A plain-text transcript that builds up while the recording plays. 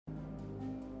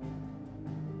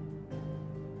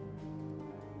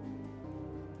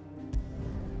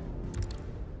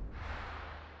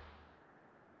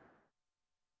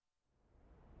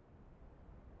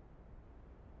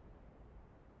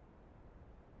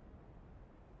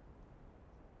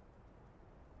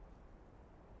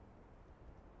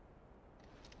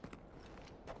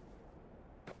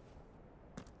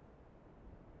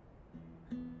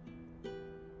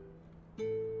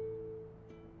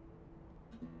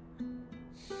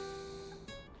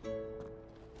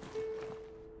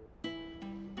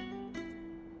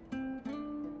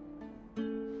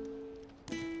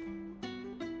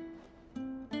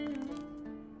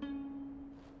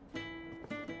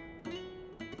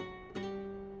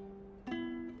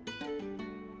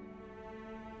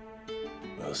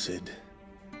well, Sid.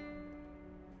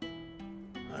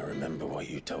 I remember what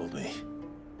you told me.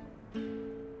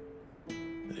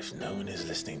 That if no one is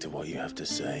listening to what you have to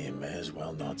say, you may as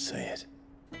well not say it.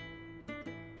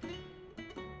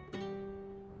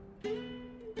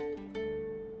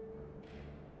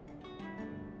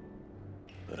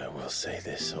 But I will say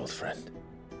this, old friend.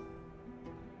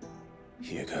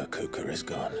 Hugo Kuka is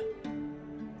gone.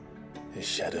 His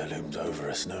shadow looms over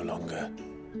us no longer.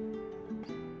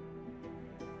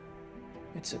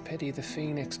 It's a pity the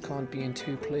Phoenix can't be in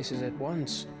two places at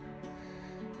once.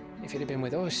 If he'd have been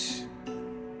with us,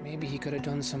 maybe he could have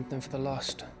done something for the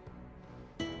lost.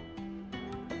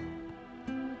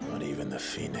 Not even the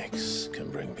Phoenix can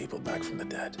bring people back from the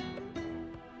dead.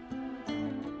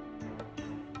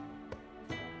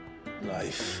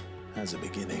 Life has a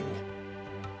beginning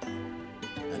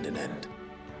and an end.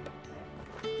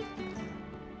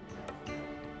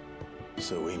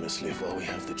 So we must live while we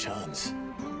have the chance.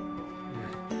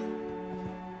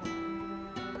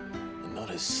 And not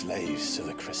as slaves to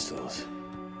the crystals,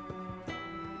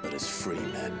 but as free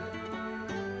men.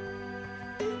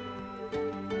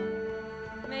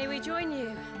 May we join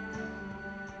you?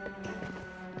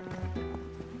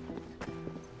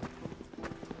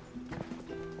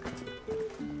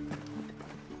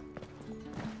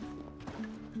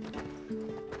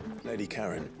 Lady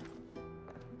Karen,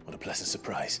 what a pleasant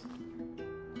surprise.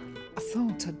 I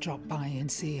thought I'd drop by and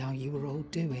see how you were all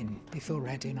doing before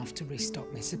heading off to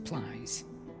restock my supplies.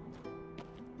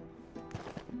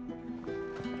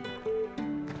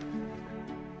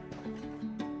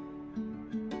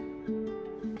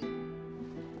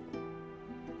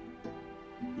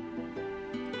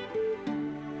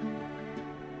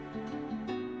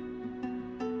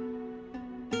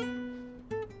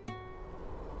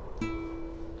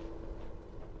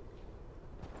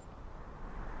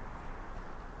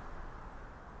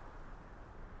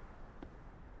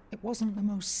 It wasn't the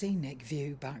most scenic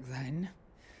view back then,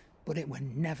 but it were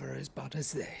never as bad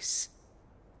as this.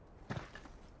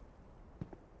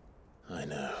 I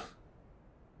know.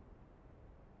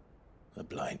 The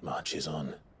blight marches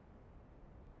on.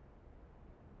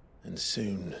 And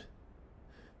soon,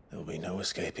 there'll be no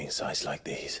escaping sights like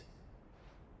these.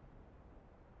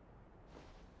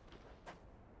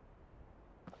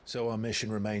 So our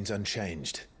mission remains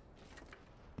unchanged.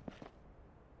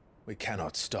 We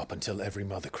cannot stop until every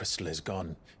Mother Crystal is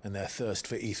gone, and their thirst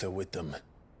for ether with them.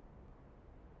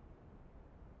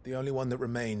 The only one that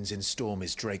remains in Storm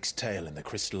is Drake's tail in the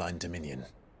Crystalline Dominion.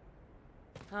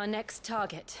 Our next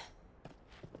target.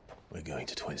 We're going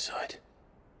to Twinside.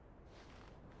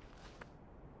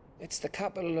 It's the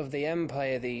capital of the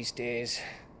Empire these days.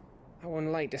 I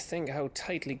wouldn't like to think how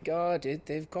tightly guarded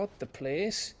they've got the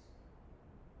place.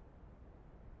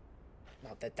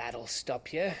 Not that that'll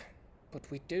stop you, but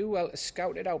we do well to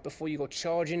scout it out before you go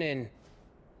charging in.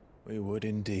 We would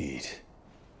indeed.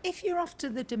 If you're off to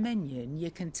the Dominion,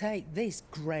 you can take this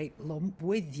great lump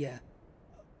with you.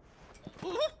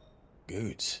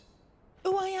 Goods.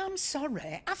 Oh, I am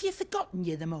sorry. Have you forgotten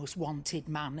you're the most wanted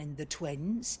man in the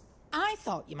Twins? I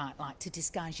thought you might like to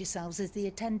disguise yourselves as the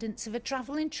attendants of a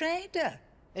travelling trader,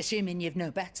 assuming you've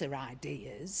no better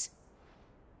ideas.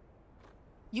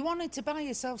 You wanted to buy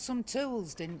yourself some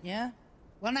tools, didn't you?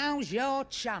 Well, now's your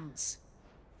chance.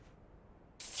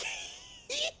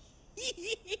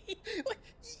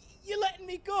 You're letting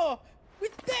me go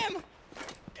with them?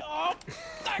 Oh,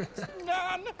 thanks,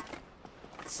 Nan.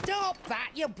 Stop that!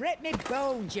 You'll break me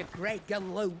bones, you great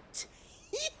galoot.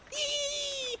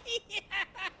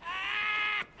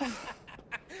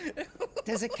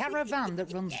 There's a caravan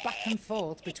that runs back and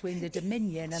forth between the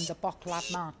Dominion and the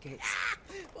Bocklad markets.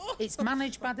 It's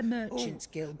managed by the Merchants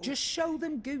Guild. Just show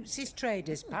them Goots'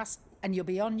 traders pass and you'll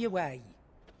be on your way.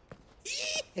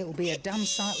 It'll be a damn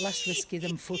sight less risky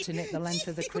than footing it the length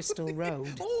of the Crystal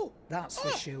Road. That's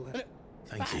for sure.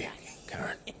 Thank you,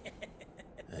 Karen.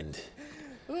 And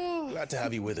glad to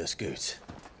have you with us, Goots.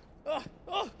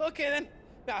 Okay then.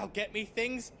 I'll get me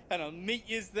things and I'll meet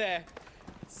yous there.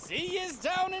 See yous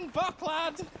down in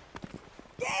Bocklad.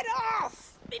 Get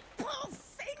off! Me poor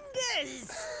fingers!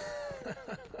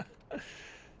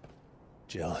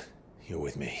 Jill, you're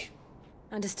with me.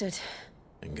 Understood.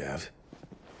 And Gav,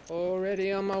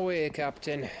 Already on my way,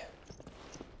 Captain.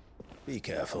 be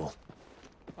careful.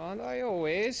 Aren't I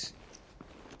always?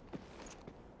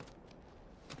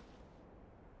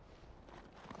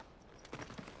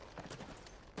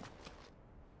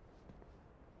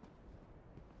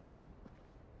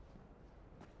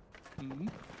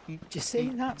 Do you see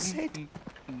that, Sid?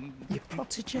 Your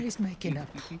protégé's making a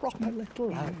proper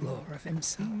little outlaw of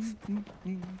himself.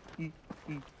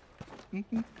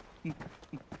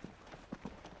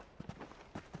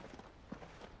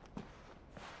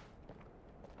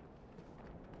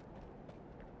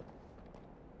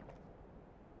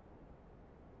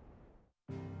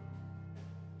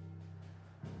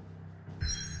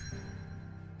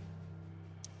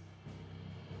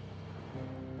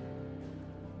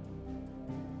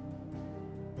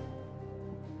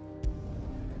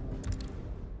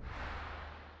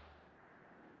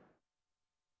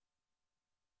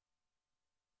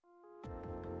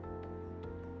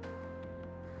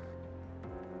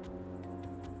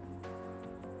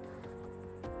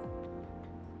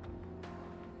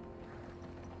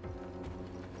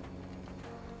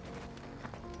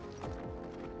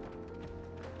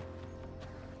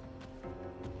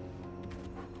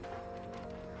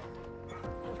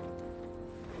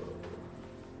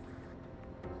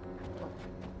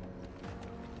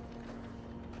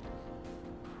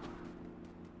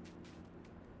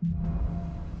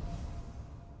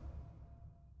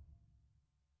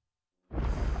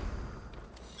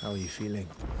 How are you feeling?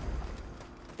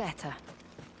 Better.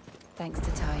 Thanks to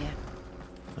Taya.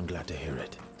 I'm glad to hear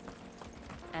it.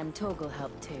 And Torgal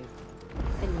helped too.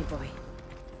 Didn't you, boy?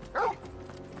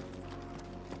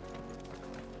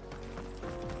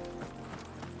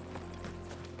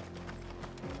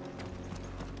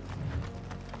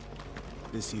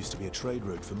 This used to be a trade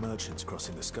route for merchants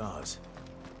crossing the Scars.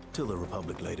 Till the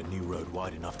Republic laid a new road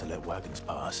wide enough to let wagons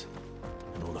pass.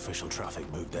 And all official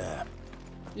traffic moved there.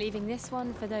 Leaving this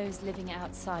one for those living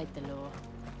outside the law.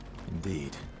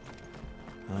 Indeed.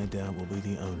 I doubt we'll be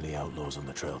the only outlaws on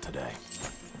the trail today.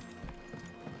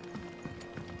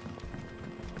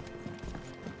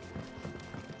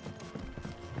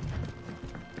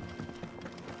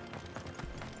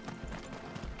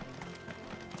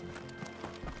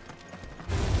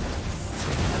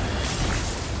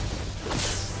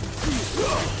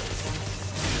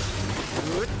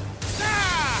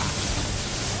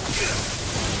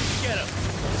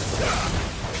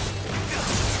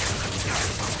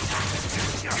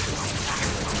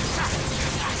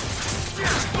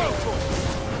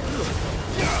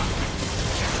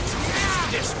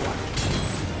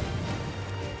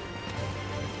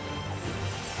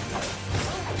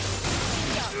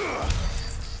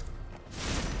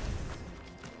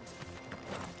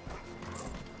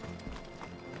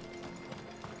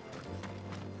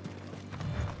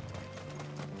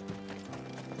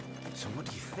 So what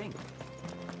do you think?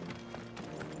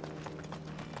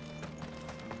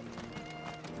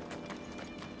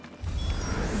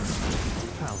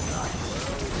 How nice.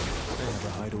 They have a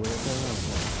hideaway of their own.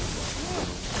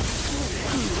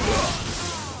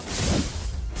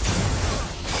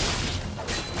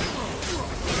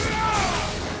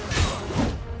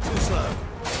 Too slow.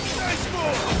 Nice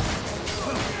move!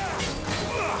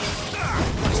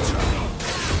 Nice try.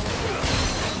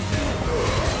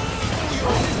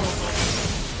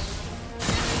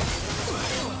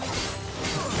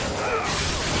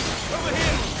 Over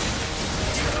here!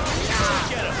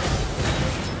 Get him!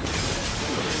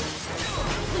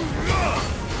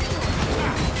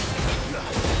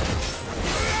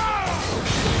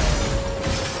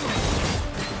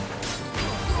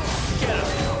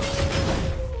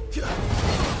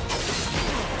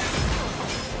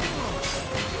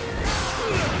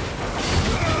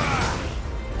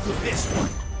 This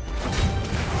one.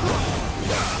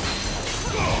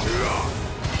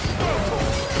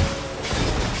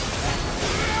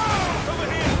 Over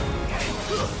here.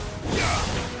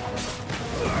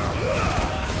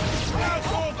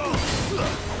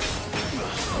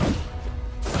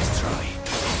 Nice try.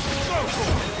 Go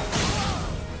for it.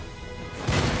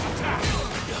 Attack.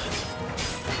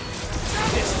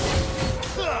 This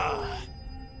one.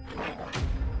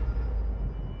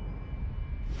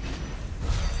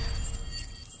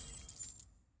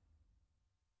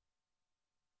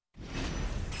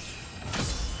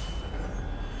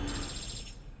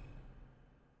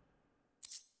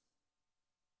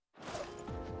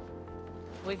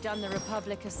 We've done the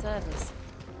Republic a service.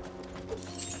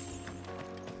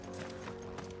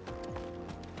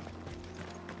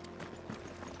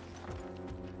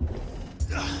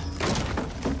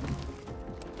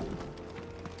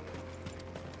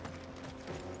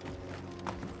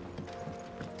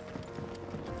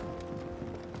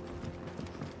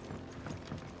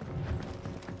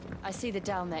 I see the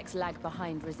Dalmex lag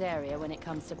behind Rosaria when it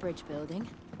comes to bridge building.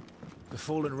 The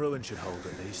fallen ruin should hold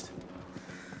at least.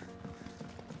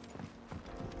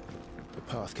 The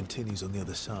path continues on the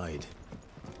other side.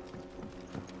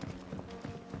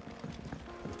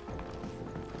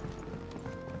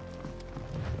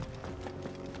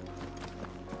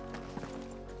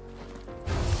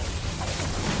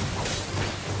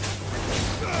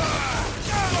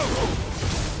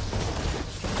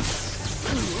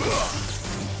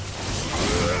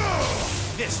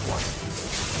 This one.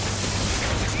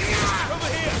 Over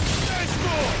here. Nice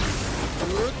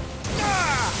move.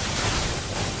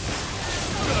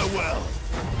 Go well.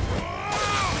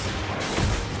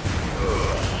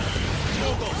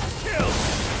 Kill.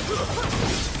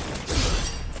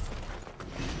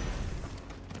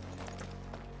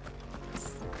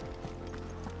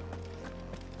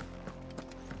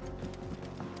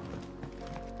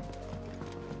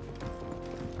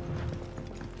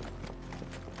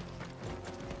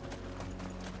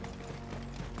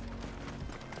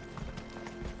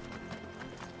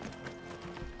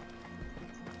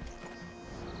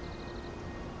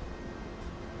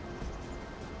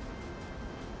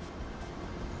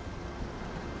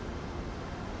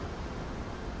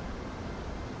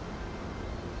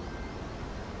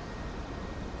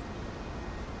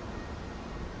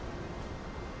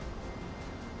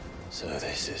 So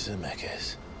this is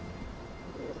Zemeckis.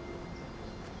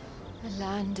 The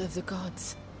land of the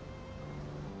gods.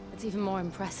 It's even more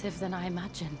impressive than I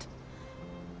imagined.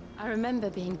 I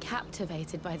remember being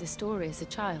captivated by the story as a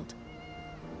child.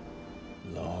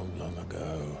 Long, long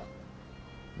ago,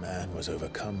 man was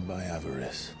overcome by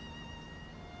avarice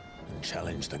and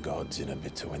challenged the gods in a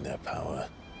bid to win their power.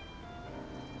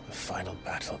 The final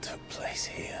battle took place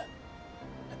here,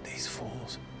 at these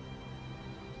falls.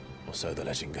 Or so the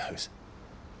legend goes.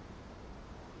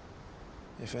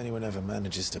 If anyone ever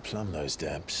manages to plumb those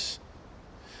depths,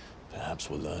 perhaps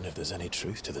we'll learn if there's any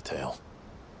truth to the tale.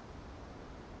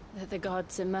 That the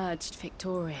gods emerged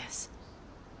victorious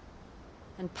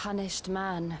and punished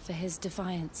man for his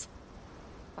defiance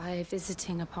by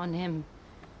visiting upon him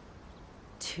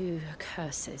 2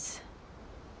 curses.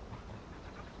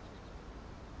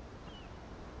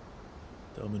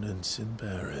 Dominants and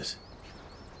bearers.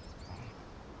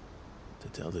 To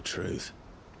tell the truth,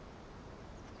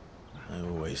 I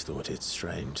always thought it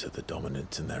strange that the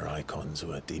dominant and their icons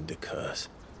were deemed a curse.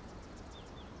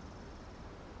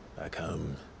 Back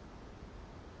home,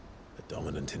 the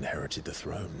dominant inherited the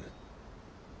throne.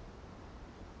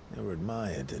 They were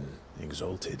admired and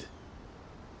exalted,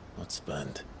 not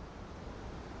spurned.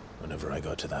 Whenever I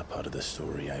got to that part of the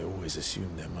story, I always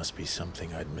assumed there must be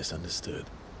something I'd misunderstood.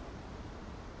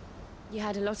 You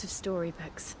had a lot of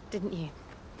storybooks, didn't you?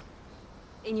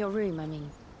 In your room, I mean.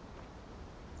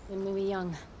 When we were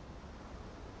young.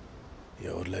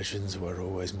 The old legends were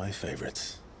always my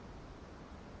favorites.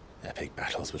 Epic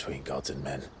battles between gods and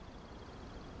men.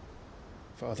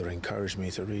 Father encouraged me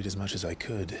to read as much as I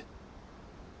could.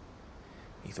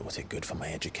 He thought it good for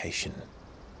my education.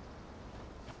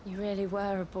 You really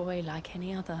were a boy like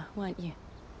any other, weren't you?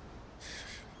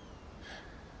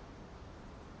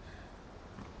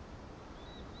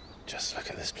 Just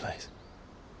look at this place.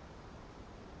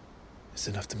 It's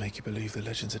enough to make you believe the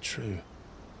legends are true.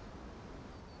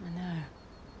 I know.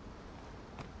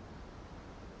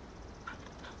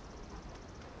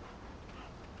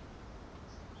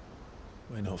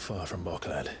 We're not far from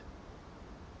Boklad.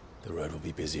 The road will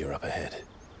be busier up ahead.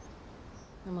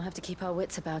 And we'll have to keep our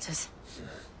wits about us.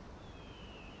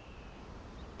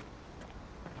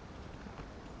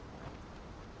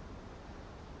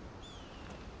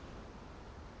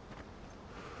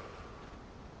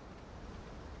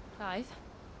 Clive?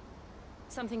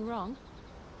 Something wrong?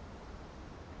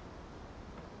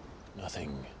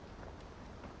 Nothing.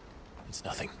 It's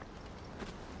nothing.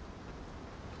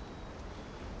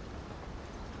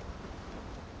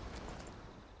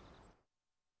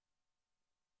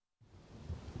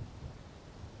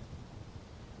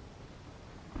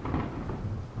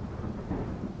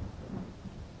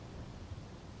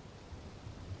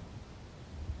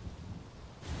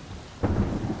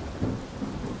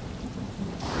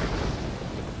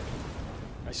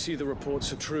 I see the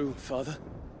reports are true, Father.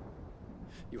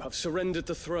 You have surrendered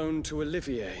the throne to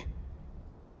Olivier.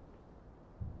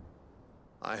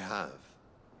 I have.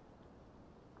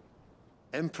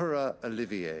 Emperor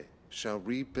Olivier shall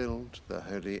rebuild the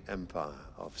Holy Empire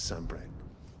of Sanbreque.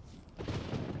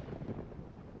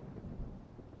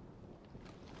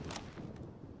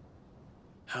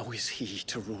 How is he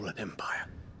to rule an empire?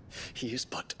 He is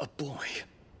but a boy.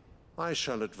 I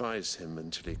shall advise him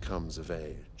until he comes of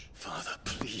age. Father,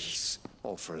 please.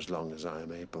 Or for as long as I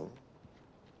am able.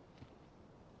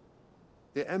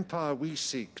 The empire we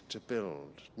seek to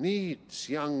build needs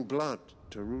young blood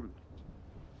to rule it,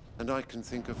 and I can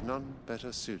think of none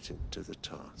better suited to the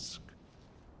task.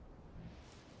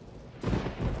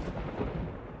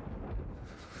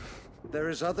 There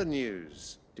is other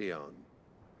news, Dion.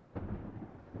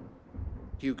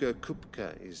 Hugo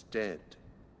Kupka is dead,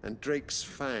 and Drake's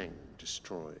Fang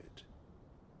destroyed.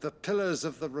 The pillars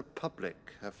of the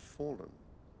Republic have fallen.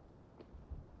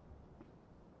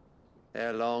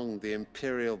 Ere long, the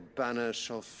Imperial banner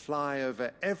shall fly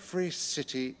over every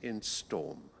city in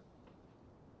Storm.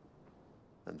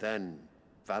 And then,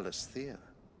 Valisthea.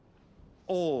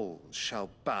 All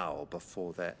shall bow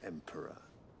before their Emperor.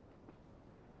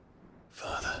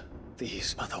 Father,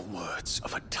 these are the words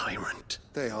of a tyrant.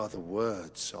 They are the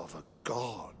words of a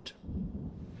god.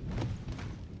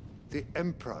 The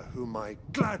Emperor whom I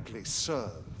gladly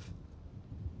serve.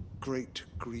 Great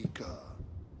Greeker,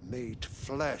 made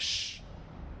flesh.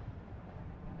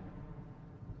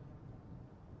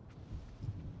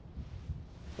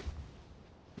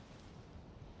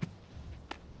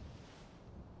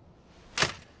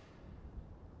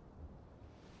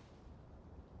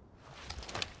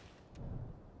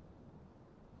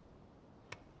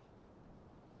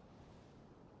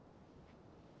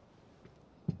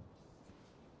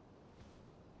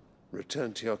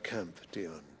 Return to your camp,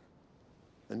 Dion,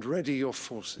 and ready your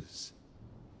forces.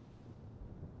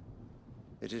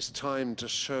 It is time to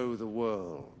show the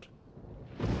world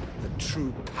the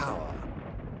true power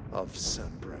of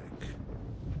Sanbreque.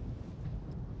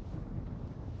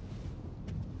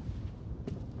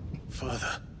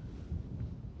 Father.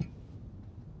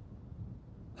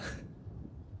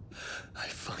 I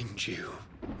find you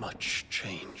much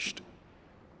changed.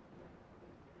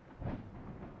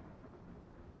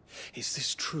 Is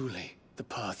this truly the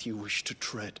path you wish to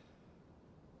tread?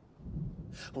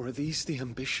 Or are these the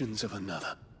ambitions of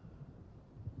another?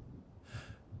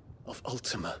 Of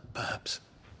Ultima, perhaps?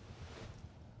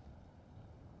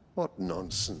 What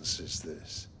nonsense is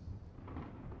this?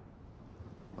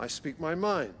 I speak my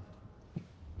mind,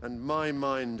 and my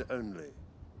mind only.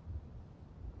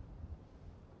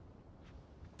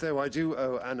 Though I do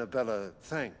owe Annabella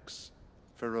thanks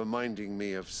for reminding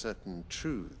me of certain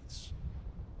truths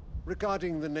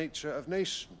regarding the nature of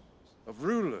nations, of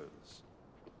rulers,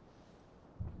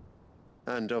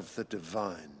 and of the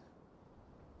divine.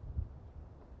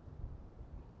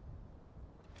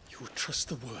 You would trust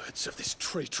the words of this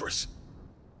traitress?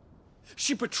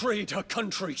 She betrayed her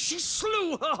country. She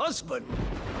slew her husband.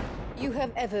 You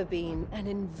have ever been an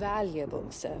invaluable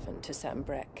servant to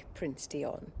Sanbreque, Prince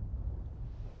Dion.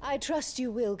 I trust you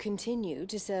will continue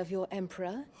to serve your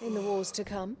Emperor in the wars to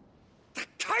come. The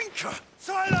canker!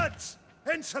 Silence!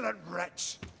 Insolent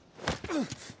wretch!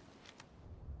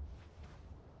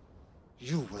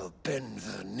 You will bend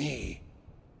the knee.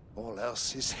 All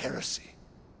else is heresy.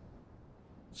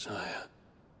 Sire,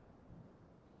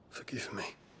 forgive me.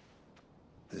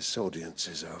 This audience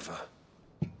is over.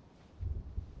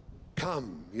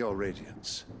 Come, your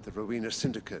Radiance. The Rowena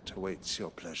Syndicate awaits your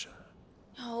pleasure.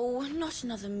 Oh, not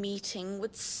another meeting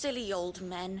with silly old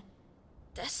men.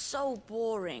 They're so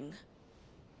boring.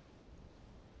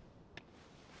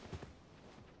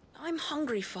 I'm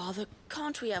hungry, Father.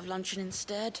 Can't we have luncheon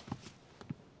instead?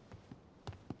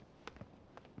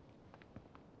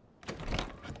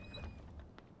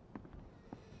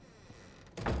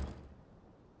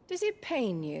 Does it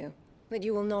pain you that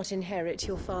you will not inherit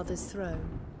your father's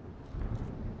throne?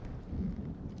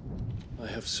 I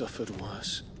have suffered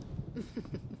worse.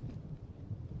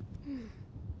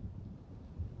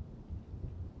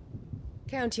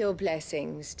 Count your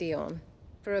blessings, Dion.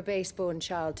 For a base-born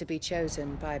child to be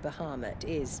chosen by Bahamut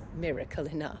is miracle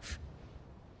enough.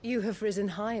 You have risen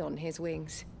high on his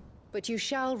wings, but you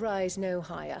shall rise no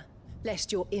higher,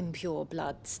 lest your impure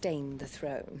blood stain the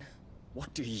throne.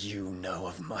 What do you know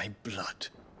of my blood?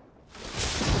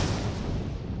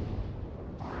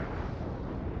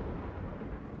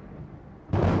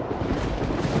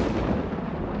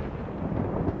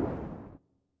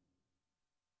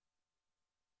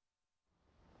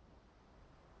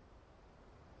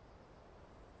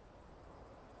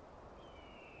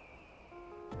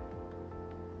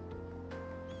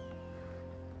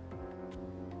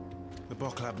 The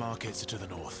Boklab markets are to the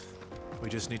north. We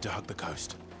just need to hug the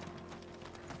coast.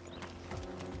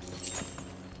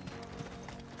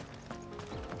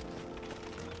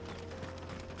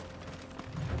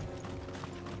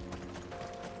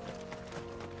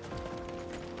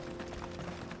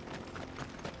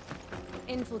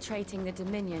 Infiltrating the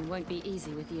Dominion won't be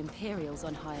easy with the Imperials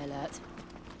on high alert.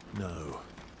 No.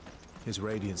 His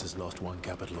Radiance has lost one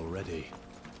capital already.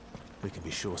 We can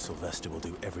be sure Sylvester will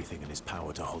do everything in his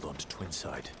power to hold on to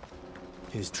Twinside.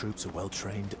 His troops are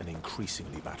well-trained and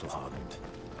increasingly battle-hardened.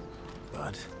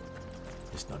 But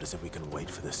it's not as if we can wait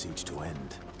for the siege to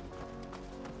end.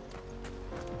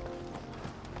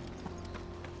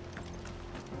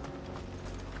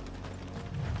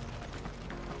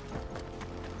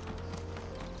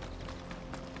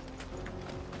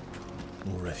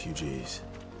 More refugees.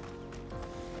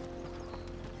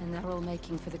 And they're all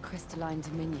making for the Crystalline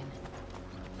Dominion.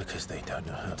 Because they don't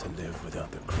know how to live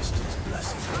without the Crystal's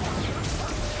blessing.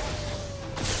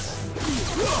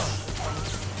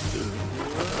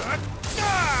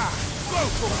 Go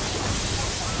for it!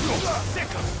 You're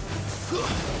sick of it!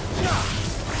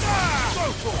 Go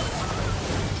for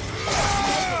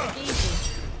it! Easy.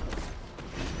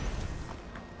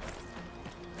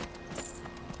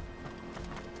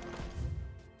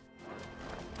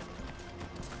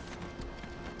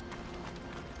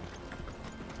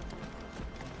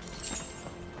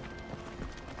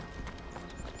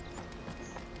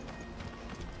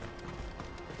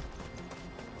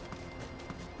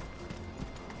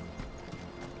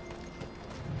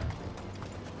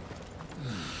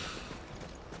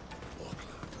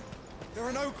 There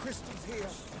are no crystals here.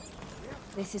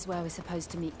 This is where we're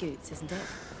supposed to meet Goots, isn't it?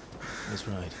 That's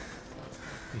right.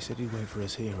 He said he'd wait for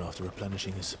us here after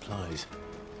replenishing his supplies.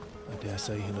 I dare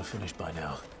say he'll have finished by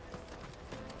now.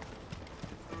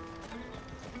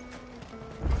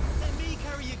 Let me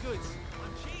carry your goods.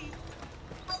 I'm cheap.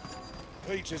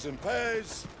 Peaches and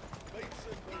pears.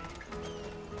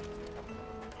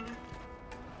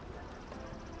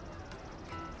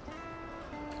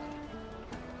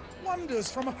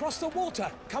 Wonders from across the water.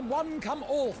 Come one, come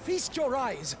all. Feast your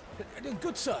eyes.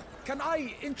 Good sir, can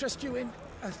I interest you in...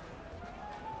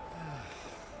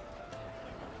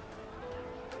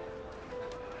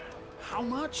 How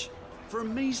much? For a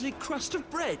measly crust of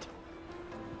bread?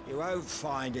 You won't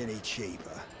find any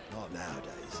cheaper. Not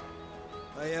nowadays.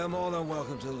 But you're more than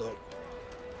welcome to look.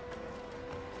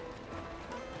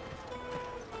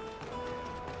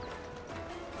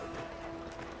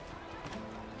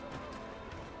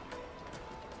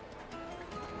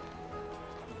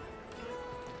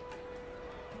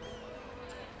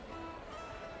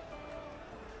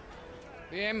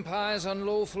 The Empire's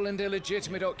unlawful and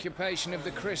illegitimate occupation of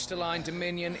the Crystalline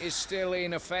Dominion is still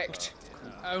in effect.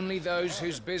 Only those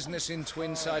whose business in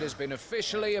Twinside has been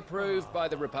officially approved by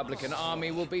the Republican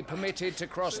Army will be permitted to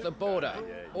cross the border.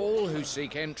 All who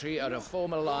seek entry are to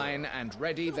form a line and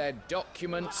ready their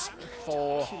documents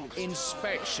for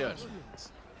inspection.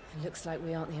 It looks like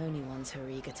we aren't the only ones who are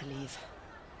eager to leave.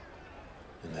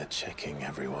 And they're checking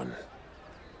everyone.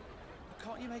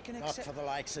 Can't you make an Not exception? for the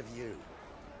likes of you.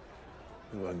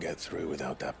 We won't get through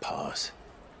without that pass.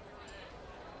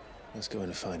 Let's go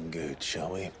and find Good,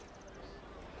 shall we?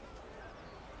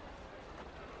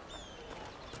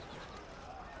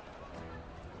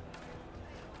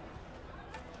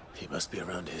 He must be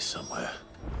around here somewhere.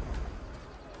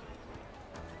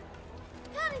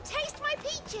 Come taste my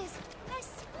peaches. They're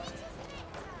sweet as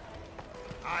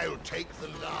nectar. I'll take the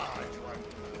large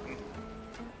one.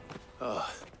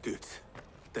 Ah, Good.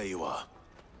 There you are.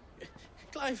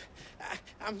 Clive,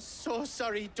 I'm so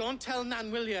sorry. Don't tell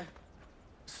Nan, will you?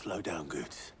 Slow down,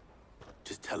 Goods.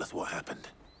 Just tell us what happened.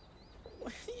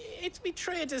 It's me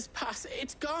trader's pass.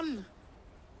 It's gone.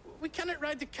 We cannot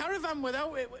ride the caravan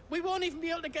without it. We won't even be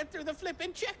able to get through the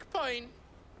flipping checkpoint.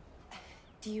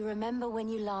 Do you remember when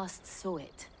you last saw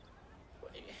it?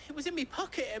 It was in my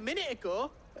pocket a minute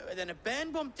ago. Then a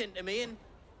bairn bumped into me and...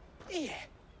 Yeah.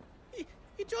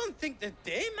 You don't think that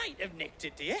they might have nicked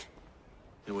it, do you?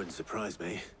 It wouldn't surprise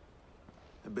me.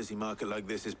 A busy market like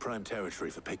this is prime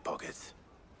territory for pickpockets.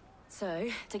 So,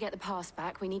 to get the pass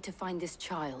back, we need to find this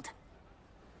child.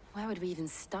 Where would we even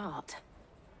start?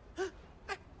 I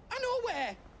know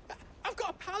where! I've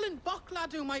got a pal in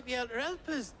Bocklad who might be able to help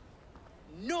us.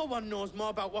 No one knows more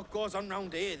about what goes on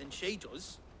round here than she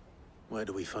does. Where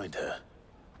do we find her?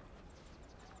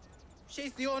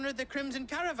 She's the owner of the Crimson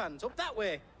Caravans, up that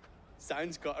way.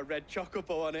 Sign's got a red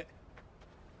chocobo on it.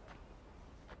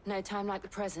 No time like the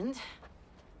present.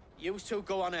 You two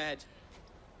go on ahead.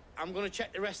 I'm gonna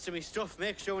check the rest of my stuff,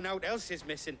 make sure naught else is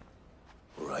missing.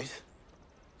 All right.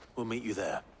 We'll meet you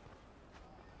there.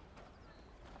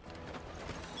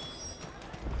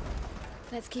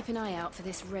 Let's keep an eye out for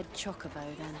this red chocobo,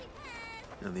 then.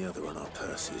 And the other on our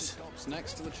purses. Stops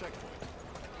next to the checkpoint.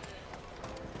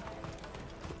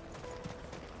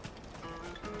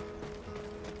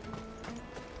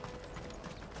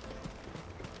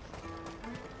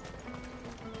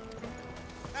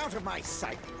 Out of my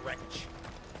sight, wretch.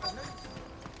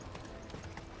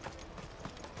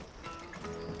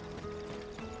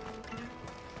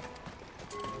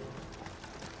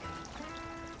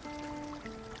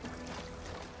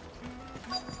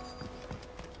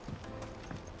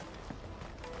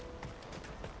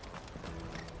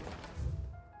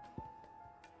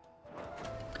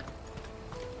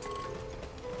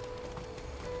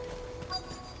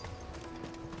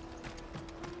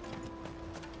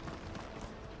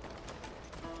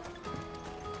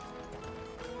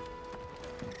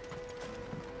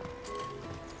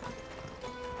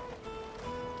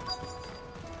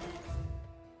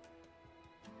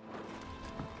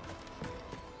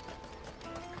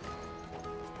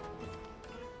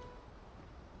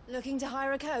 Looking to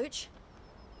hire a coach?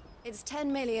 It's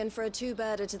 10 million for a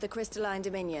two-birder to the Crystalline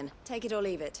Dominion. Take it or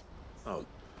leave it. Oh,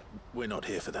 we're not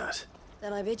here for that.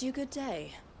 Then I bid you good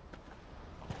day.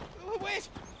 Oh, wait!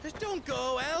 Just don't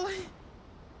go, El.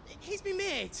 He's me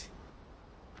mate.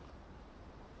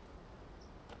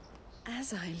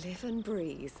 As I live and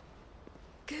breathe.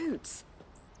 Goots,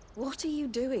 what are you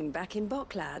doing back in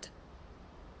Bocklad?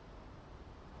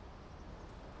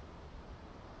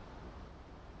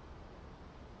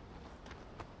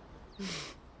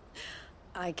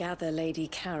 I gather Lady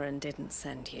Karen didn't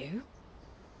send you.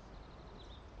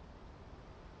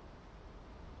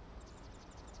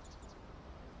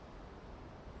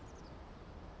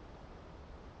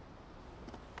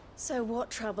 So what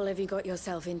trouble have you got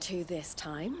yourself into this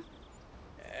time?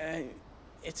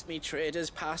 It's me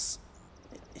trader's pass.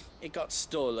 It got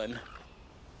stolen.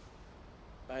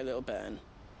 By little Ben.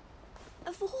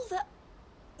 Of all the...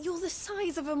 You're the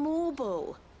size of a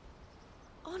marble.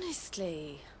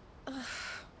 Honestly. Ugh.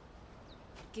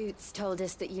 Goots told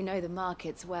us that you know the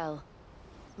markets well.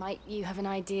 Might you have an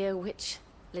idea which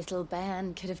little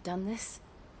bairn could have done this?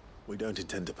 We don't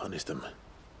intend to punish them.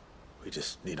 We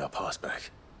just need our pass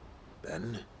back.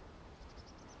 Then,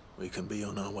 we can be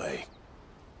on our way.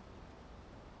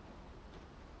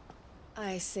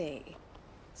 I see.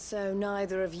 So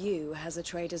neither of you has a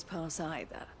trader's pass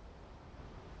either.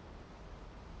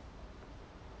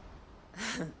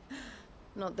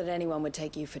 Not that anyone would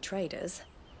take you for traders,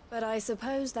 but I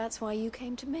suppose that's why you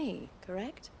came to me,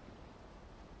 correct?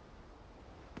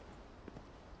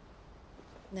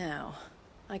 Now,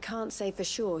 I can't say for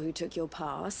sure who took your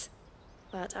pass,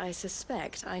 but I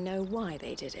suspect I know why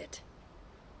they did it.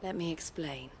 Let me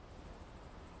explain.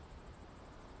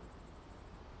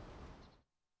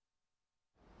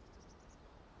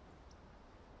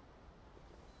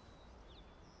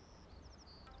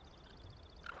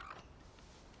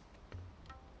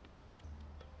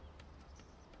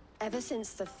 Ever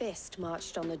since the Fist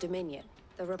marched on the Dominion,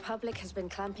 the Republic has been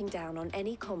clamping down on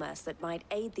any commerce that might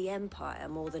aid the Empire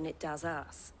more than it does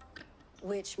us.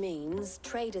 Which means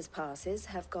traders' passes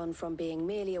have gone from being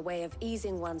merely a way of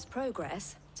easing one's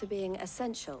progress to being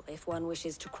essential if one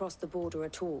wishes to cross the border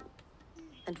at all.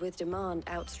 And with demand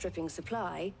outstripping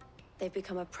supply, they've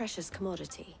become a precious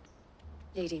commodity,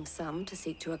 leading some to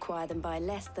seek to acquire them by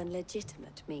less than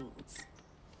legitimate means.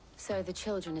 So the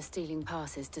children are stealing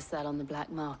passes to sell on the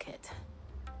black market?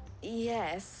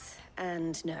 Yes,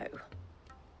 and no.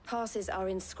 Passes are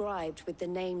inscribed with the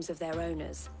names of their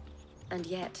owners, and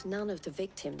yet none of the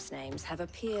victims' names have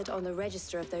appeared on the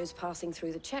register of those passing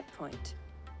through the checkpoint.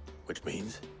 Which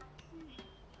means?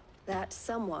 That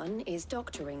someone is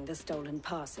doctoring the stolen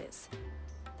passes.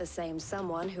 The same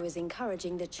someone who is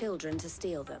encouraging the children to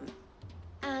steal them.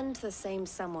 And the same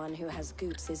someone who has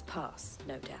Goots' pass,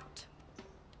 no doubt.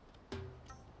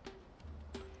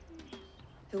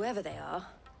 Whoever they are,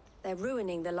 they're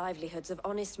ruining the livelihoods of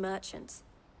honest merchants,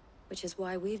 which is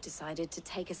why we've decided to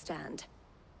take a stand.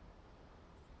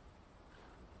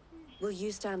 Will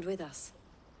you stand with us?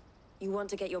 You want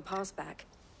to get your pass back,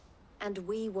 and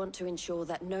we want to ensure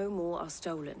that no more are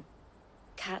stolen.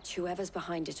 Catch whoever's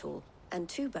behind it all, and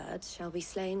two birds shall be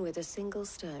slain with a single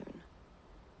stone.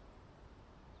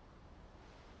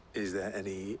 Is there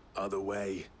any other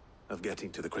way of getting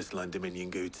to the Crystalline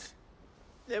Dominion, Goots?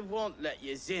 They won't let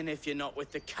you in if you're not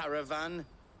with the caravan.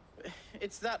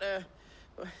 It's that,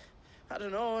 I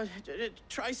don't know,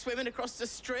 try swimming across the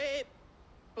strait.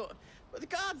 But the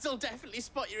guards will definitely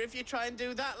spot you if you try and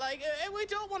do that. Like, we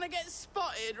don't want to get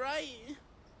spotted, right?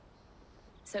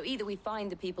 So either we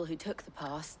find the people who took the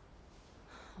pass,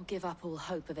 or give up all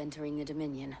hope of entering the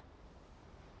Dominion.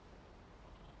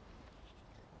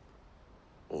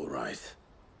 All right.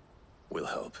 We'll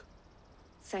help.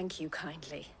 Thank you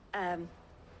kindly.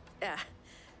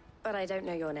 But I don't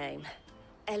know your name.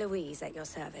 Eloise at your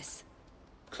service.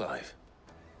 Clive.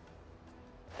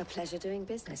 A pleasure doing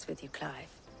business with you, Clive.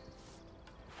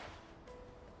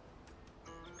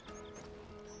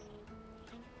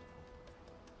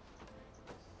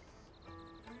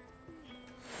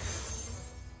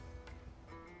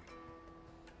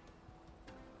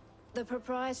 The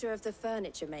proprietor of the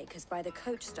furniture makers by the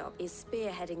coach stop is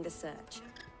spearheading the search.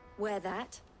 Wear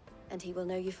that, and he will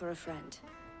know you for a friend.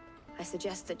 I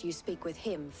suggest that you speak with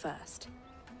him first.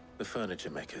 The furniture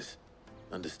makers.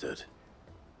 Understood.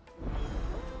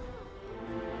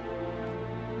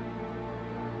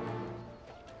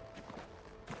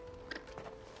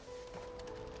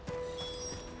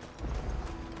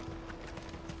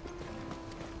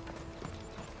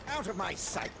 Out of my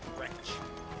sight, wretch!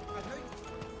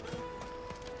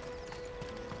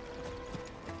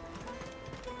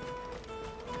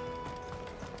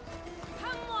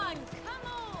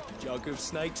 Jug of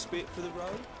snake spit for the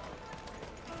road?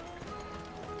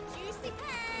 Juicy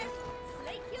pears!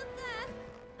 Slake your thirst!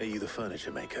 Are you the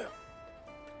furniture maker?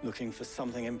 Looking for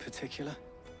something in particular?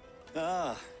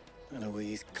 Ah,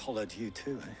 Eloise collared you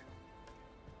too, eh?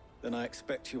 Then I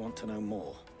expect you want to know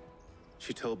more.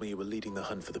 She told me you were leading the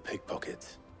hunt for the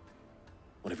pickpockets.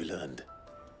 What have you learned?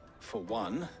 For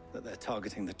one, that they're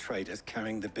targeting the traders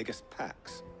carrying the biggest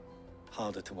packs.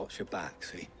 Harder to watch your back,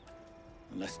 see?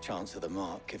 And less chance of the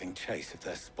mark giving chase if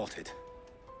they're spotted.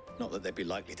 Not that they'd be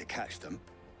likely to catch them.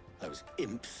 Those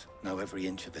imps know every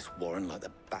inch of this warren like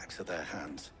the backs of their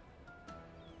hands.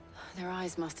 Their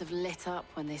eyes must have lit up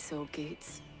when they saw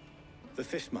Goots. The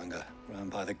fishmonger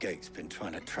round by the gate's been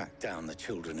trying to track down the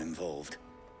children involved.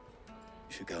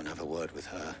 You should go and have a word with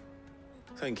her.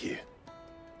 Thank you.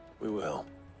 We will.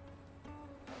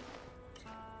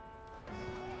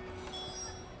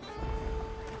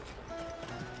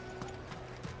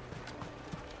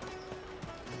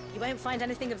 You won't find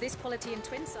anything of this quality in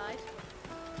Twinside.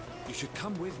 You should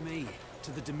come with me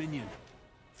to the Dominion.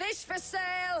 Fish for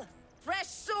sale! Fresh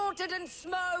sorted and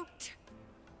smoked!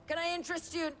 Can I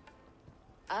interest you in...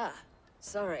 Ah,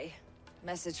 sorry.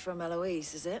 Message from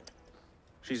Eloise, is it?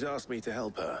 She's asked me to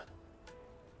help her.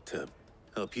 To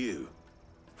help you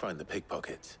find the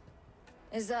pickpockets.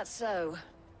 Is that so?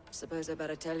 Suppose I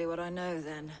better tell you what I know,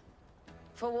 then.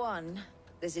 For one,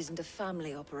 this isn't a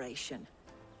family operation.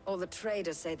 All the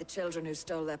traders say the children who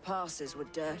stole their passes were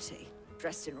dirty,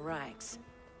 dressed in rags.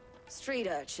 Street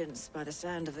urchins, by the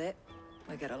sound of it.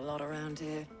 We get a lot around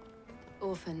here.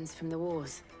 Orphans from the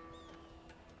wars.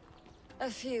 A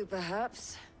few,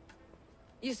 perhaps.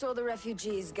 You saw the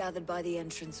refugees gathered by the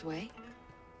entranceway?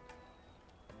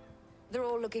 They're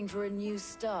all looking for a new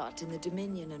start in the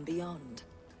Dominion and beyond.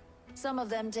 Some of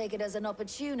them take it as an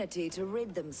opportunity to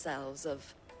rid themselves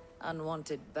of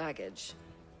unwanted baggage.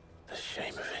 The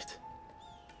shame of it.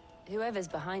 Whoever's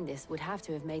behind this would have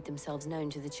to have made themselves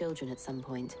known to the children at some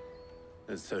point.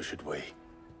 And so should we.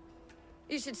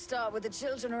 You should start with the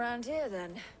children around here,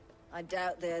 then. I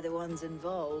doubt they're the ones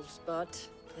involved, but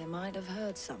they might have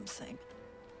heard something.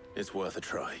 It's worth a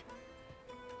try.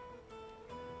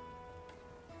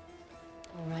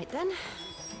 All right, then.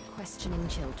 Questioning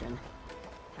children.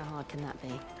 How hard can that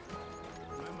be?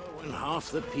 Remember when half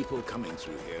the people coming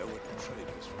through here were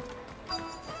traders?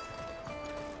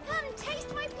 Come,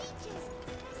 taste my peaches.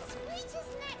 Sweet as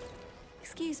nectar.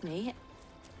 Excuse me.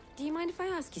 Do you mind if I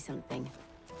ask you something?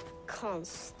 Can't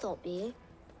stop you.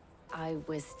 I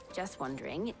was just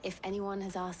wondering if anyone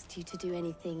has asked you to do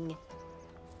anything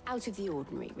out of the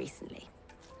ordinary recently.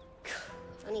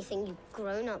 Anything you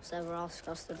grown-ups ever ask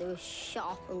us to do is shut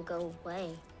up and go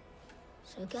away.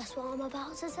 So guess what I'm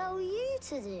about to tell you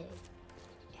to do?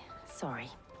 Sorry.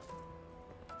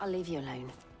 I'll leave you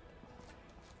alone.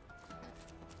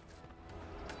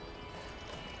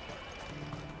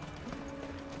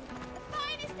 The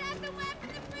finest earthenware from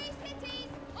the free cities,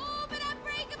 all but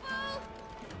unbreakable.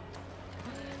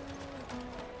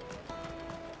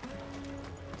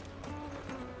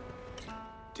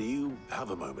 Do you have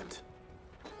a moment?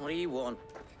 What do you want?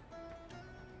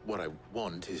 What I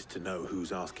want is to know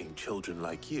who's asking children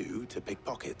like you to pick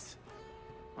pockets.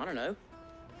 I don't know.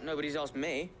 Nobody's asked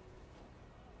me.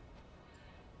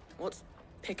 What's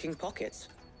picking pockets?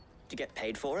 Do you get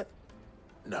paid for it?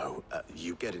 No,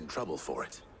 you get in trouble for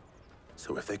it.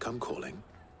 So if they come calling,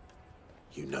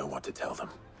 you know what to tell them.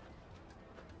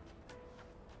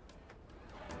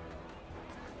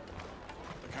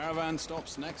 The caravan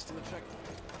stops next to the checkpoint.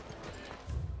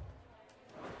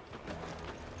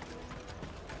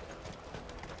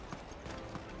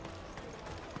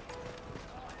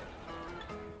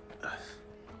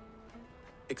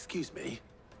 Excuse me?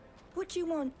 What do you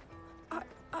want?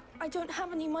 I don't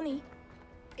have any money.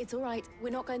 It's all right. We're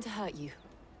not going to hurt you.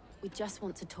 We just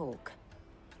want to talk.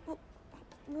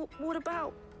 What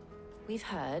about? We've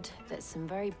heard that some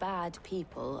very bad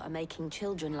people are making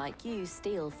children like you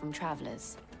steal from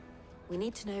travelers. We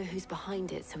need to know who's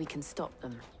behind it so we can stop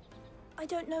them. I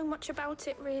don't know much about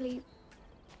it, really.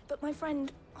 But my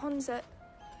friend, Honza,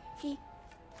 he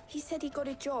said he got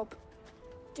a job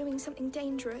doing something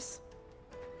dangerous.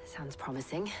 Sounds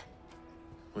promising.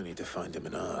 We need to find him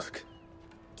and ask.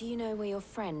 Do you know where your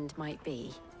friend might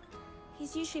be?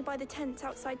 He's usually by the tents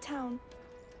outside town.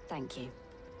 Thank you.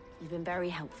 You've been very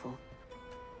helpful.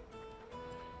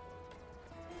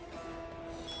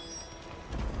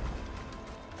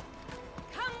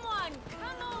 Come on,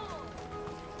 come on!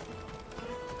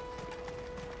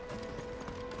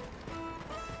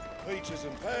 Peaches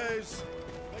and pears.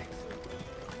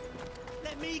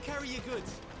 Let me carry your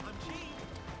goods. I'm cheap.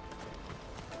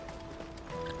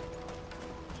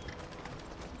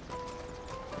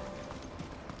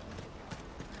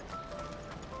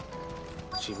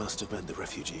 She must have meant the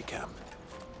refugee camp.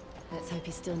 Let's hope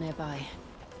he's still nearby.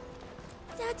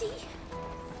 Daddy,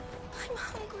 I'm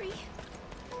hungry.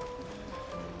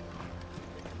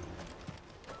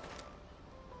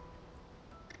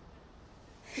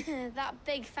 That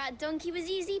big fat donkey was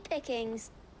easy pickings.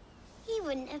 He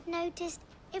wouldn't have noticed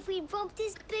if we robbed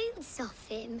his boots off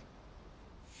him.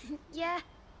 Yeah.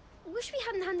 Wish we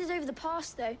hadn't handed over the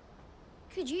pass, though.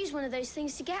 Could use one of those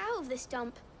things to get out of this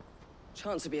dump.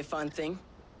 Chance would be a fine thing.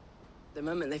 The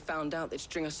moment they found out, they'd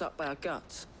string us up by our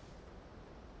guts.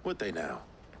 Would they now?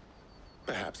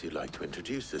 Perhaps you'd like to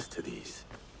introduce us to these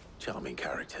charming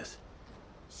characters.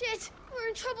 Shit, we're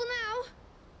in trouble now.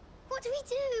 What do we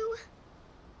do?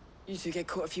 You two get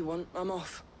caught if you want. I'm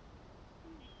off.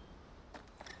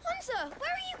 Hunter, where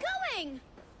are you going?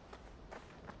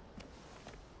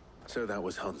 So that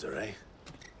was Hansa, eh?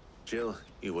 Jill,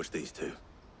 you watch these two.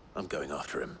 I'm going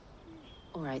after him.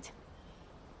 All right.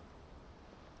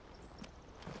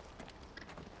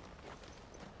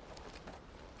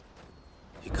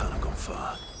 He can't have gone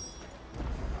far.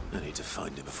 I need to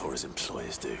find him before his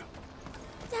employers do.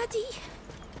 Daddy.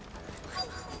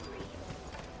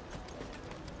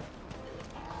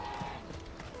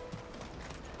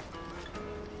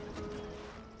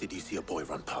 Did you see a boy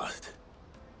run past?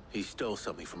 He stole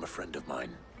something from a friend of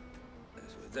mine.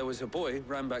 There was a boy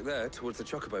ran back there towards the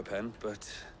Chocobo pen, but...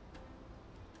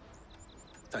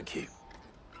 Thank you.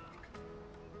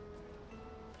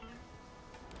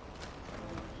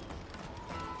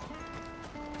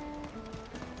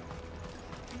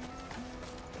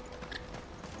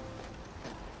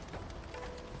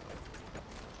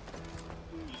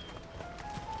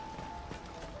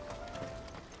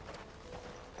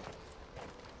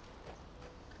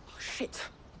 Shit.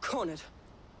 Cornered.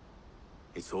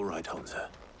 It's all right, Hansa.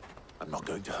 I'm not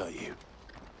going to hurt you.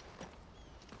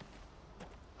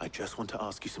 I just want to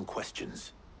ask you some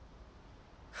questions.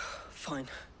 Fine.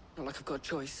 Not like I've got a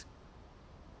choice.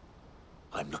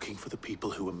 I'm looking for the people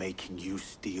who are making you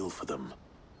steal for them.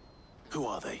 Who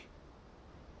are they?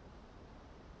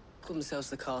 Called themselves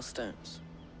the Carstones.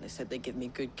 They said they'd give me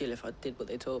good gill if I did what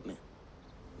they told me.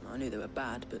 I knew they were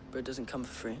bad, but bread doesn't come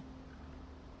for free.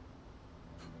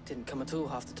 Didn't come at all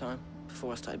half the time,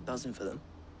 before I started buzzing for them.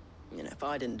 You know, if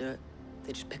I didn't do it,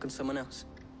 they'd just pick on someone else.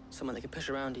 Someone they could push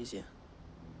around easier.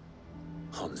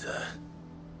 Hansa.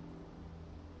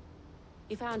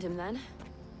 You found him then?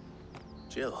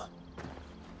 Jill.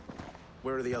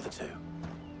 Where are the other two?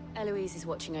 Eloise is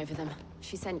watching over them.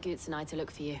 She sent Goots and I to look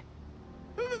for you.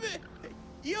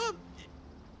 You're...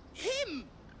 him!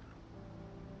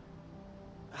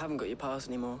 I haven't got your pass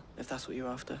anymore, if that's what you're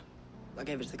after. I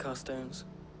gave it to the Carstones.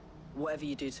 Whatever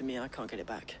you do to me, I can't get it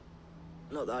back.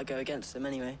 Not that I go against them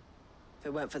anyway. If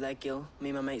it weren't for their gill,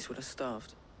 me and my mates would have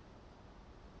starved.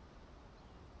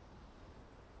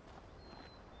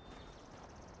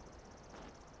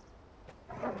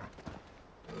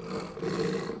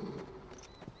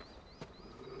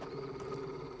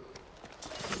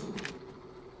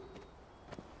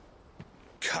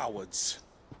 Cowards.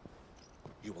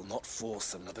 You will not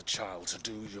force another child to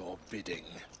do your bidding.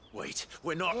 Wait,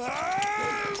 we're not...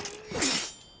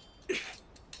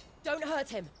 Don't hurt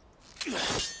him.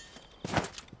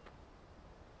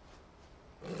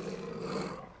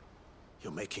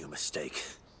 You're making a mistake.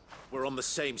 We're on the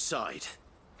same side.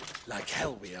 Like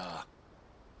hell we are.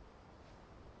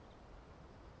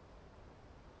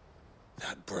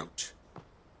 That brooch.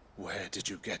 Where did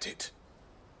you get it?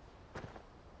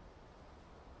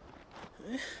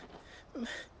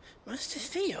 Master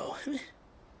Theo?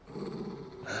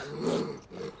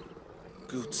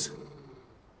 Goots.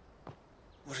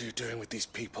 What are you doing with these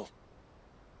people?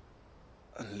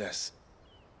 Unless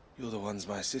you're the ones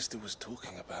my sister was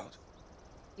talking about.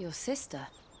 Your sister?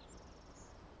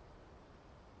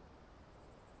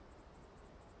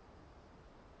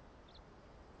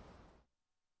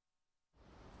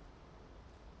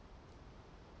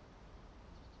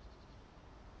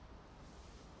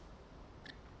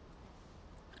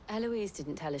 Eloise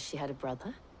didn't tell us she had a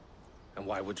brother. And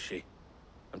why would she?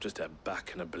 I'm just her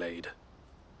back and a blade.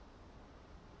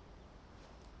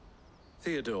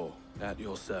 Theodore, at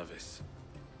your service.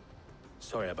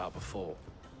 Sorry about before.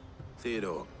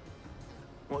 Theodore,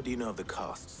 what do you know of the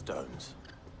cast stones?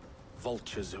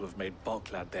 Vultures who have made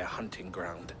Boklad their hunting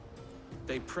ground.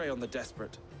 They prey on the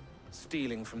desperate,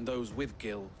 stealing from those with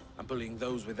gil and bullying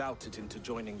those without it into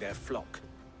joining their flock.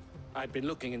 I'd been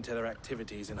looking into their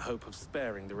activities in hope of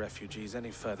sparing the refugees any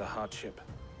further hardship.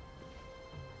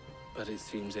 But it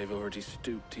seems they've already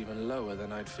stooped even lower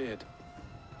than I'd feared.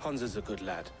 Hansa's a good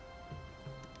lad.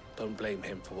 Don't blame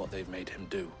him for what they've made him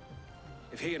do.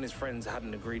 If he and his friends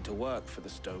hadn't agreed to work for the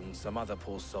stones, some other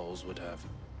poor souls would have.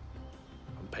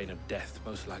 On pain of death,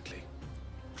 most likely.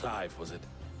 Clive, was it?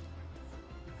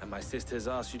 And my sisters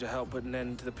asked you to help put an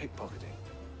end to the pickpocketing.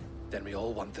 Then we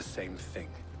all want the same thing.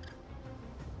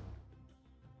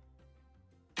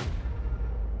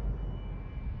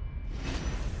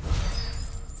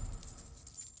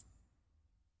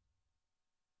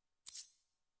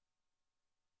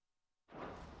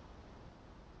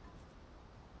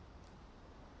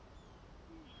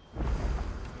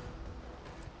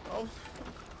 Oh,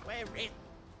 we're in.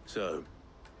 So,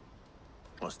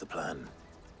 what's the plan?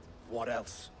 What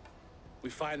else? We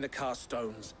find the cast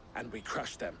stones, and we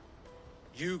crush them.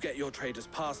 You get your trader's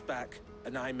pass back,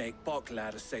 and I make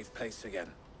Boklad a safe place again.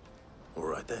 All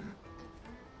right then.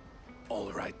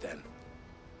 All right then.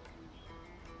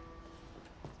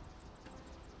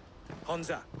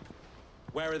 Honza,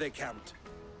 where are they camped?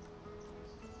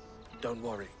 Don't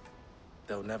worry.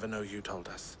 They'll never know you told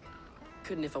us.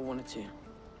 Couldn't if I wanted to.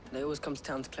 They always come to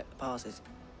town to collect the passes.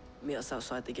 Meet us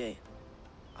outside the gate.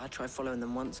 I tried following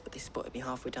them once, but they spotted me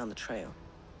halfway down the trail.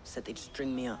 Said they'd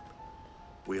string me up.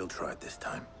 We'll try it this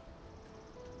time.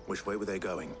 Which way were they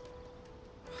going?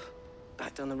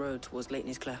 Back down the road towards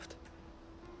Leitney's Cleft.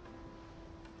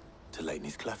 To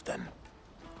Leitney's Cleft, then.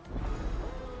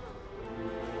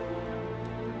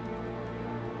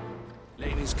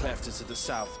 Leitney's Cleft is to the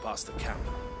south, past the camp.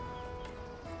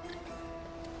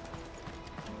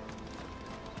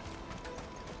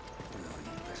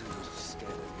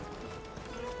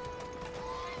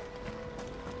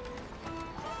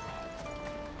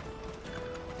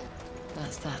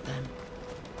 That's that, then.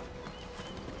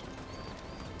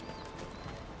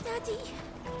 Daddy!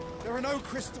 There are no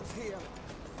crystals here.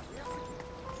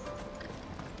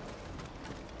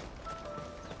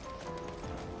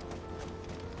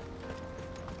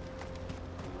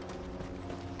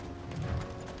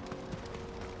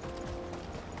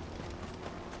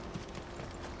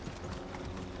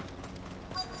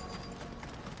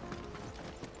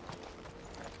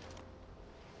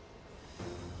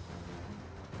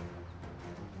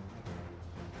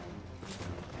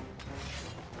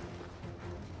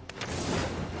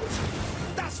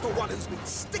 The one who's been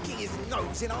sticking his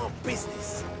nose in our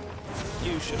business.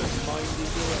 You should have minded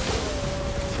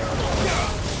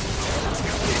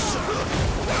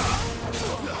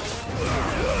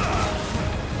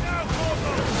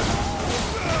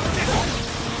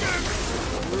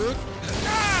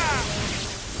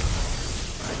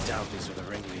I doubt these were the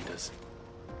ringleaders.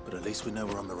 But at least we know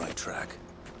we're on the right track.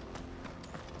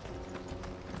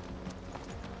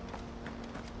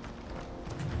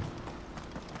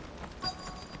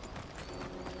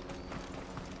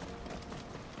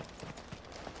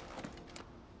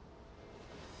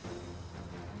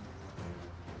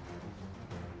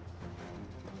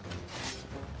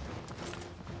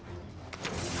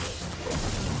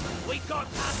 We got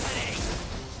company!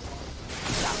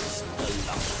 That's no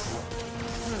luck.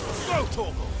 Go,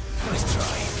 Torgal! Nice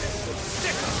try.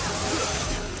 Stick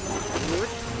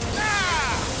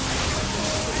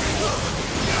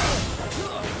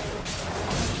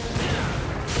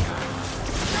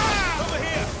Over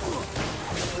here!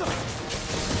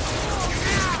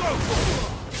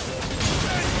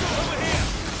 Over here!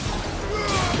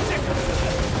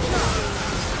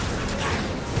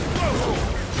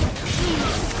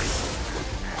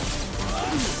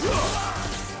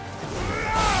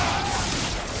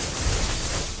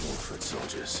 Wolford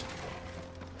soldiers.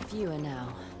 Fewer now.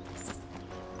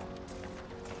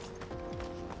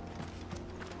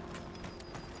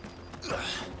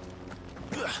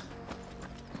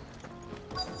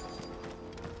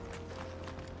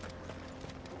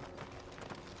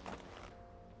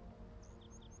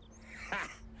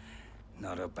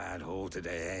 Not a bad haul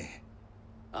today,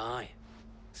 eh? Aye.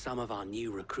 Some of our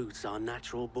new recruits are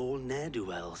natural-born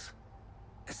ne'er-do-wells.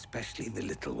 Especially the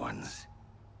little ones.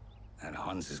 And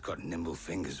Hans has got nimble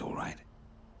fingers, all right.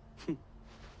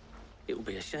 It'll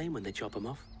be a shame when they chop them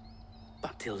off.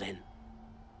 But till then,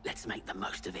 let's make the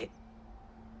most of it.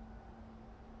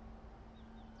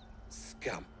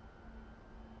 Scum.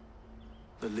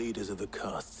 The leaders of the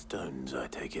cast stones, I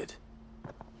take it.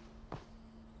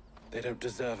 They don't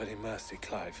deserve any mercy,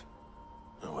 Clive.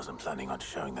 I wasn't planning on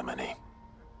showing them any.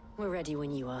 We're ready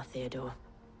when you are, Theodore.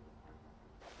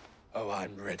 Oh,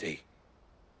 I'm ready.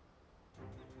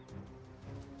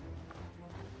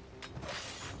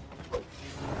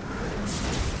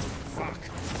 Fuck.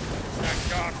 That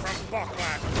guard from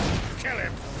Boklad. Kill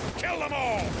him. Kill them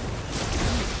all.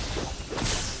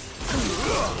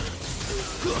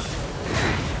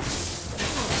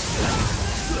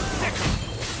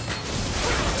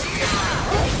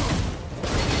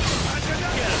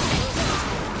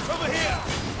 Over here!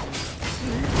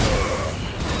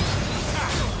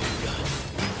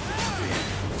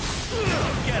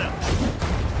 Get him!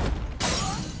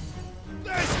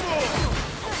 There's more!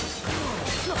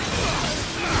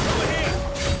 Over here!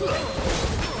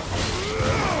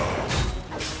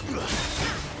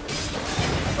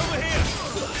 Over here!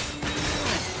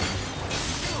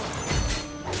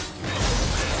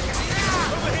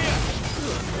 Over here!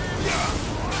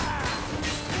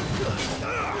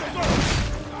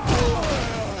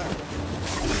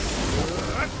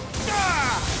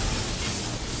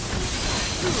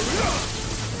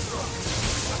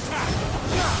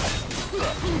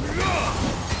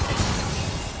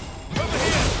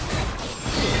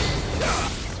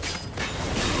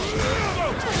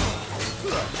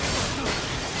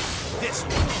 This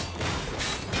one.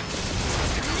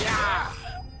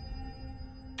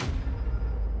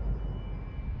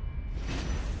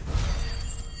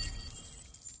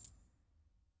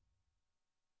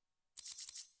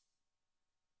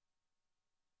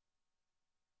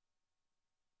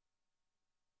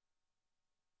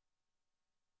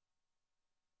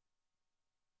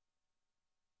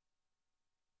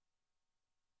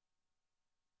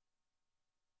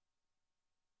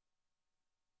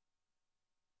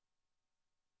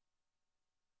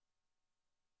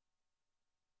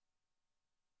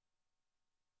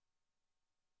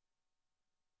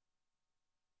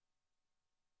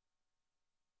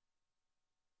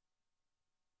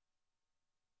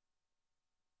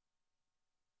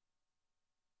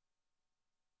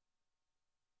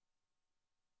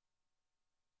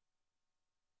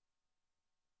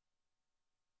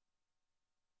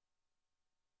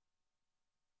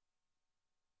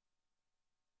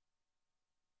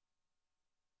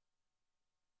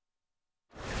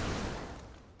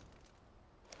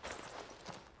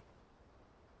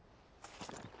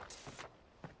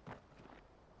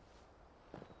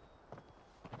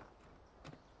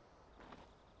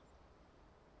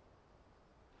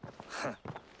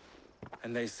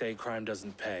 And they say crime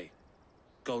doesn't pay.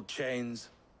 Gold chains,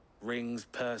 rings,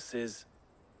 purses.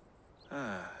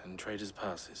 And traders'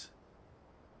 passes.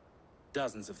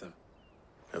 Dozens of them.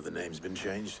 Have the names been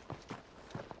changed?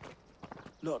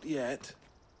 Not yet.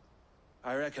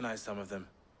 I recognize some of them.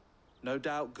 No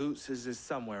doubt Goots's is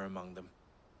somewhere among them.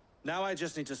 Now I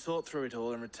just need to sort through it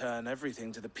all and return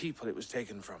everything to the people it was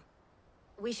taken from.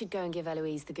 We should go and give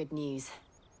Eloise the good news.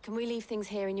 Can we leave things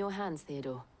here in your hands,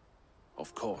 Theodore?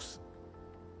 Of course.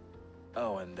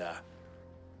 Oh, and,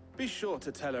 be sure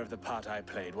to tell her of the part I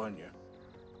played, won't you?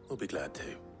 We'll be glad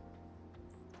to.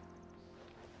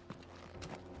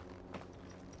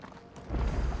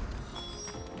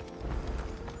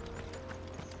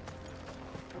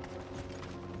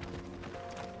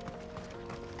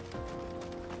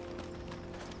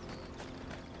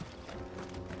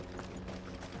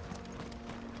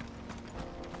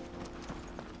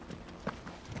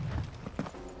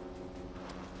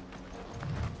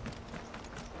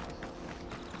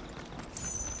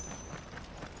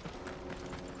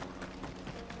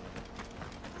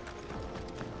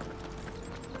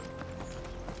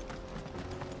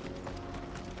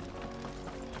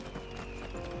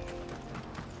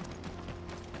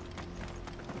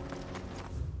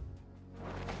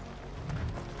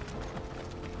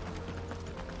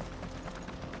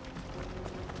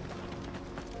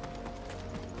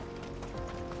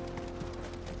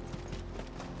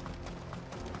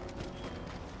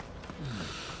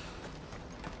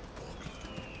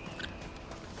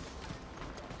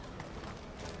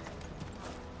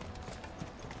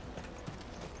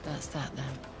 That's that then.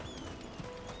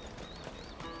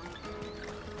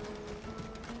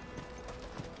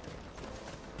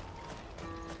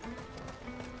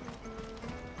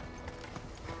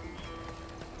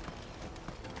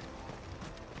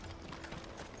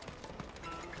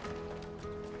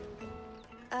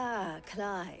 Ah,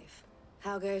 Clive.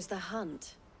 How goes the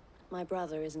hunt? My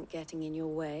brother isn't getting in your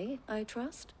way, I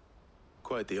trust?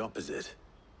 Quite the opposite.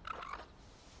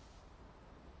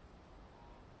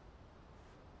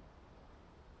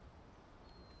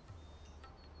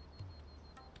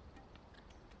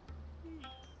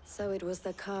 So it was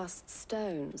the cast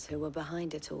stones who were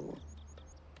behind it all.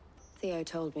 Theo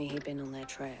told me he'd been on their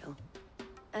trail.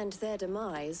 And their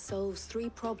demise solves 3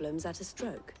 problems at a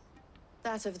stroke.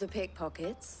 That of the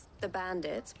pickpockets, the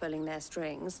bandits pulling their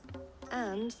strings,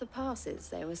 and the passes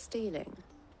they were stealing.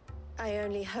 I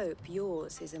only hope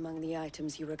yours is among the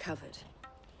items you recovered.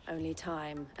 Only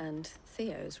time and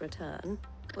Theo's return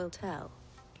will tell.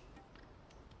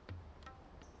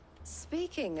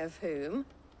 Speaking of whom,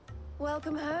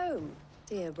 welcome home,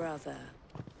 dear brother.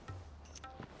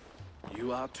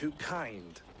 You are too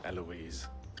kind, Eloise.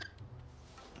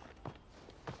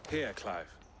 Here, Clive.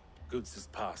 Goots's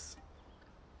pass.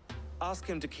 Ask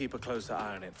him to keep a closer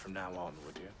eye on it from now on,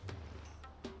 would you?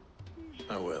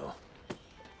 I will.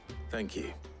 Thank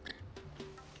you.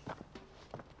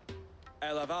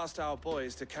 El, I've asked our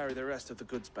boys to carry the rest of the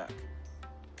goods back.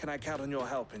 Can I count on your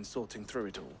help in sorting through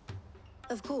it all?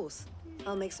 Of course.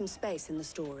 I'll make some space in the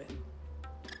storeroom.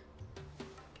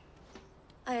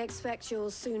 I expect you'll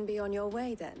soon be on your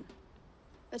way then.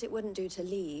 But it wouldn't do to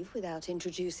leave without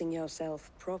introducing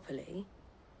yourself properly.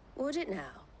 Would it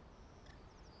now?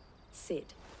 Sid.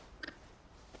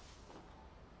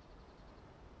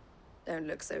 Don't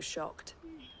look so shocked.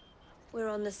 We're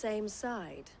on the same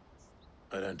side.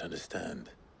 I don't understand.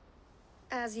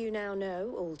 As you now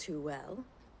know all too well,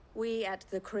 we at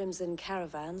the Crimson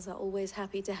Caravans are always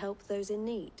happy to help those in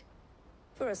need.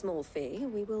 For a small fee,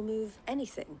 we will move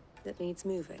anything that needs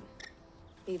moving.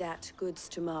 Be that goods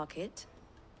to market,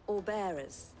 or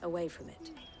bearers away from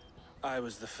it. I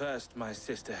was the first my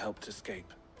sister helped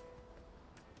escape.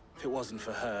 If it wasn't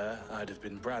for her, I'd have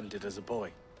been branded as a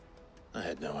boy. I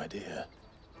had no idea.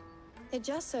 It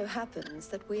just so happens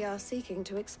that we are seeking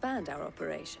to expand our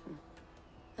operation.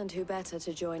 And who better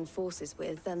to join forces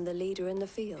with than the leader in the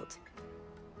field?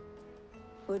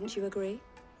 Wouldn't you agree,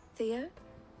 Theo?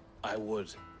 I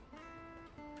would.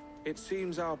 It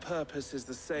seems our purpose is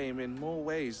the same in more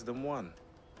ways than one.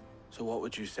 So what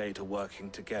would you say to working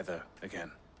together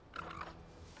again?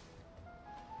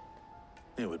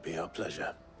 It would be our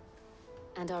pleasure.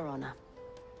 And our honor.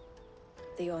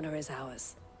 The honor is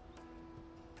ours.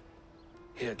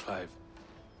 Here, Clive.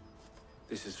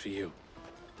 This is for you.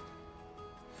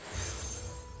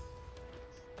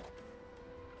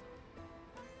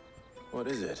 What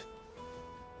is it?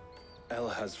 Elle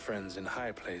has friends in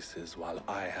high places, while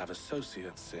I have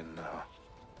associates in,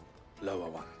 lower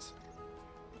ones.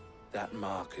 That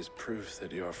mark is proof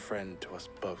that you're a friend to us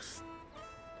both.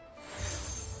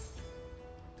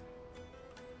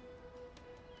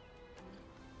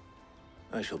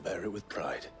 I shall bear it with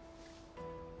pride.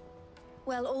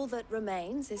 Well, all that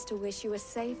remains is to wish you a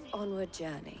safe onward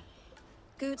journey.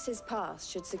 Goots's pass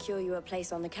should secure you a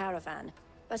place on the caravan,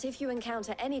 but if you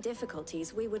encounter any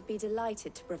difficulties, we would be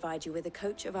delighted to provide you with a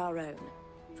coach of our own.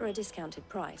 For a discounted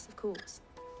price, of course.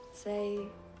 Say,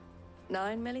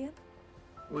 9 million?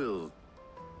 We'll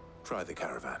try the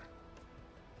caravan.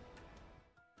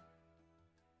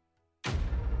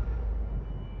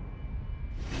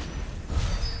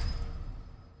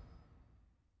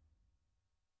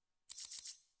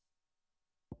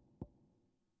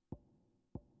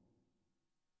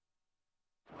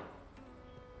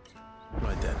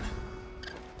 Right then.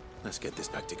 Let's get this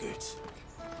back to Goots.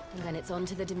 And then it's on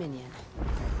to the Dominion.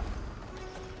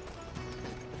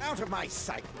 Out of my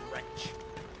sight, wretch!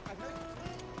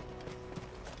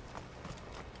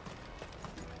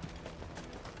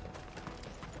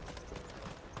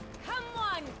 Come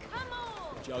on, come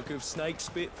on! Jug of snake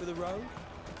spit for the road?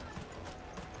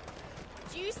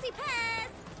 Juicy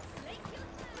pears!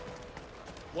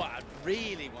 What I'd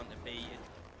really want to be...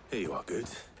 Here you are,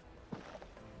 Goots.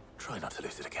 Try not to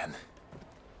lose it again.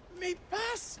 Me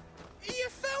pass! You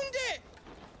found it!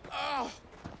 Oh,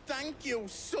 thank you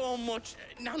so much.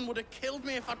 Nan would have killed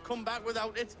me if I'd come back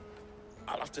without it.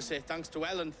 I'll have to say thanks to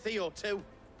Elle and Theo, too.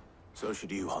 So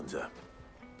should you, Hansa.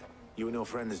 You and your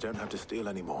friends don't have to steal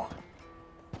anymore.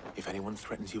 If anyone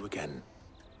threatens you again,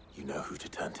 you know who to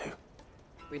turn to.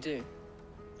 We do.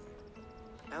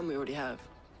 And we already have.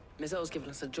 Miss Elle's given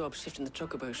us a job shifting the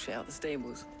chocobo shit out the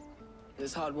stables.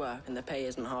 It's hard work, and the pay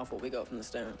isn't half what we got from the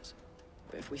stones.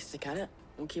 But if we stick at it,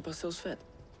 we'll keep ourselves fit.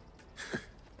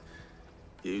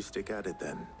 You stick at it,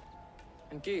 then.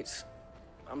 And Goots,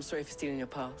 I'm sorry for stealing your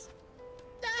pass.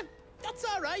 That's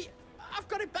all right. I've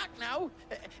got it back now.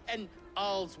 And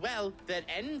all's well that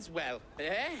ends well,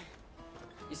 eh?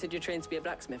 You said you're trained to be a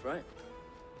blacksmith, right?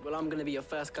 Well, I'm gonna be your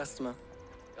first customer.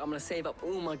 I'm gonna save up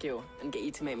all my gil and get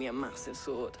you to make me a massive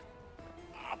sword.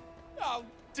 I'll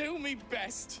do me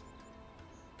best.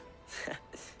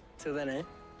 Till then, eh?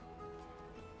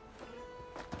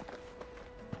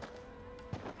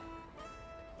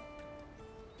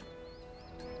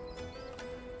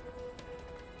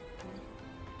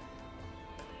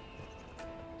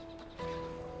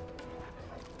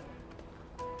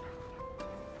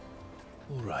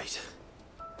 All right.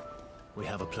 We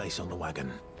have a place on the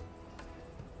wagon.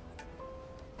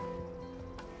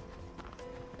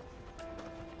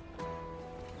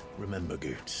 Remember,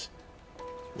 Goots,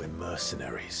 we're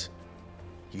mercenaries.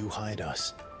 You hired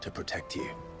us to protect you.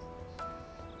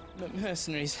 But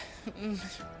mercenaries... And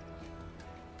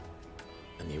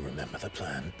you remember the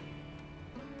plan?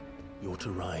 You're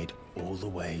to ride all the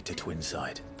way to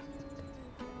Twinside.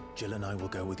 Jill and I will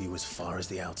go with you as far as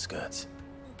the outskirts,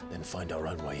 then find our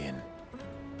own way in.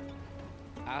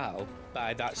 I'll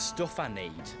buy that stuff I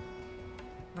need.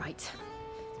 Right.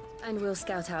 And we'll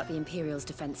scout out the Imperial's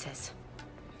defenses.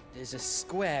 There's a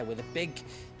square with a big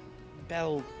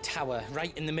bell tower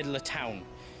right in the middle of town.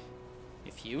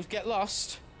 If you get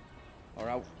lost, or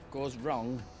out goes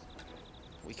wrong,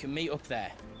 we can meet up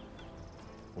there.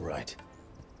 All right.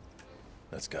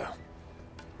 Let's go.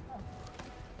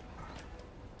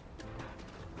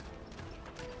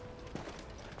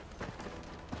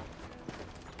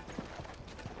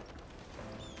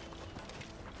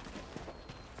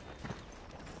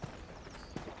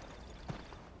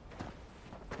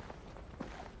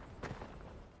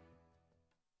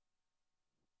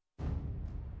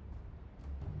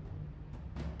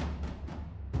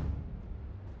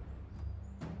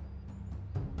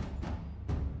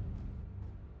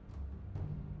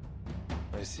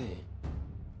 I see.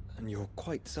 And you're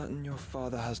quite certain your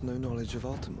father has no knowledge of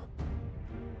Ultima?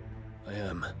 I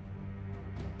am.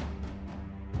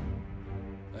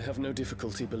 I have no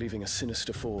difficulty believing a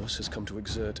sinister force has come to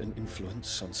exert an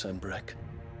influence on Sanbreque.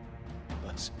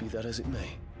 But be that as it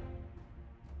may,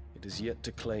 it is yet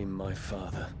to claim my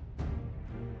father.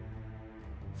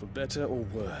 For better or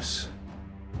worse,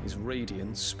 his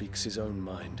radiance speaks his own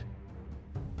mind.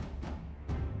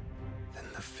 Then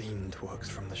the fiend works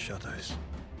from the shadows.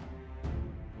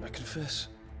 I confess,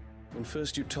 when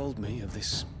first you told me of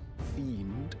this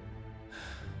fiend,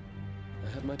 I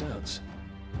had my doubts,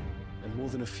 and more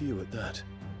than a few at that.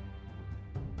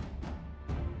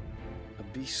 A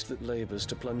beast that labors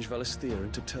to plunge Valisthea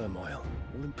into turmoil,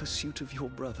 all in pursuit of your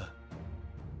brother.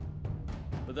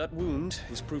 But that wound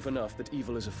is proof enough that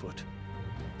evil is afoot.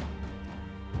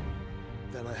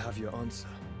 Then I have your answer,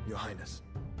 Your Highness.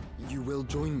 You will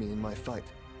join me in my fight.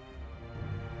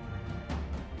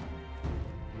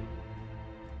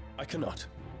 I cannot.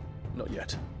 Not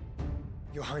yet.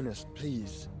 Your Highness,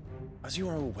 please. As you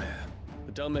are aware,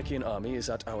 the Dhalmekian army is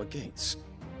at our gates.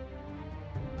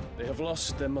 They have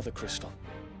lost their mother crystal,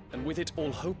 and with it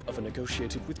all hope of a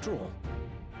negotiated withdrawal.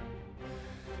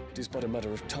 It is but a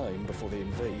matter of time before they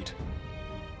invade.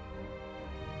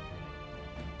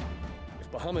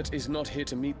 If Bahamut is not here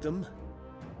to meet them,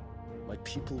 my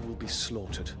people will be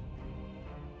slaughtered.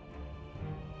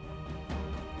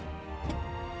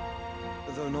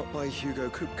 Though not by Hugo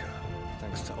Kupka,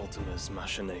 thanks to Ultima's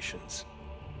machinations.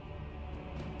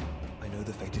 I know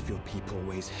the fate of your people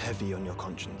weighs heavy on your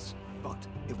conscience, but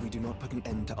if we do not put an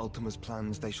end to Ultima's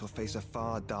plans, they shall face a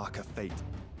far darker fate.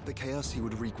 The chaos he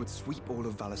would wreak would sweep all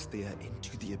of Valisthea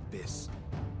into the abyss.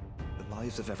 The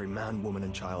lives of every man, woman,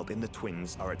 and child in the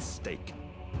Twins are at stake.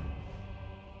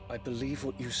 I believe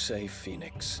what you say,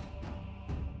 Phoenix.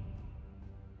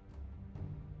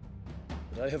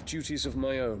 But I have duties of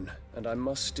my own, and I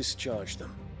must discharge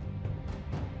them.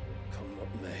 Come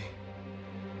what may.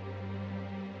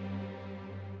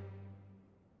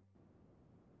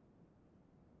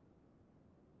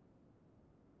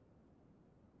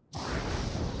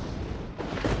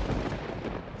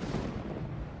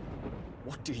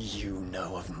 What do you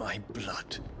know of my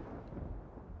blood?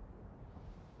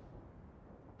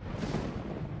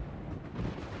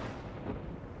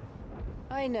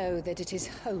 I know that it is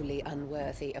wholly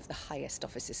unworthy of the highest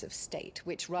offices of state,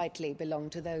 which rightly belong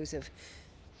to those of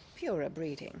purer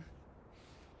breeding.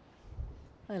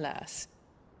 Alas.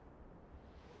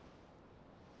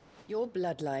 Your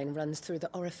bloodline runs through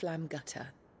the Oriflamme gutter,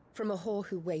 from a whore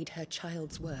who weighed her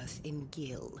child's worth in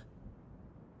gil.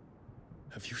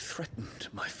 Have you threatened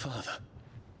my father?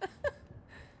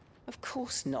 Of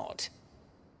course not.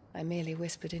 I merely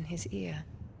whispered in his ear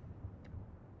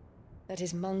that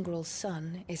his mongrel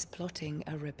son is plotting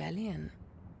a rebellion.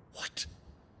 What?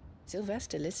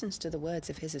 Sylvester listens to the words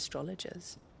of his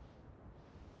astrologers.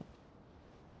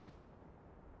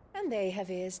 And they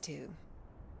have ears too.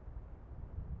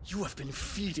 You have been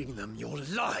feeding them your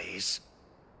lies!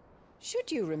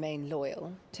 Should you remain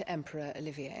loyal to Emperor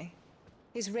Olivier,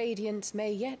 his radiance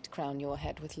may yet crown your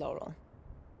head with laurel,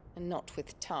 and not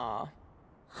with tar.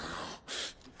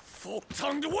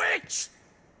 Fork-tongued witch!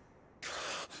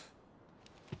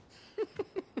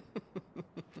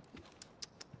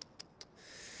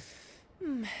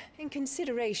 In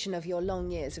consideration of your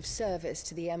long years of service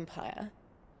to the Empire,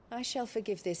 I shall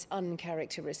forgive this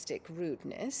uncharacteristic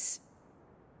rudeness.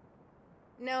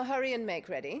 Now hurry and make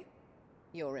ready,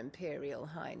 Your Imperial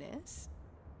Highness.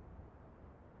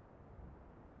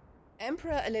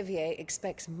 Emperor Olivier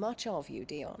expects much of you,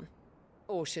 Dion.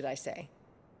 Or should I say,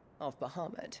 of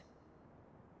Bahamut.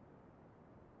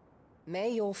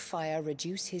 May your fire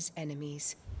reduce his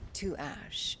enemies to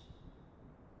ash,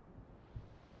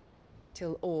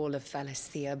 till all of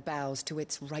Valisthea bows to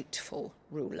its rightful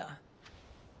ruler.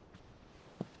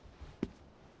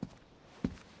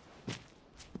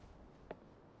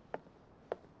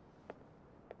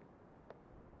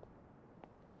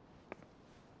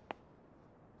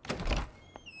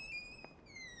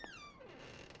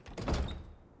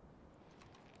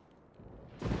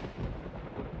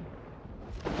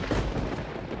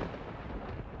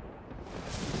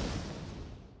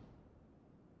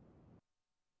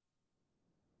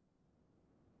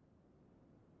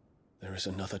 There is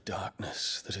another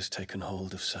darkness that has taken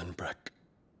hold of Sanbreque.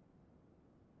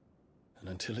 And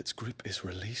until its grip is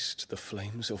released, the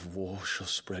flames of war shall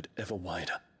spread ever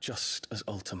wider, just as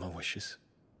Ultima wishes.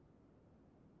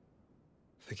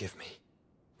 Forgive me.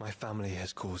 My family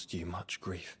has caused you much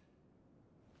grief.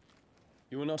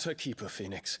 You are not her keeper,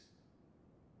 Phoenix.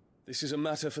 This is a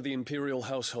matter for the Imperial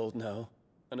household now,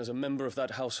 And as a member of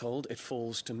that household, it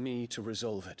falls to me to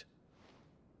resolve it.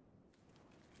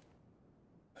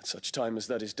 At such time as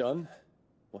that is done,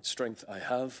 what strength I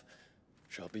have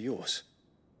shall be yours.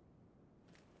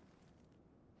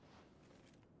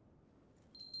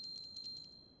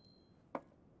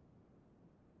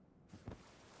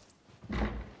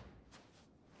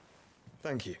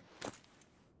 Thank you,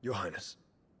 Your Highness.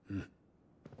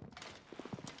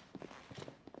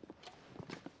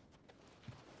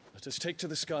 Let us take to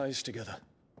the skies together,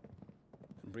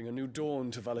 and bring a new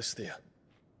dawn to Valisthea.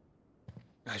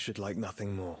 I should like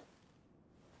nothing more.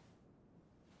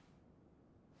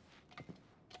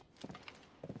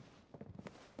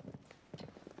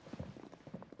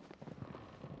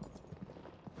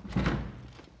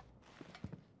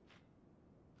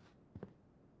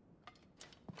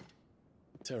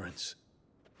 Terence.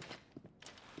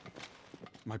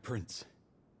 My prince.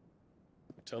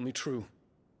 Tell me true.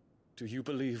 Do you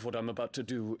believe what I'm about to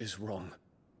do is wrong?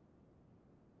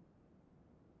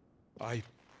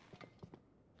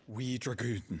 We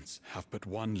dragoons have but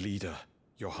one leader,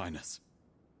 Your Highness.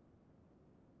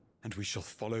 And we shall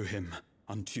follow him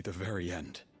unto the very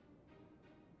end.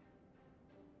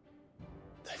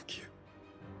 Thank you.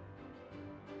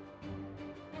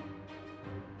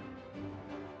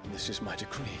 This is my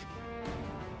decree.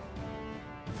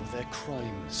 For their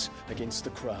crimes against the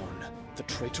crown, the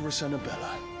traitorous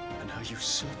Annabella and her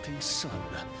usurping son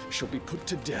shall be put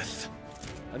to death,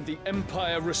 and the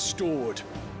Empire restored.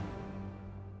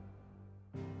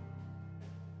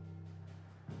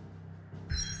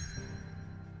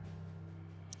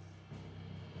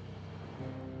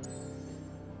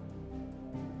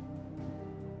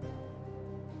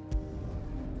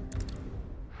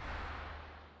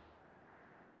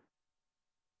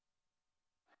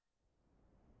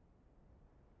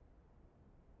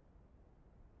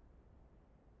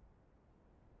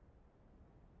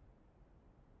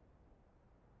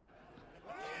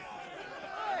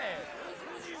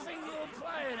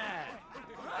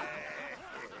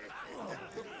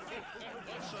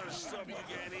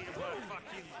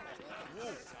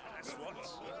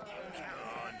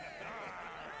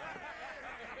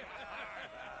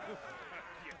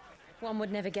 One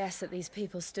would never guess that these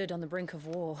people stood on the brink of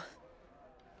war.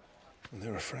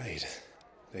 They're afraid.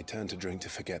 They turn to drink to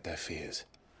forget their fears.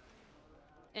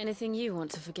 Anything you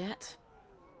want to forget?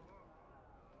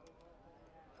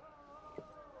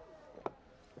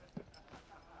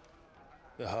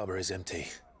 The harbor is empty,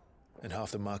 and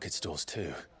half the market stalls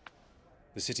too.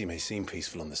 The city may seem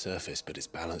peaceful on the surface, but it's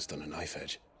balanced on a knife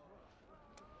edge.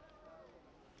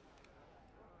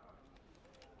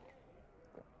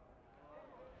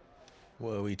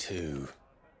 Were we to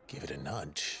give it a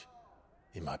nudge,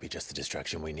 it might be just the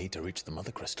distraction we need to reach the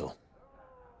Mother Crystal.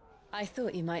 I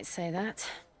thought you might say that.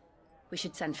 We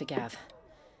should send for Gav.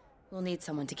 We'll need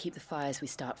someone to keep the fires we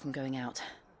start from going out.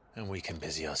 And we can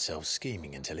busy ourselves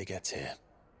scheming until he gets here.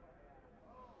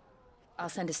 I'll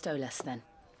send a Stolas then.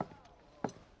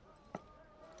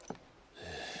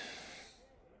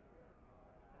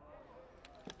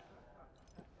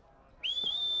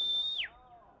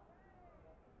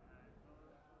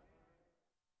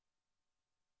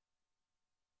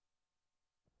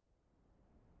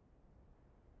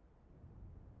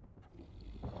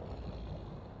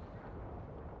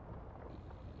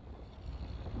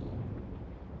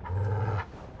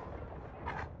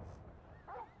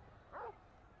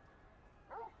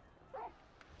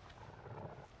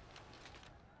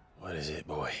 What is it,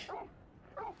 boy?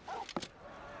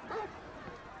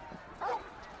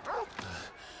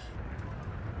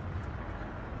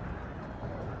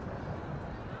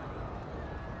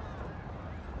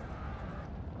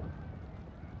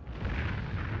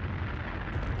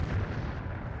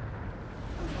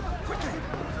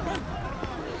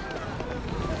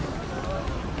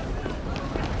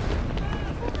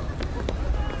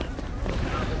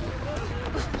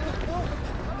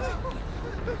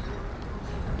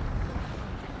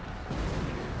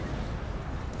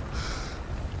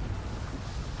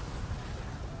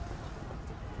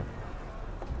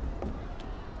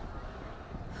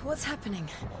 What's happening?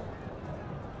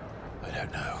 I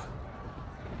don't know.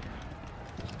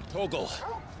 Torgal!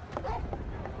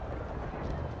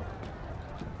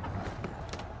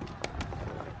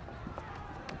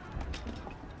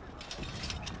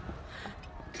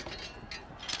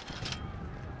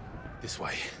 This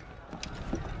way.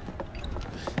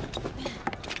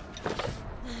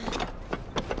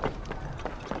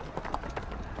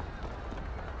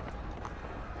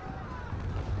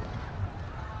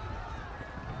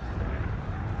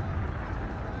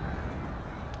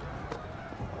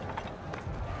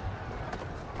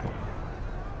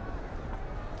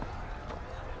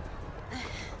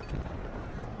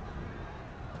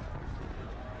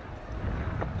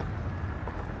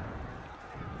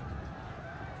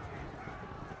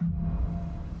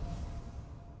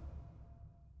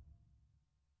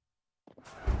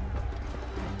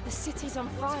 city's on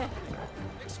fire.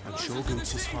 I'm sure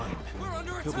Goots is fine.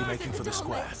 He'll be making for the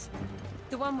square.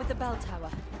 The one with the bell tower.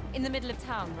 In the middle of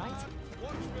town, right?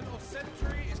 Watchman or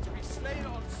sentry is to be slain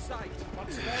on sight.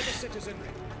 But spare the citizenry.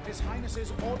 His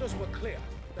Highness's orders were clear.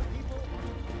 The people...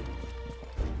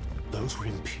 Those were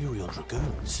Imperial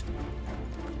Dragoons.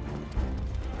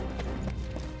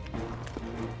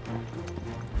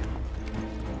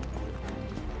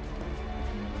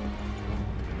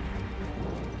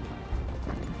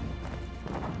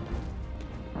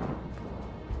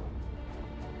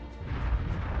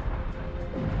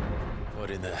 What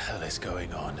in the hell is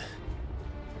going on?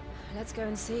 Let's go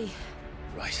and see.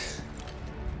 Right.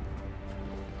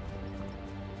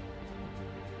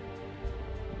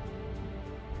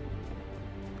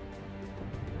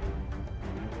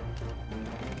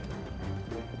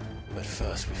 But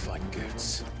first we find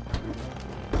Goots.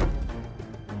 I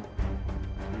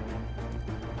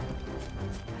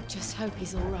just hope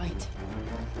he's all right.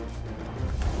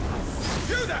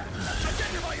 You there!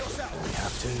 Identify yourself! We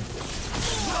have to.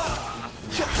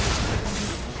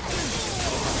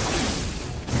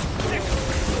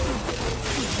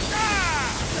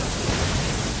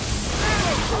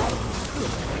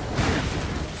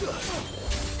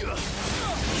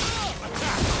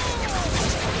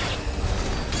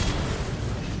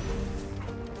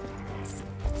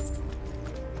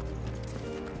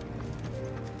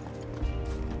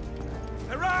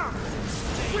 Hurrah!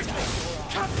 Quickly!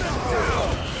 Cut them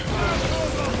down!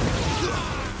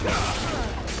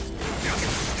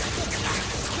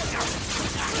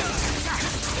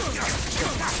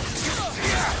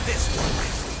 This one.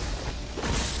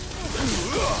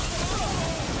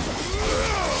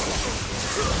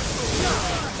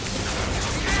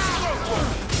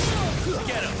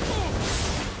 Get him!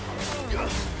 Get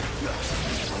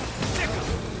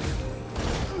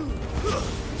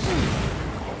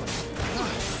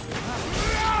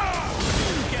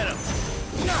him!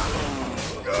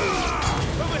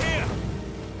 Over here!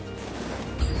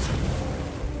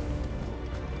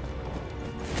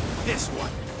 This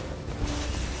one.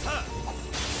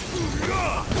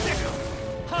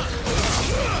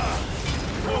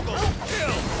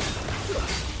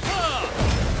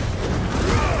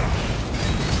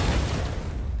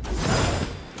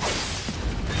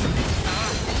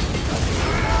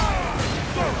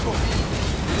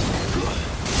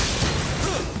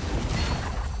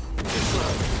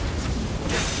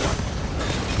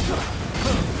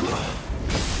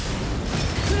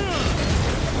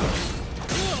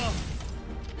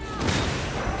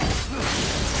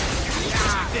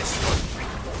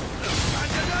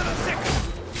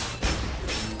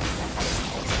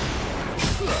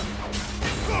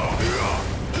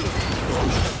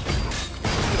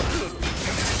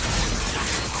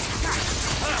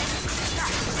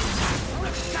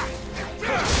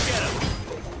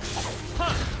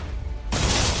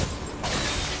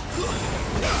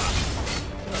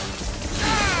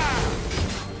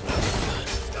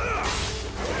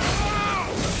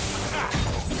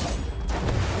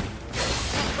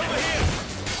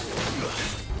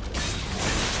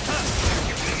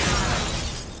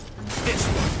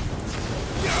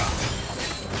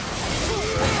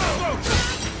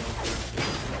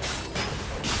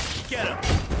 Get him!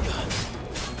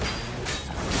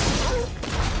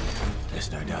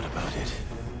 There's no doubt about it.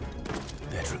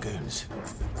 They're Dragoons.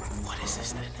 What is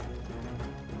this then?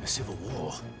 A civil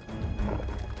war?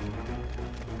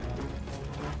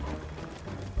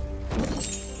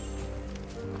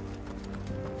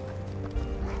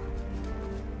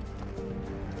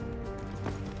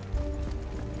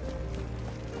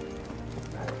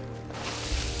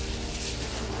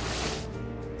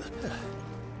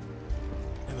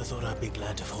 Never thought I'd be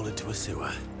glad to fall into a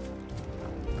sewer.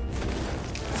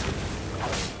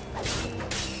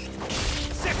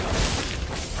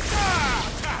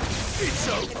 It's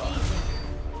over!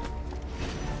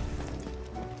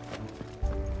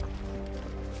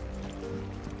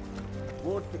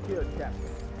 Ward secured,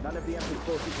 Captain. None of the Emperor's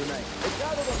forces remain.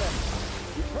 Gather the men!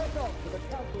 You press on to the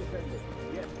council chambers.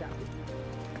 Yes, Captain.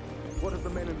 What of the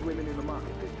men and women in the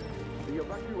market district? The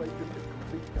evacuation is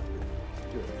complete, Captain.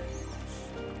 Good.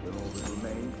 Then all that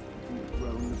remains is the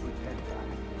throne of Pretender.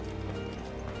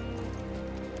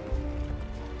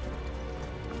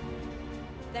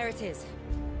 There it is.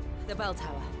 The bell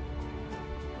tower.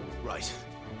 Right.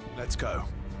 Let's go.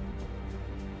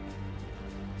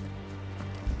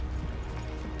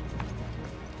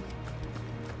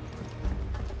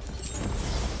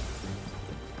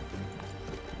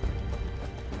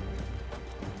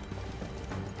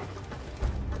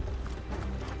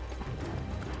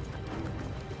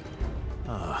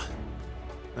 Ah,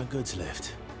 a goods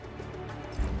lift.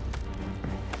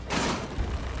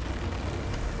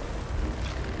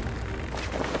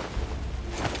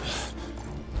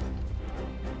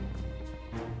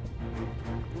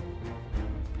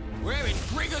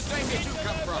 does danger 2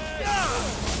 come from?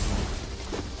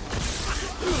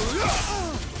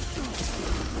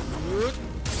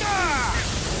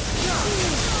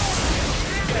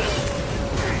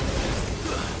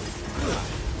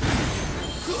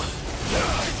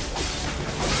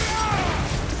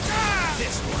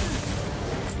 This one.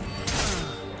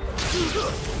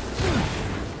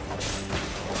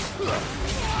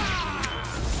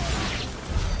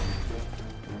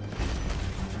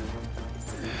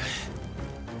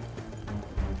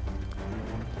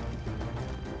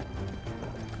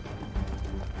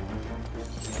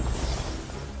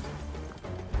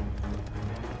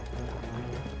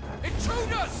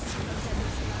 Intruders!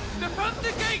 Defend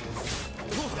the gates!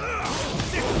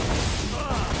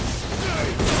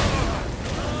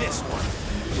 This one.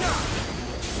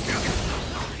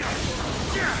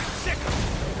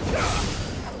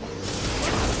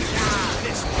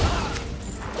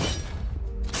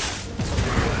 This one.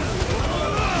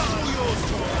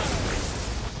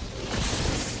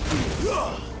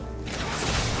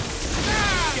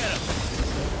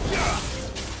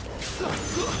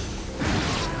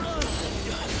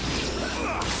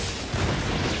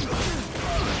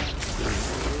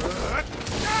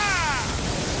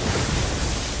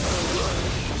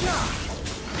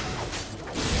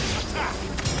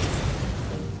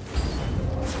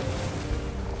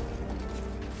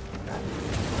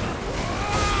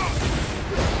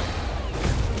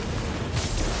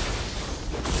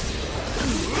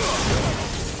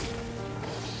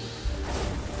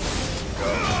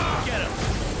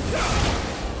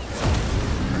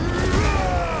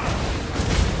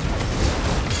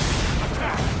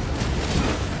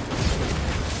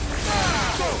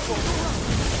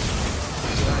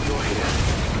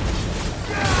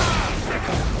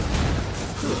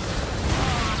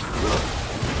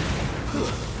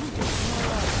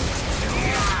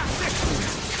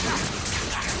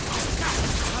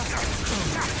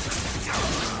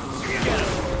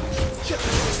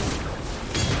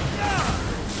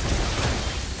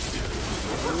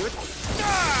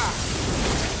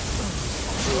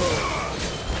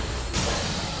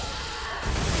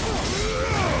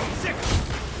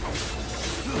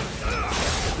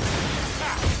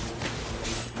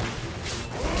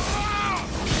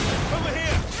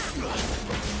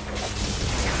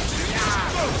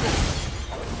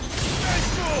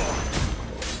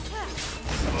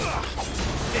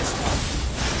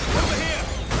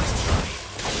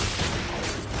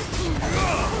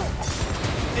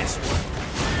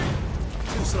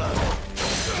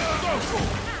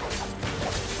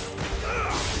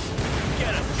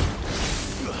 Get him!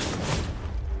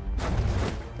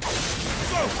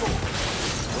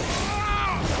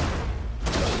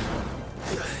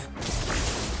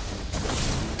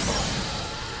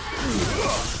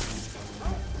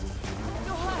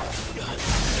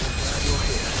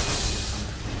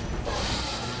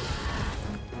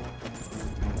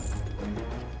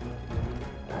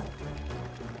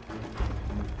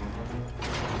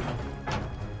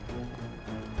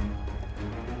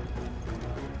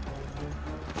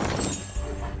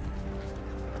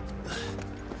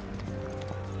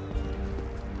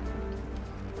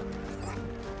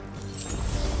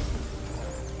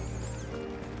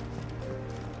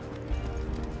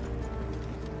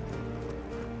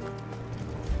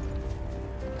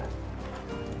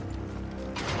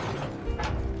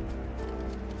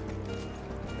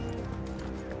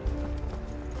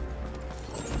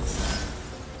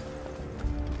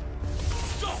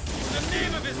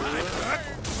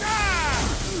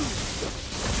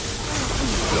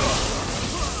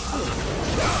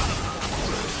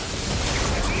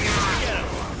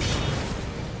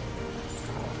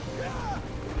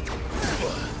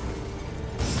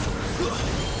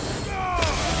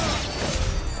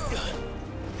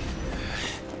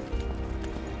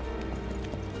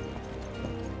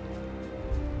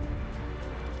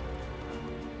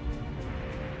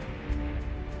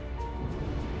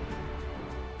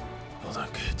 Hold on,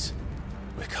 kids.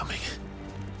 We're coming.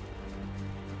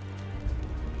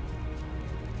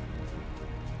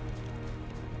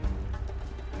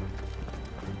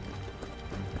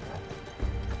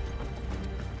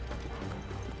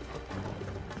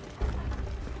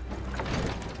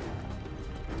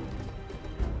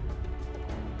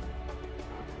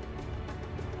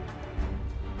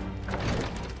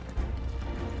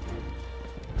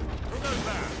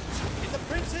 In the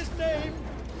prince's name,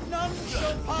 none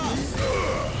shall pass.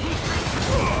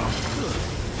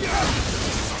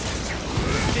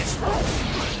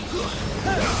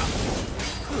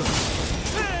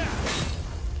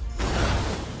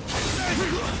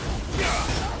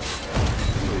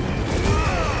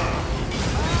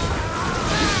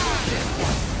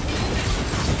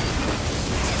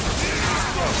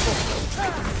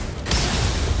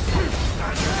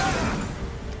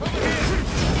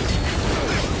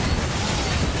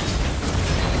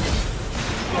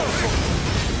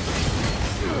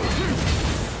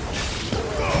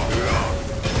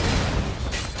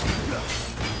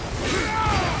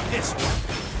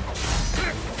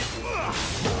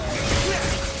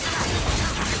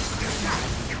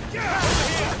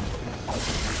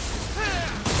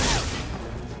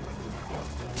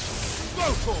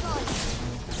 Over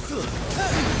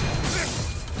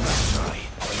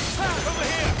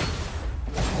here!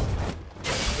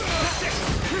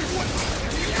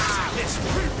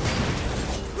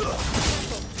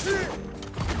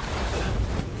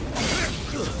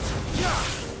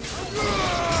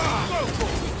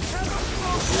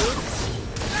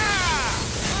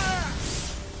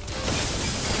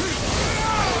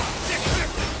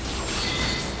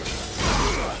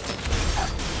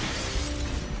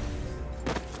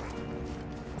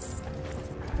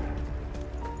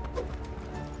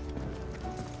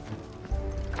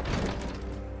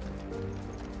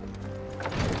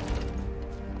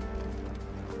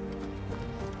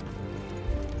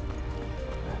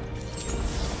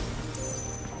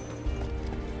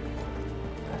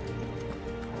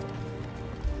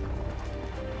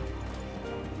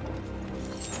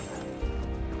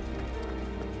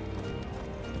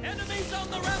 Enemies on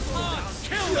the ramparts!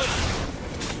 Kill them!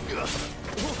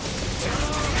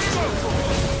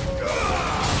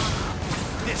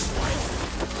 This way!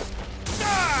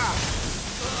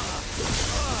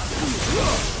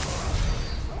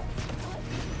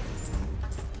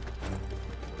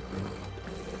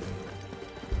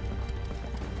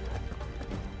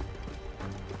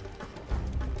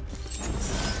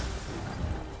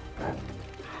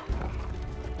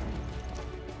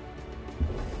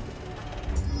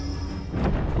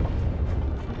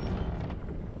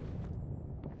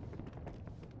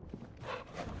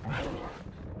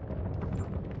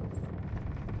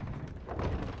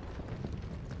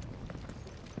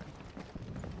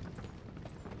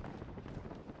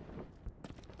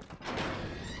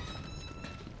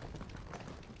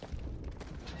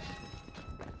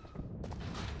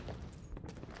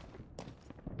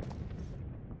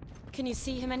 Can you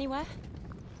see him anywhere?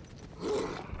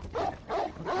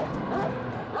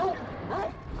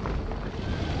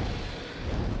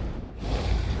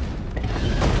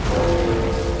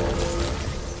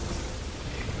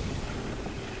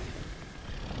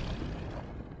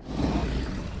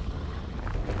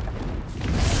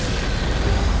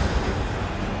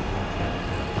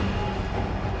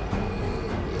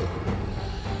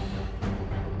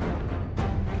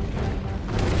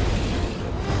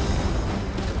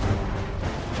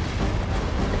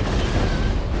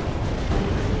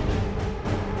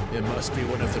 It must be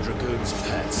one of the Dragoon's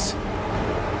pets.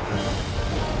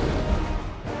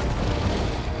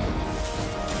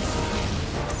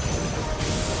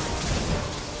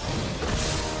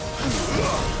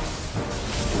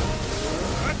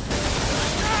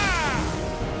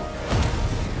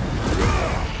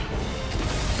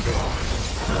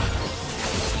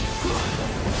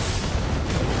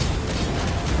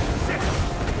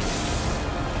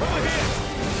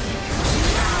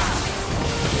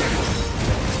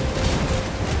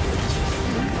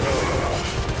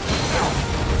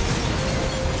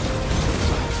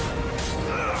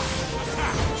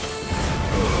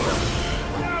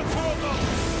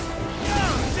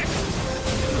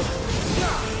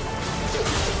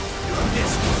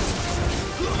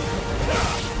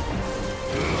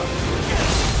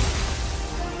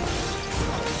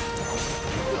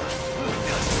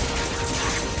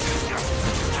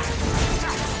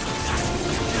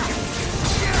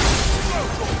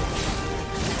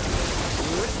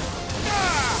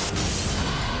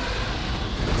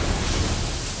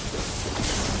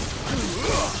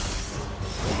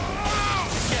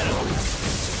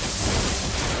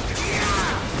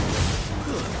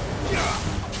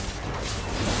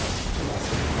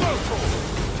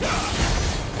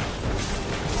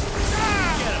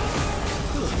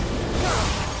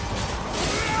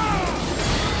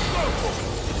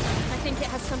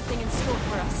 something in store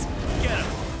for us. Get him!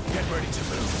 Get ready to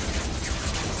move.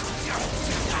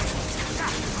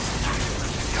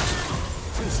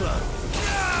 Too slow.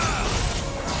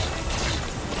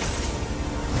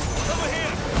 Over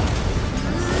here!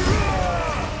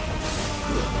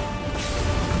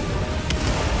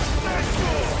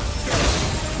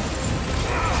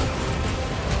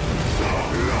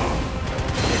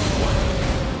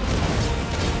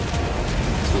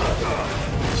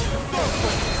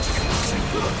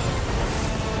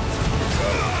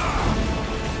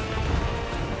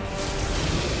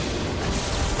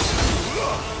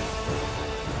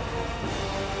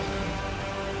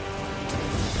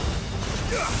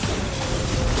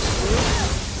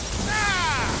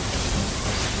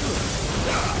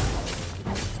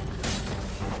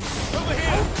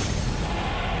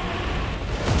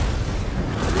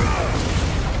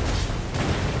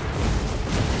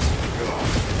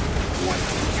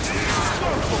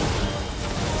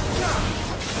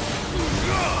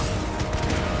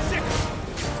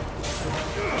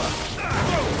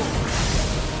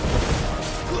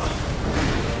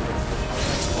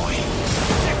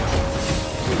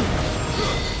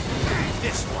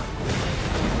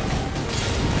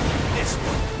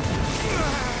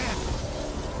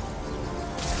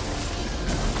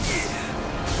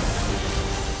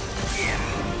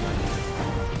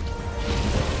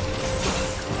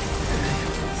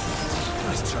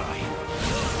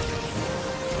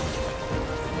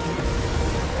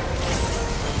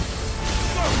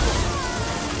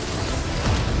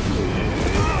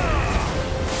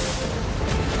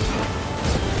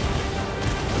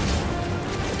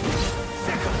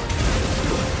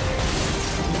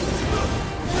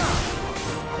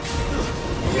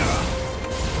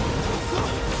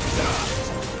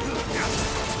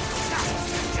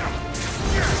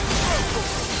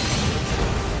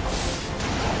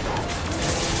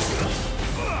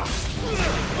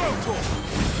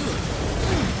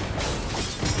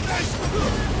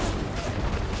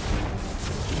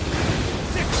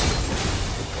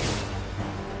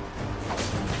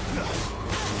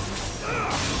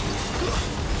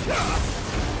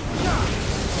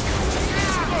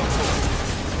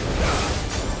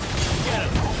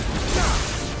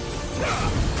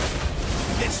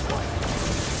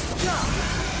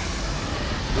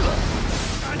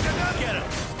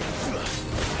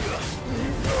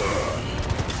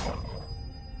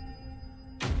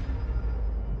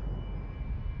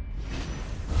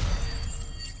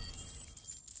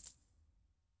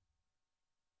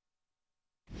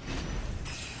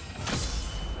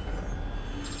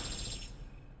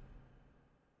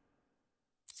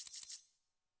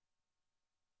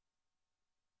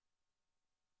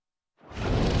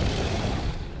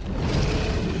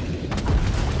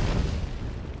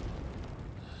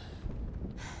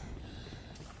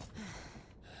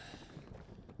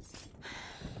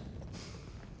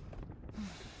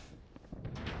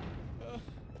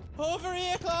 Over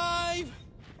here, Clive!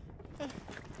 Are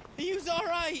yous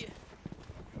alright?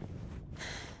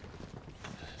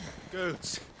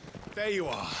 Goods, there you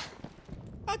are.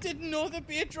 I didn't know there'd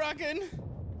be a dragon.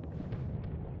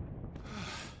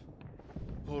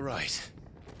 All right,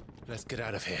 let's get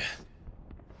out of here.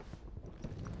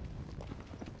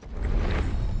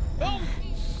 Oh!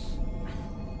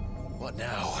 What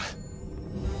now?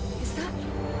 Is that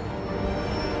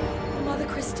Mother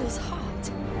Crystal's heart?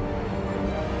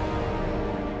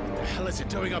 What the hell is it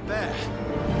doing up there?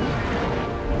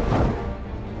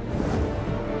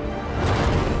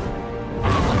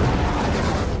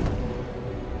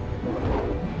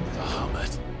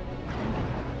 Bahamut.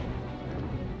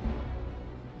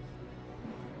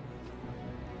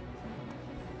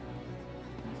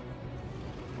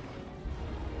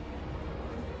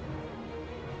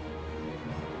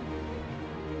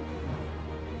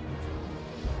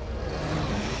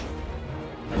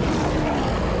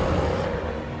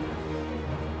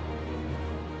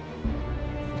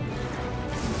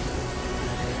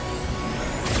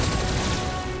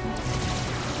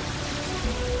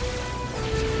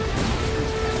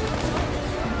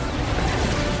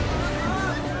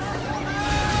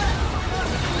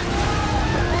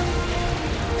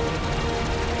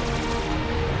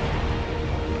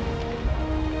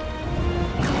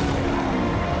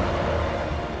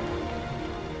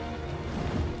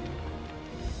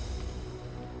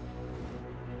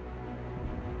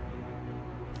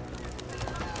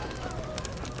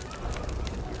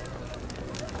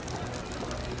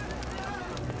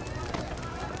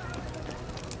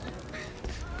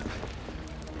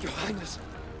 Your Highness,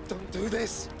 don't do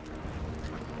this.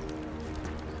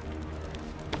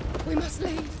 We must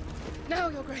leave. Now,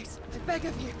 Your Grace. I beg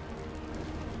of you.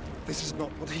 This is not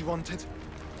what he wanted.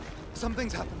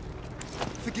 Something's happened.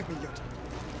 Forgive me, Yod,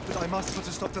 but I must put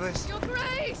a stop to this. Your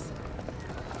Grace!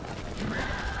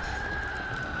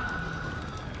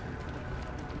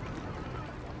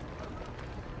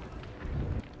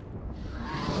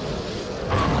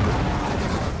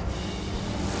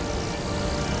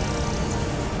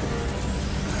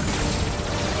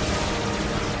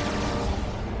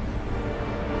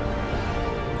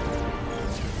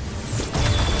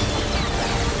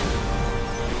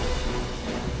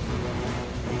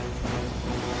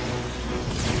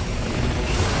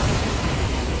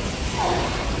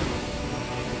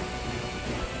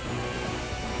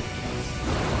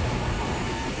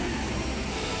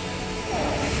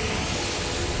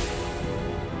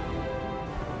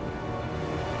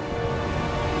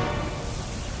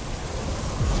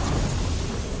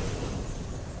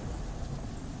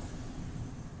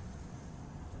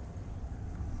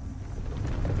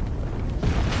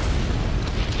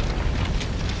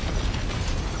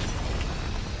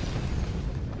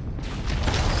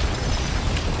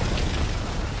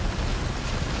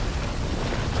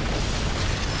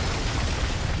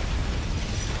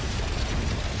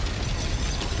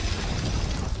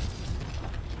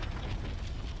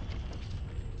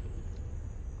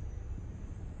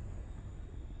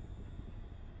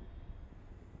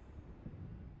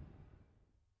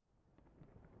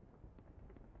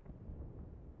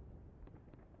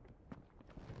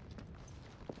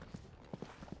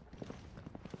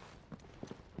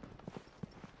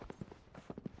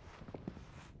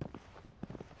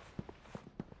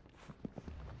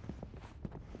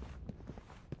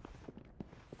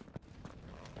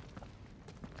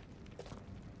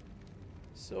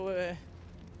 So,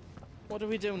 what do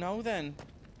we do now then?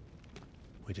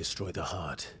 We destroy the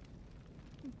heart.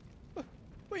 Well,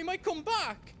 you might come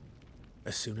back!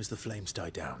 As soon as the flames die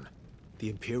down, the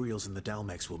Imperials and the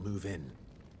Dalmex will move in.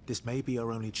 This may be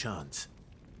our only chance.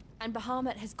 And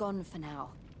Bahamut has gone for now.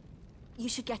 You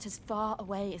should get as far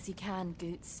away as you can,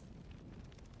 Goots.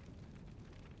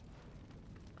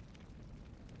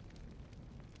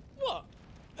 What?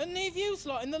 And leave you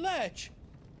lot in the lurch?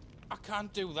 I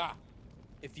can't do that.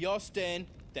 If you're staying,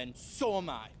 then so am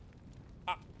I.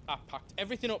 I packed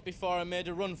everything up before I made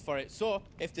a run for it, so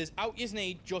if there's out yous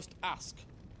need, just ask.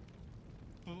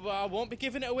 But I won't be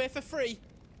giving it away for free.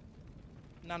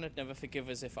 Nana'd never forgive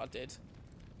us if I did.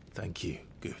 Thank you,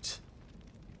 Goots.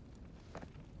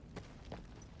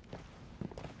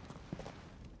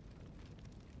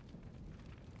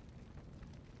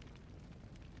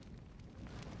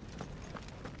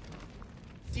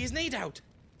 Do yous need out?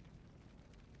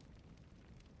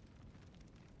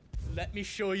 Let me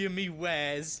show you me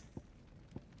wares.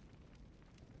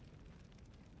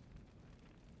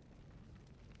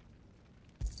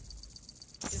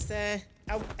 Is there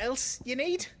out else you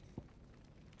need?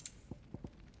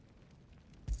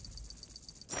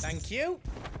 Thank you.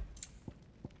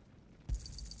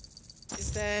 Is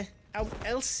Is there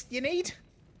else you need?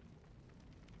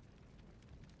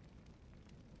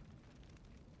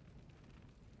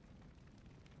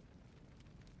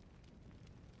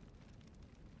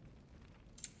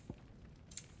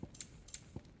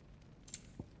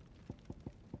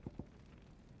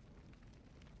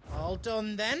 All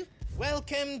done then.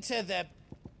 Welcome to the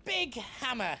Big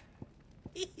Hammer.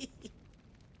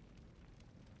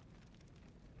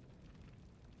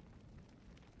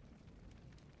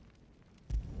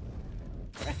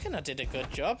 Reckon I did a good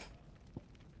job.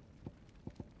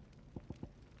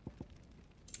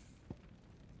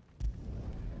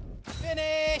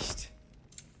 Finished!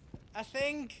 I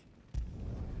think.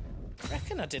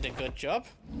 Reckon I did a good job.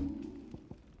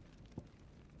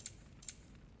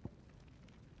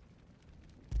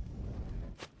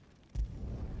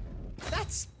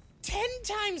 That's 10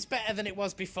 times better than it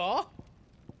was before.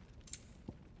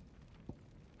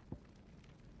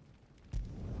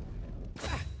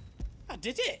 I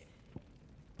did it.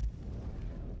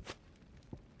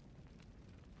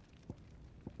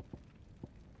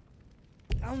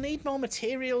 I'll need more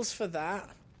materials for that.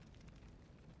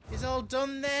 Is all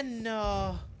done then?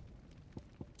 No.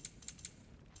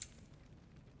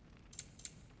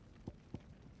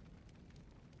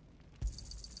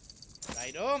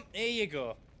 Right, here you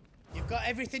go. You've got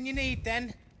everything you need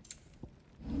then.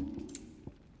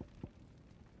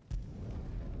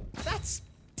 That's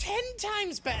 10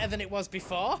 times better than it was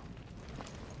before.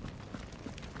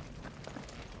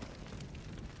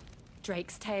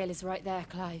 Drake's tail is right there,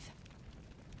 Clive.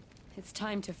 It's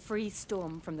time to free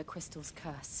Storm from the crystal's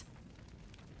curse.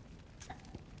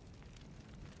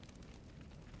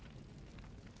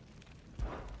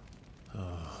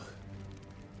 Oh,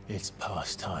 it's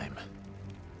past time.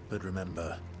 But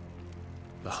remember,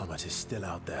 Bahamut is still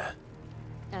out there.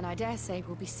 And I dare say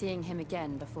we'll be seeing him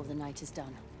again before the night is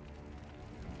done.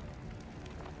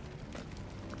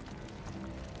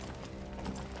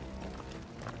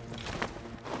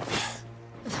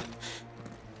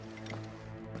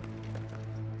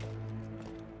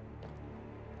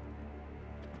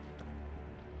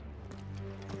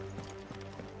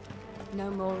 No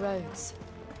more roads.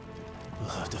 We'll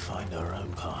have to find our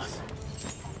own path.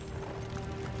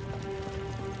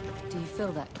 Do you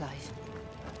feel that, Clive?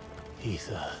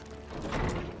 Ether.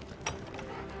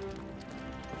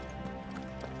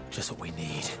 Just what we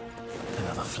need.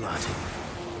 Another flood.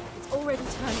 It's already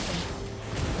turning.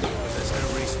 There's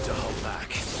no reason to hold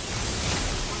back.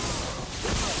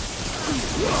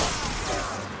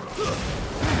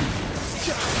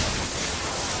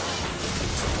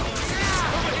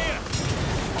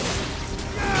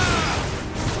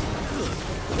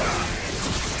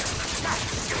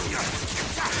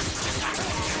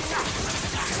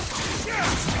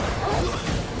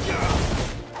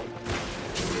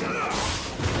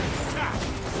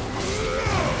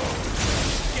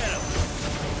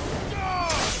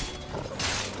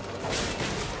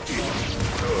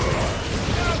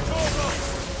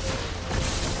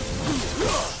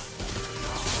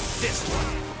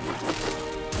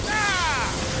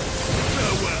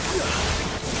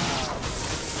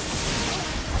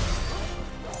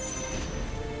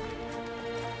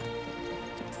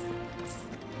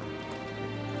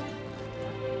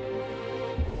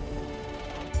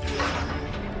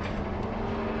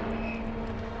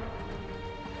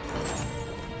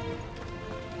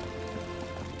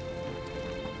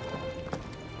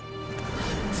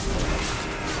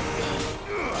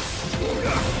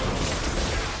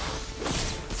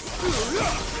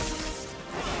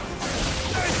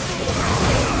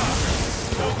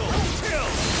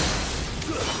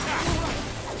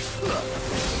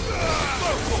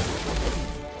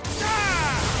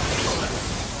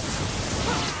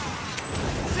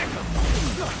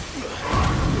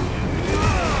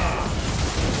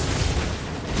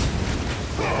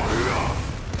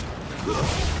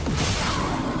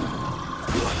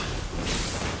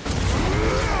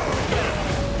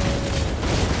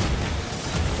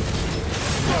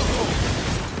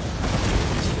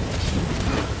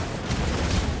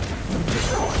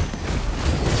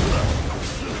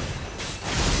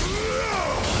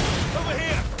 Over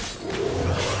here!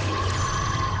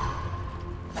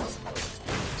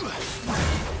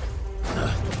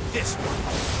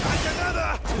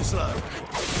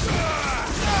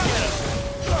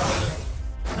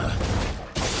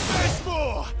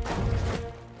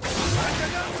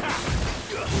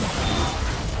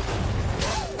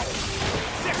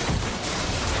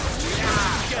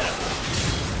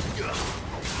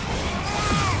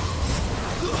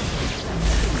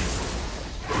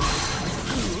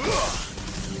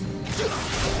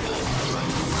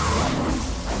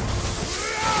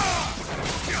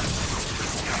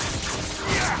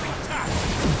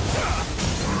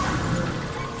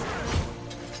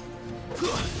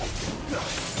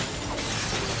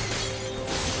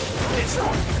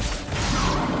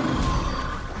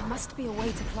 must be a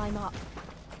way to climb up.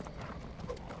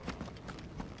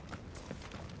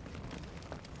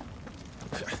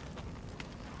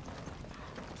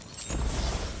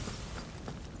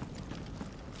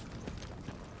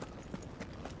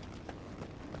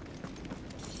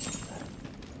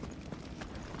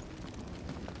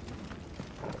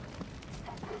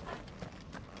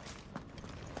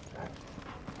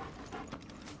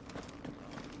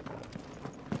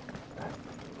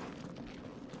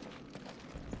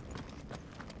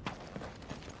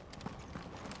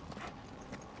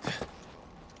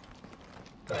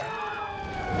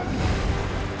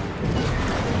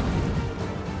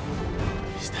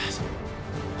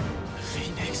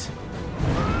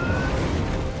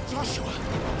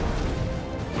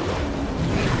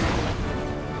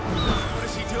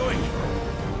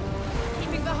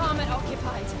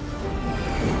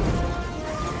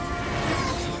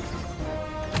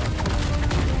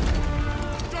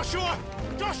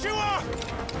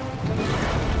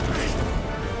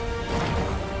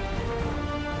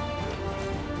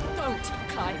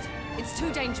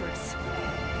 Dangerous.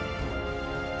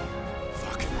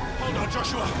 Fuck. Hold on,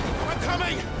 Joshua. I'm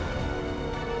coming!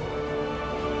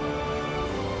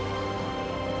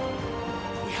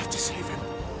 We have to save him.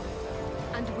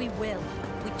 And we will.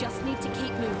 We just need to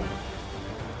keep moving.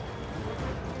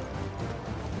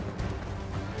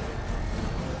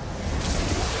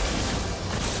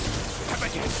 Have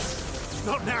again.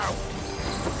 Not now.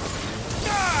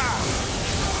 Ah!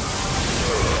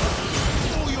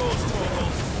 All yours,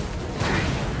 Torvald.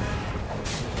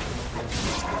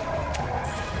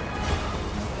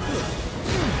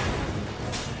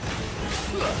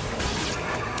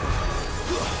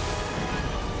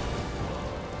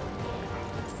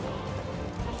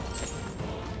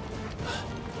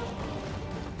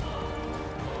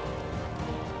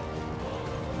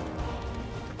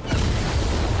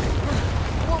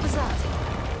 What was that?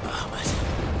 Bahamut.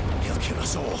 He'll kill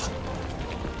us all.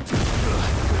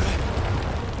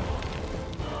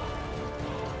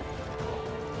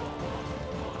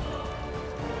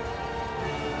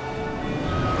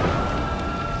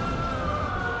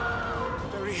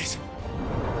 There he is.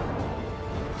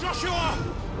 Joshua!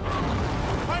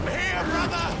 I'm here,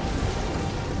 brother!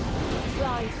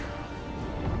 Clive.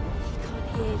 He can't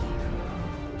hear you.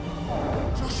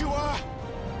 Joshua!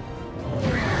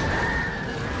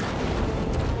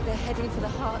 They're heading for the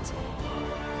heart.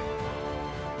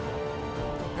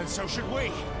 And so should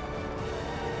we.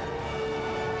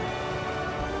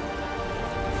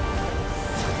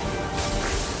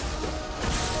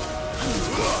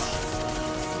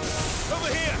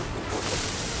 Over here!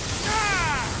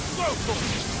 Ah! Local!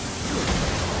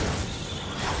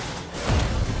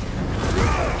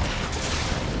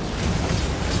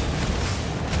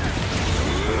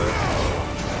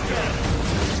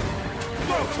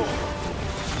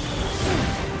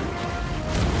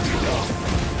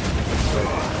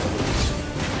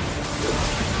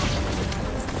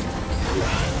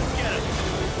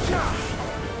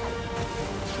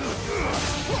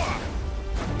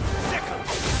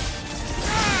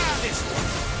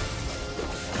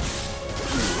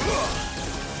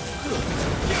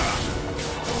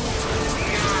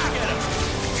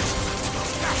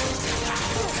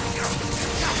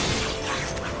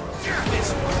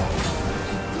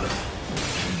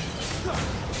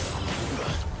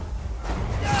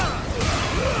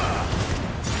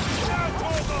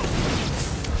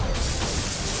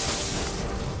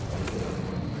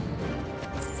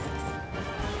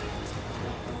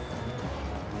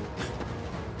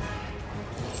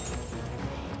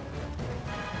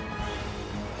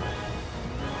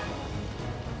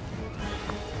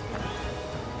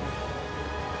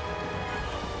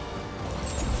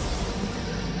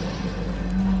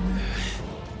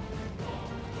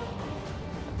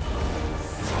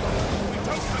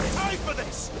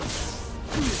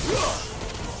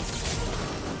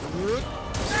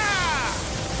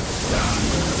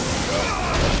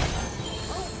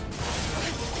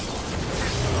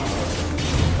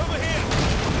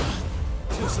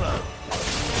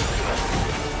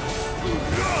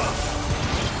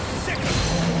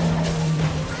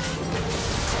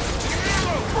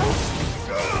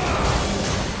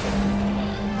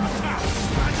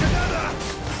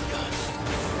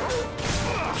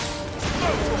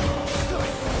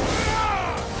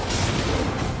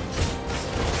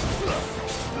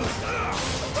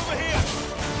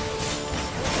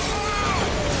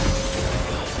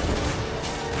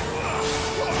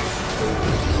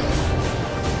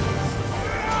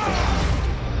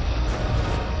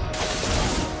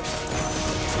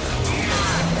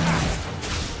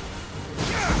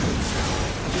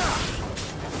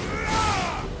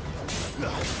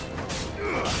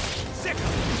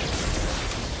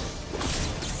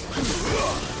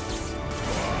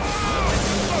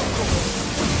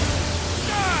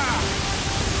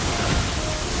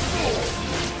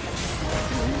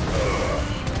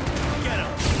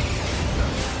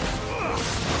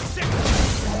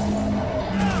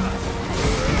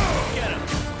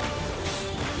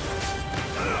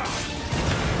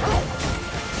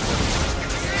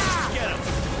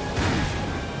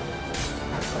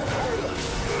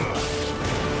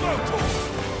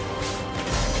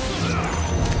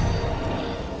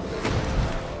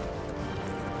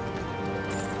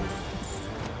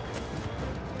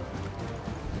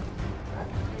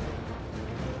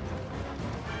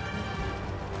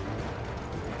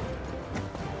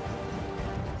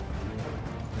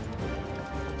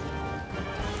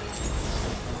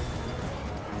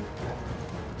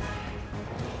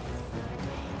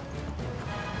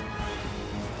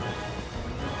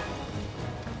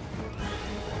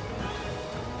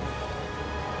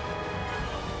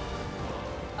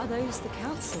 those the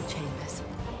council chambers?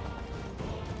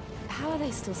 How are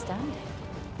they still standing?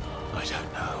 I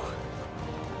don't know.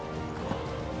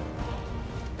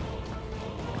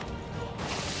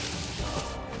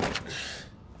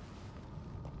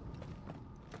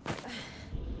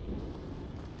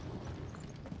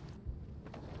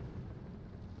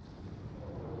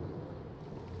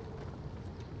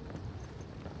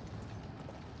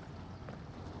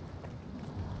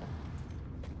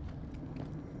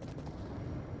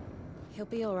 He'll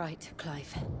be all right,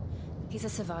 Clive. He's a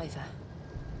survivor.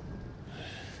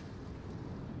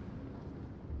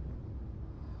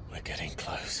 We're getting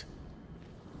close.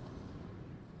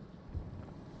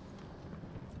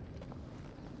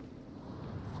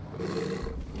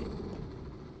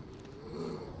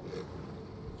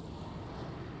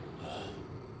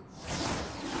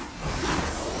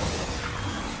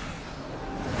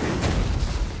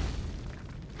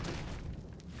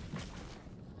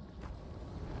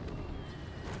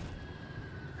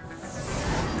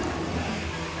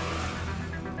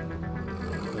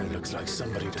 Looks like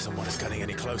somebody doesn't want us getting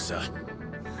any closer.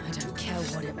 I don't care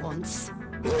what it wants.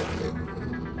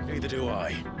 Neither do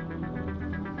I.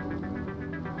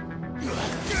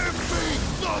 Give me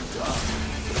thunder!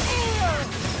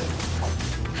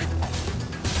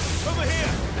 Over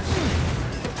here!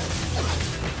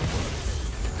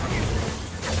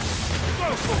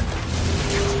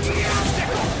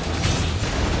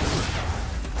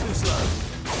 Too slow.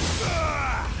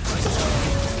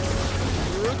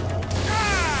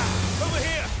 Over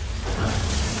here!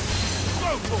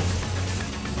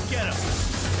 Get him!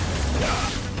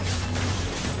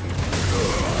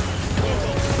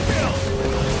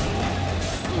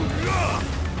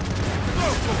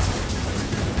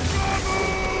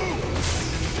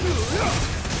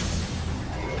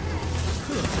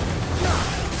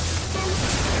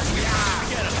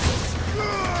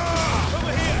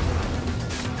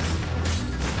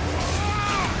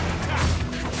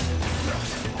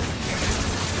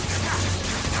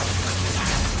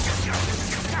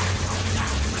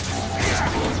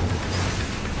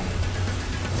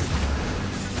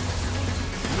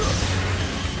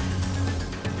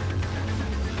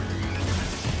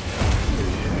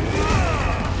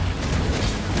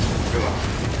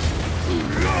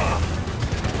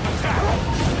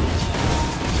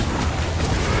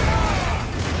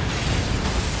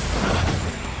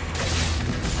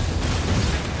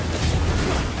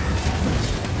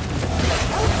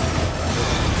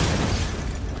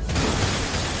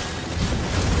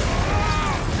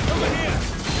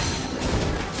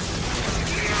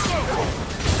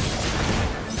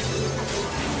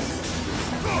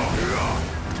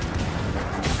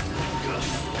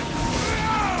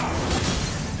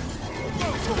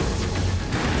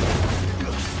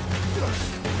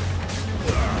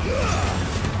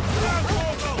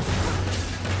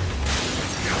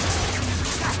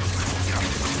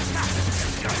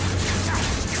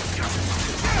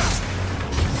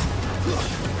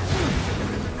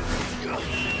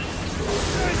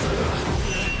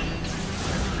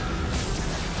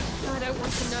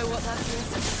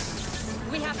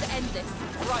 We have to end this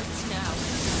right now.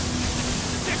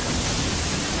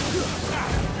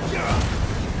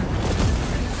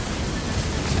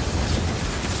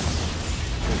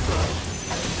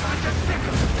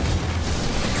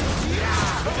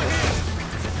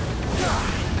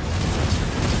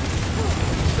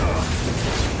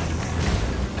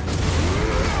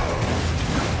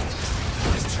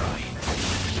 Let's try.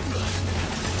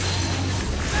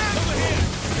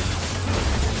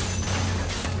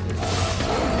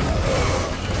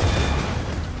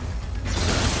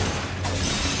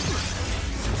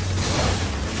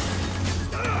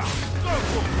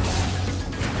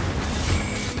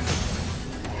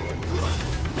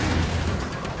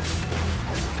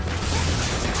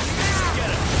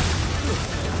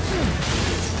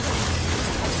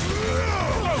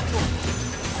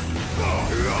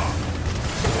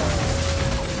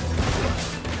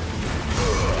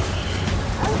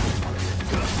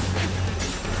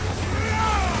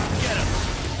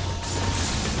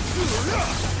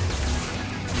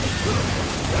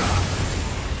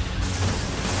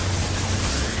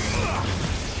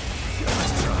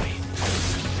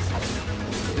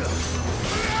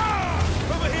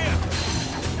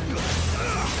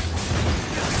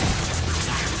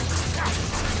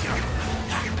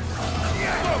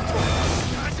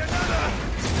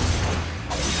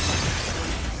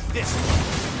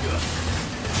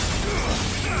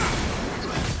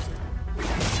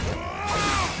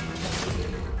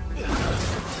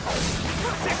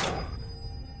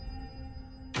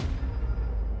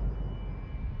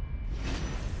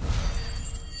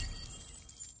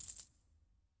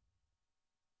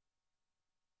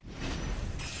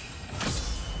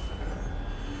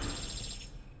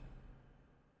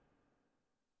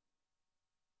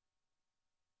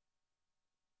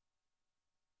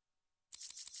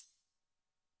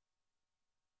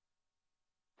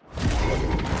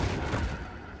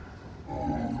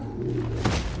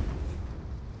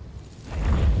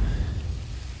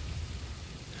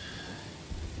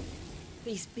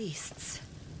 These beasts...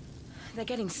 they're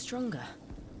getting stronger.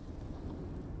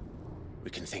 We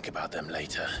can think about them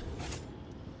later.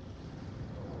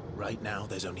 Right now,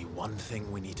 there's only one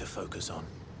thing we need to focus on.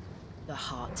 The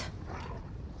heart.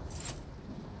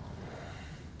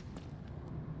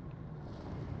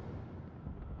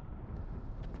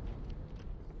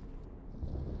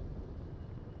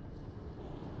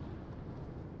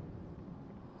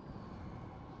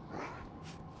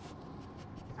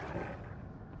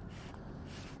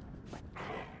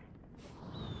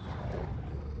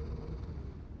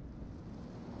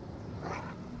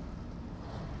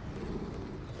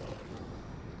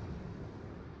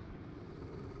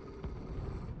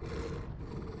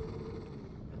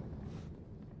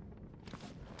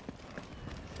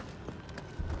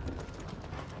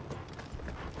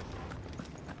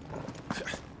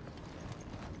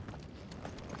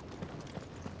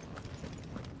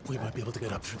 We might be able to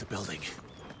get up through the building.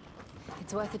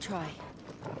 It's worth a try.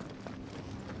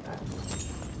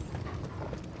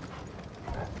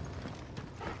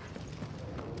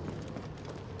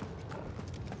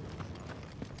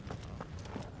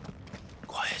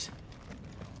 Quiet.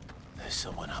 There's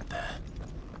someone up there.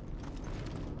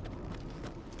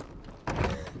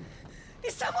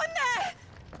 Is someone there?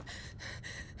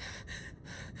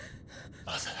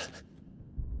 Mother.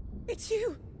 It's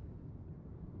you.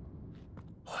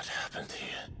 What happened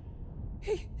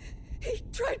here? He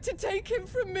tried to take him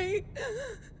from me.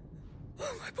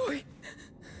 Oh, my boy.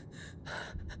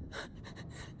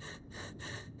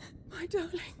 My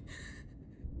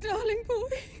darling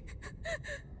boy.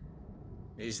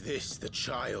 Is this the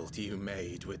child you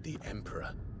made with the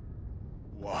Emperor?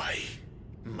 Why,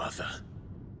 Mother?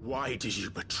 Why did you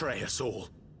betray us all?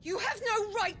 You have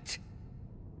no right!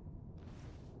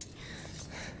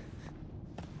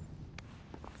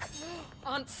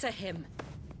 Answer him.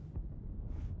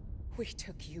 We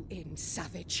took you in,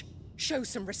 savage. Show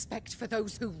some respect for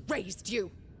those who raised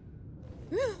you.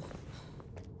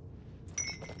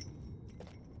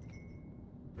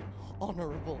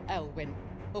 Honorable Elwyn,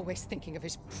 always thinking of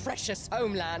his precious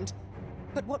homeland.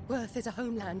 But what worth is a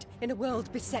homeland in a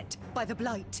world beset by the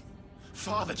Blight?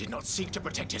 Father did not seek to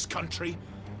protect his country.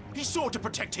 He sought to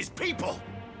protect his people.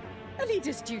 A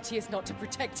leader's duty is not to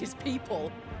protect his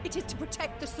people. It is to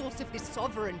protect the source of his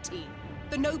sovereignty.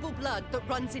 The noble blood that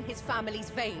runs in his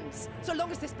family's veins. So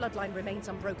long as this bloodline remains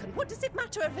unbroken, what does it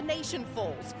matter if a nation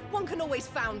falls? One can always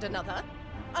found another.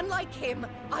 Unlike him,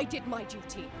 I did my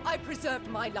duty. I preserved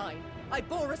my line. I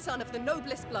bore a son of the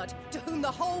noblest blood, to whom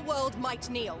the whole world might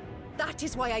kneel. That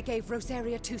is why I gave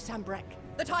Rosaria to Sambrek,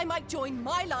 that I might join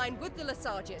my line with the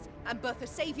Lesages and birth a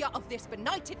savior of this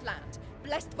benighted land,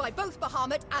 blessed by both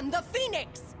Bahamut and the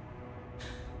Phoenix!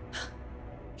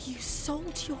 You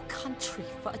sold your country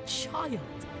for a child.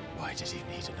 Why did he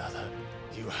need another?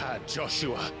 You had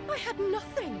Joshua. I had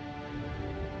nothing.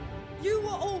 You were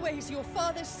always your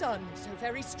father's son, so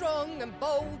very strong and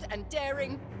bold and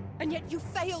daring, and yet you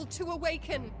failed to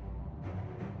awaken.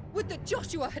 Would that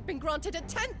Joshua had been granted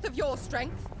 1/10 of your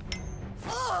strength?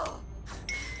 Oh!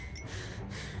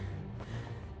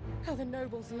 How the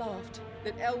nobles laughed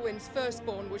that Elwyn's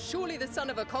firstborn was surely the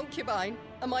son of a concubine,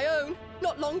 and my own,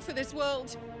 not long for this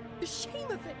world. The shame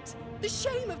of it! The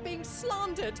shame of being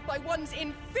slandered by one's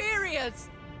inferiors!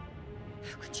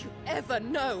 How could you ever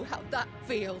know how that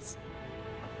feels?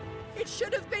 It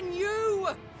should have been you!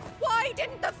 Why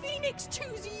didn't the Phoenix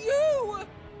choose you?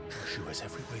 Joshua's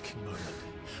every waking moment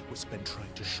was spent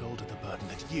trying to shoulder the burden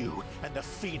that you and the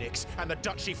Phoenix and the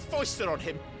Duchy foisted on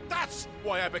him. That's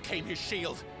why I became his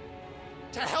shield.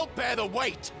 To help bear the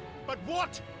weight. But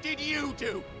what did you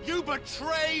do? You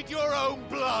betrayed your own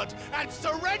blood and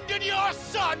surrendered your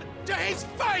son to his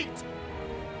fate!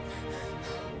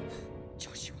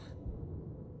 Joshua,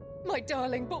 my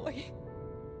darling boy.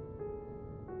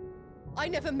 I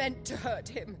never meant to hurt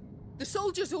him. The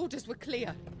soldiers' orders were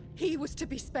clear. He was to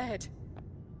be spared.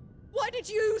 Why did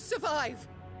you survive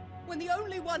when the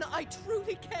only one I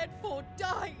truly cared for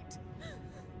died?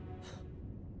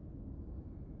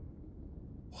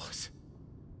 What?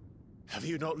 Have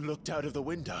you not looked out of the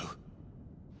window?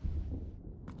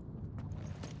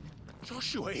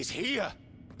 Joshua is here!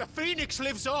 The Phoenix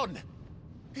lives on!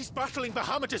 He's battling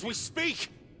Bahamut as we speak!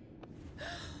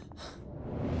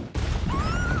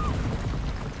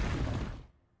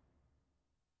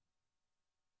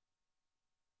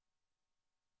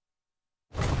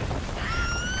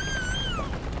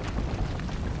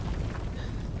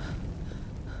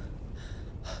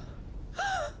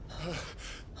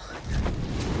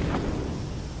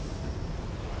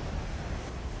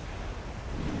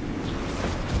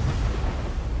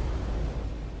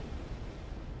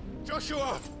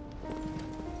 Joshua!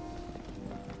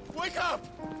 Wake up!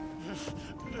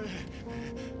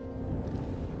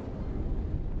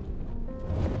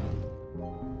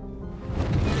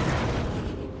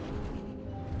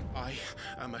 I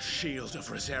am a shield of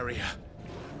Rosaria.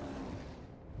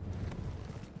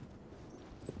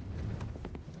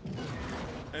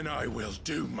 And I will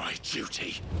do my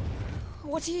duty.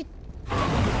 What are you...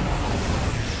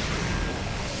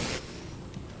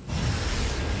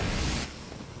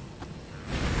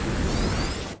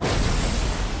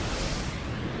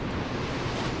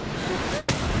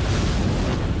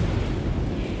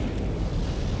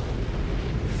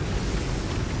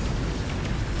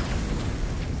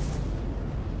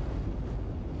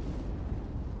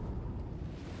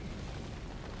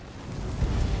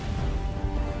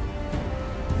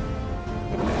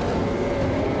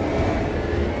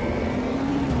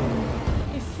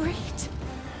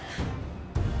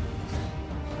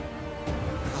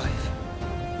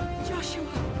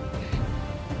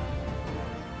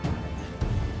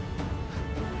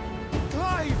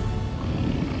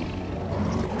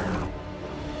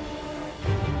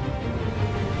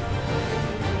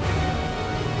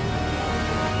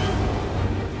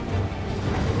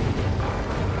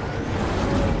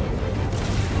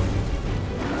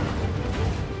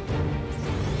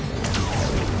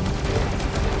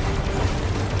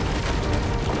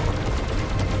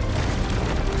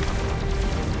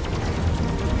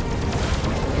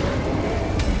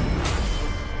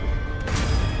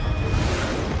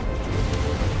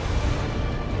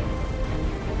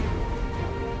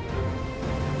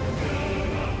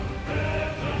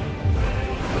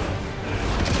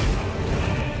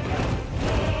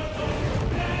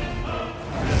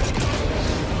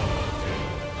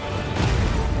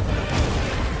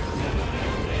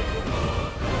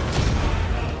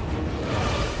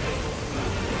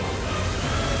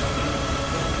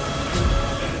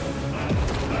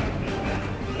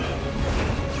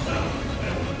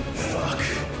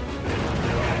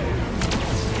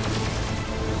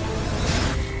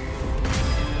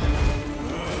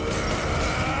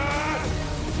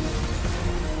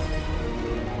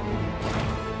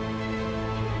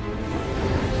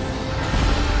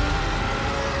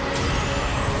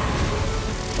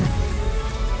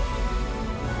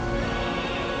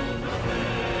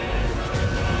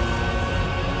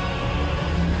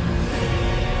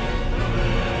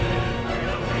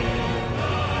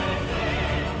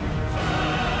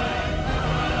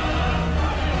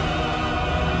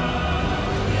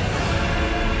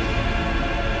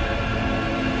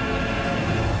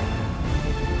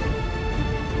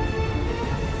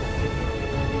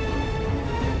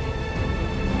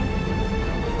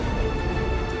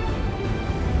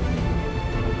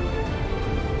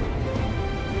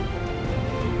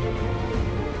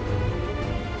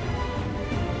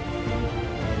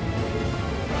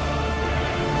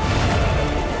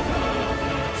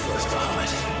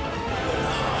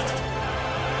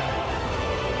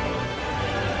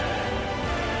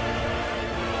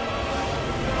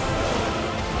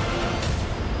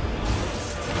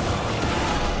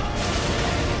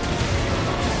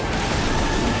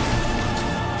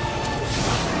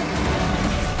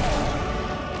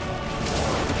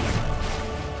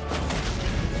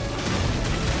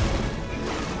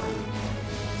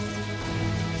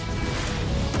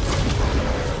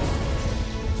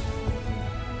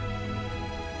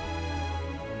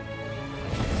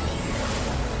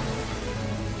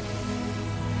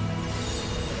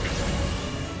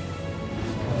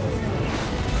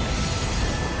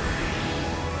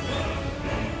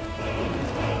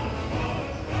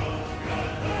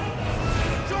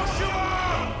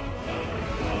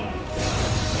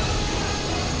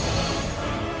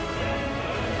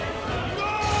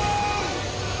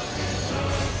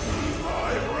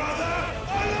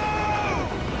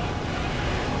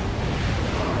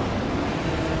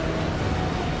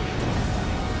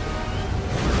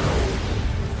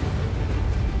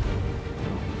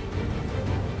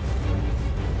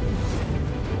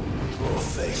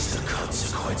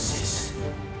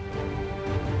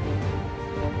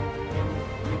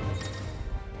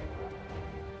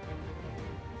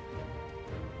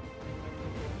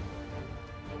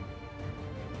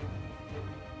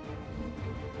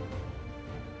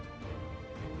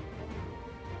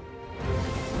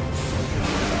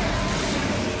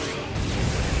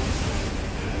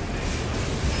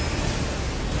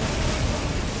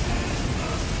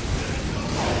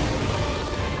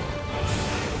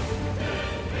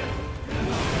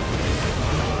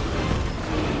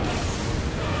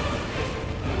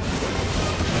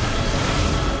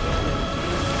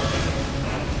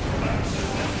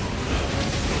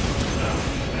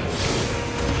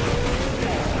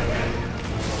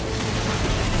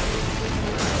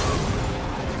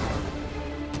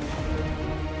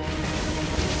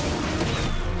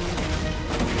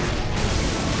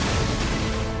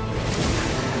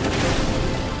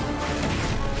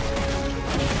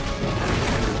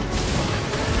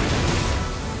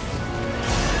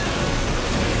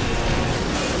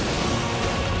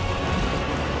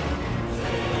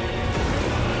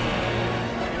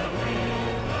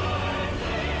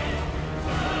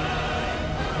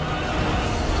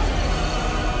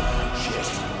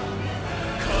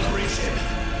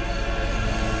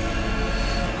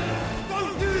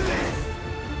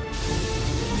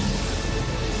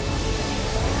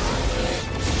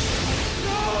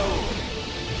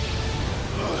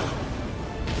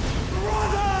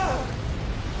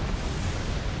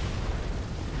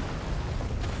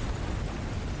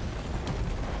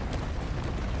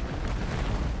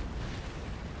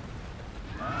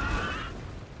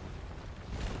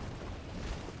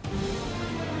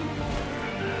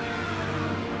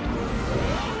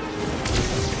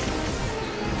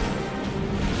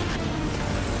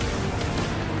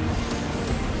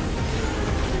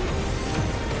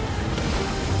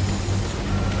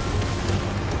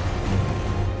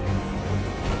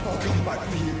 fight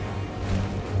for you.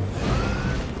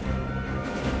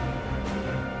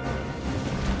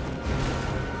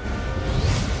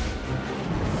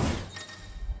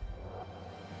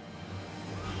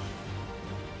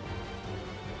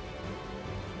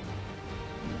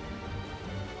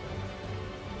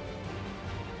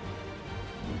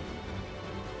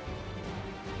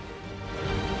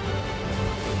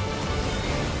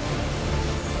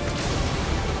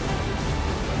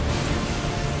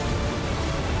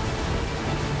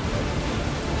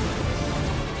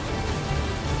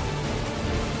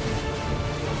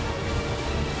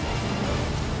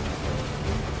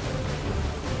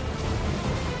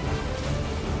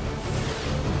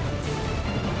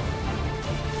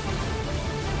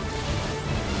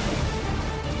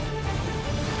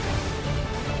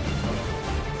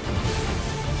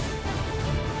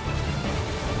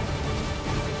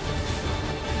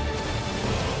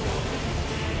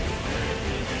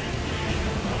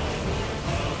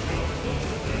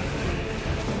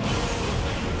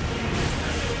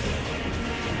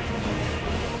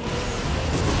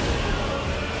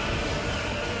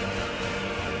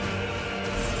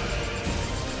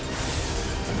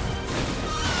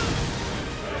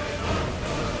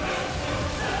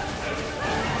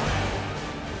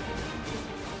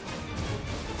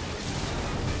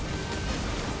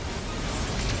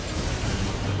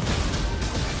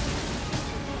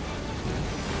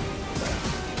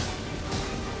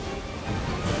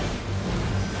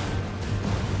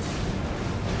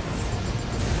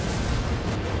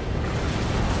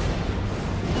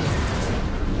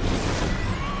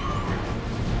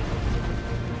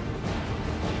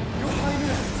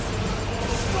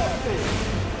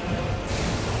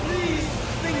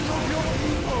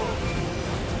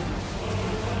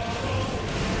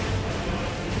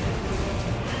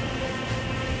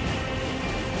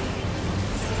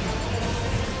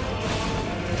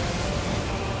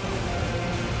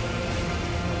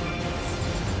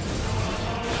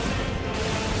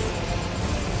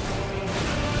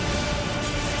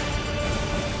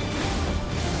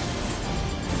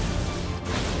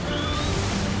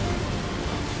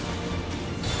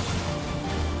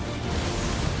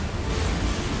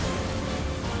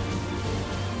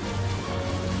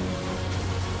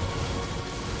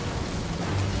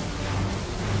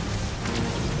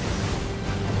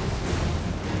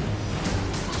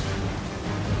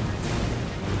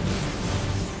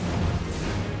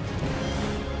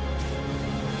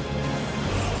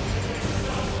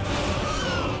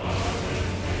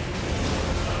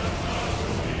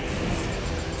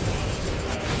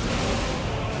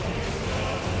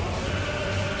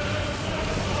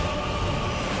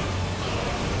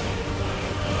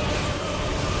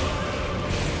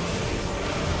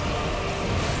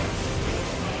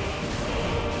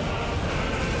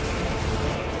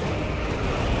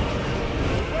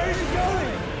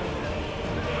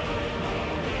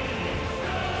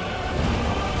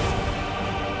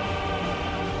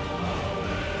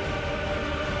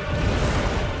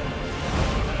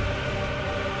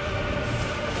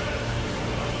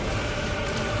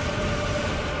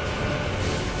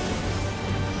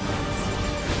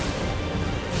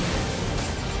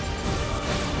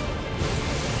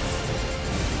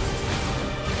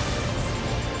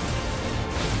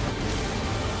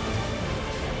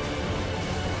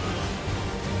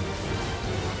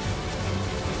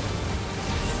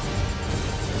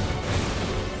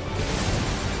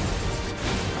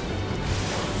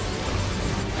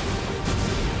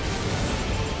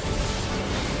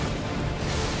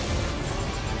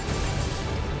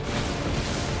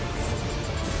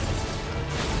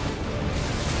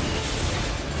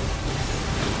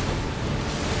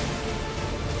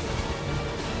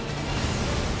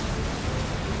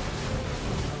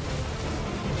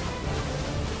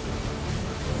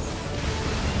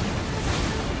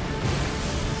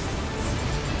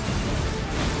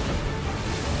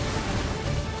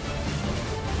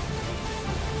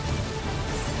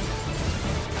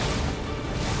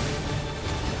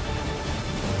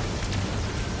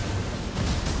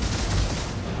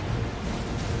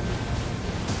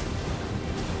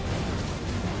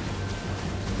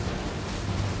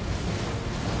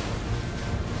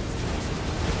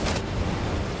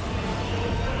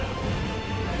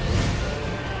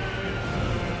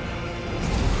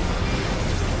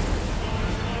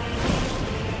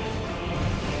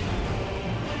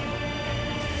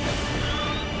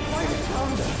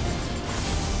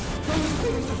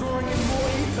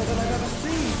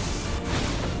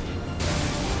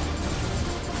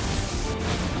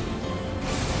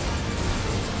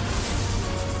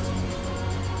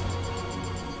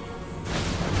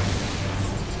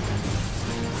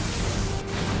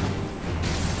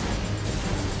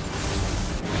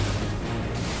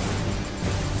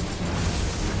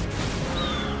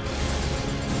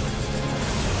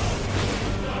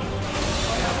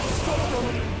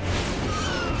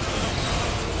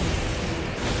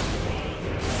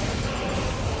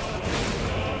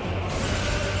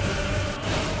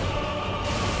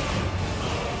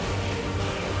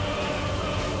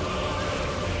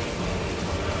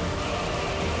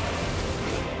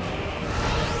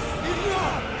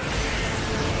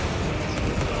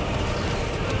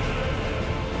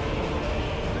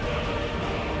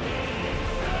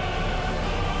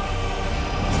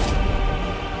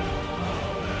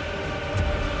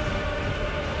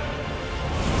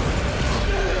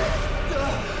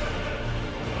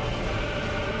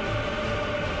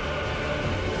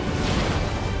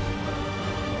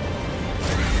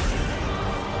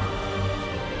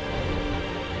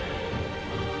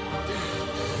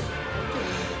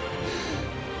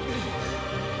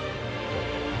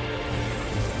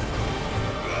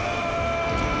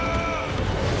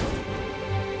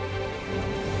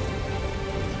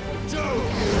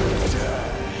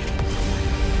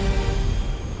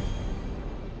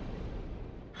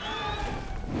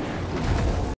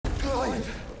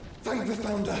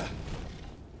 found her.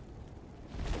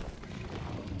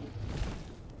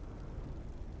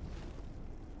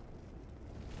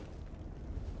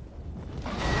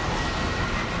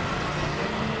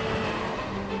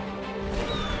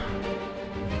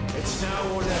 It's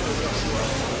now or never, Joshua.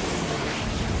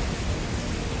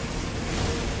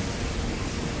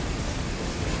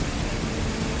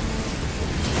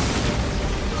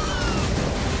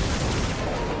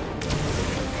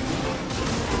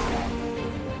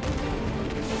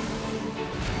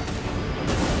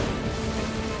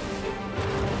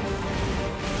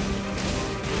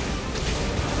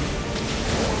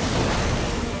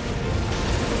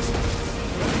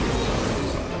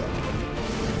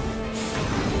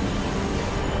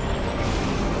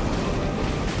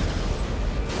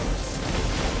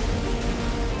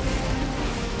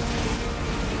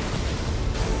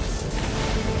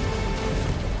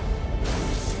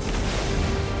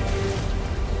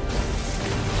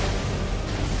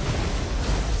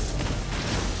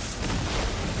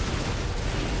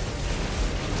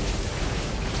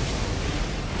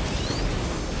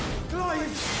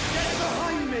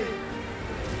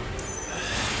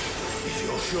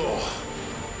 Sure.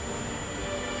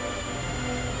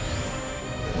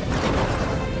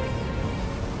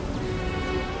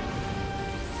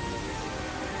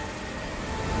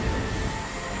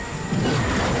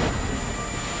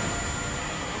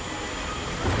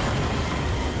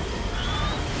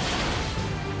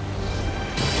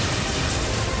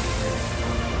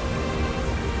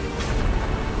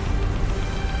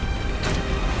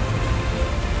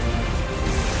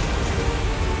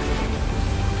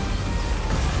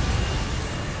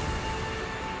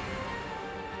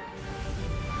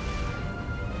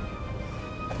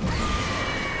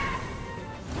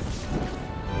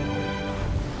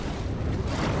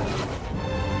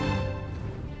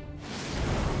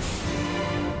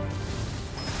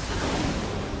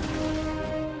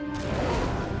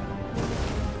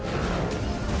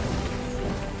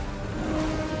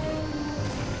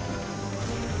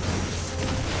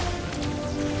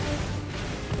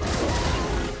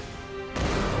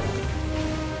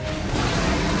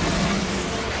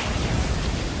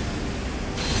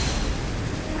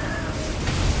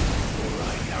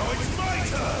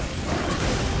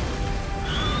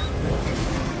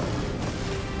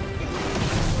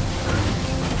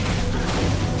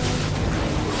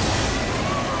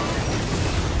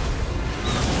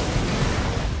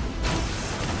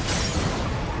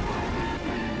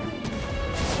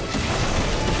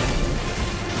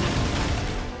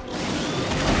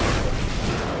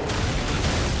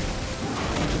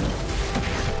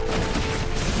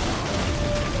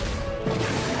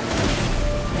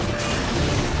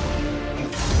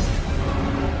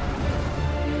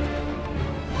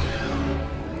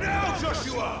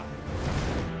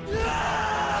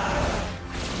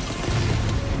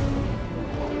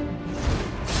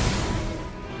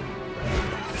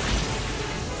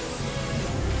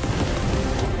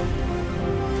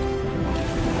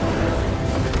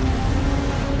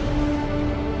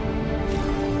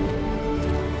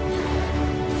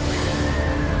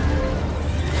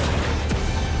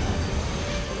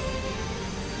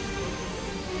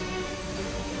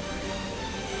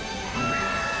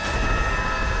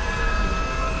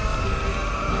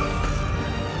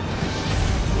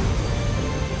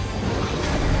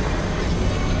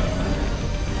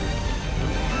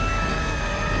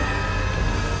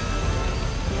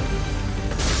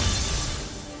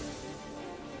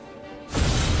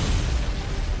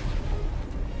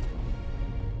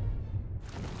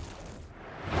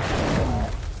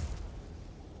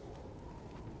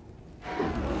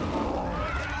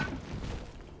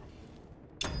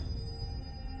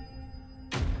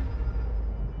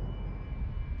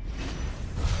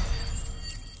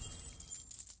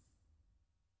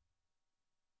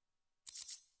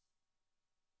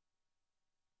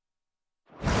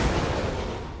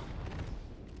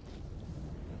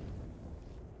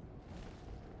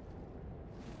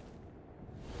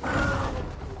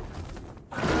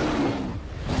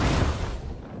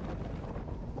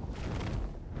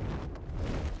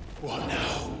 What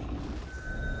now?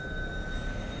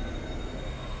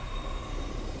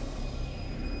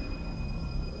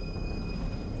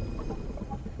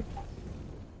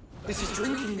 This is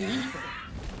drinking the ether.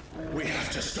 We have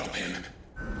to stop him.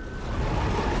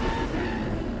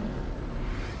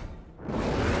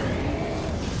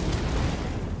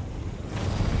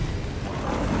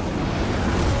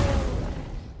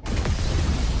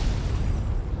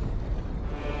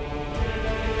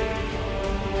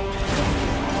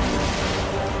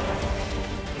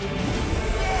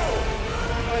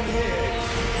 I'm here.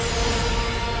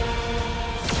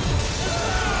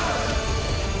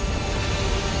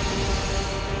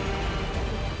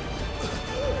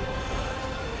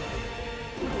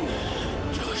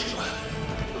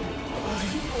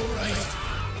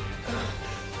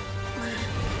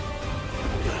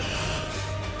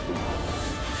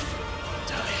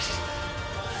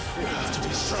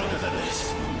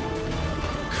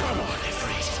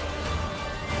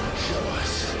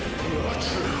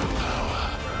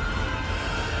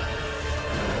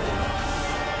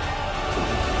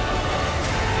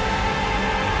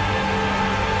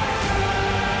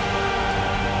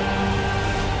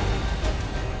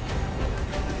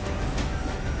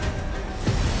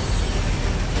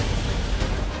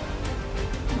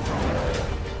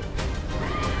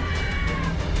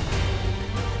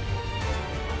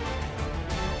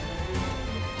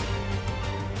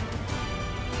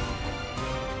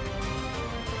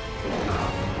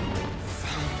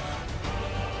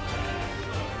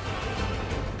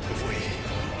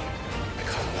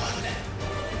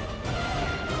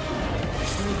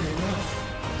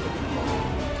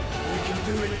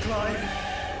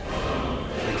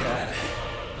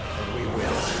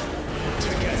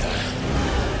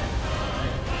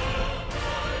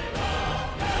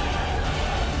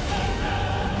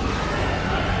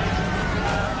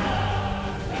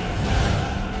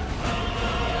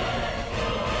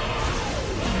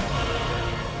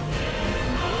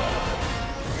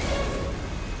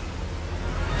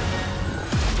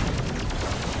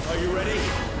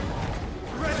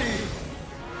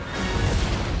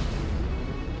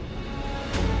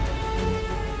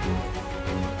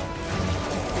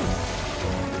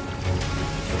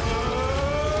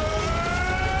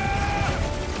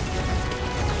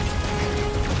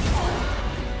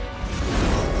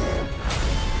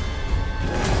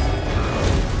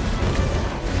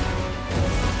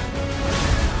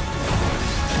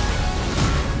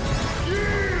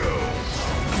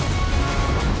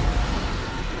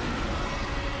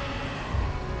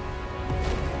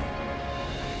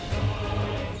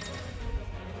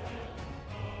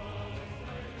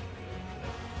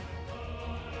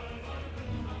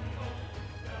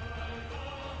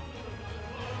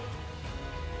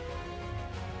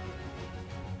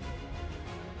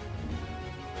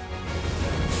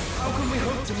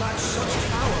 to match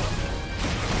such power.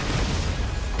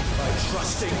 By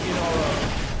trusting in our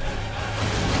own.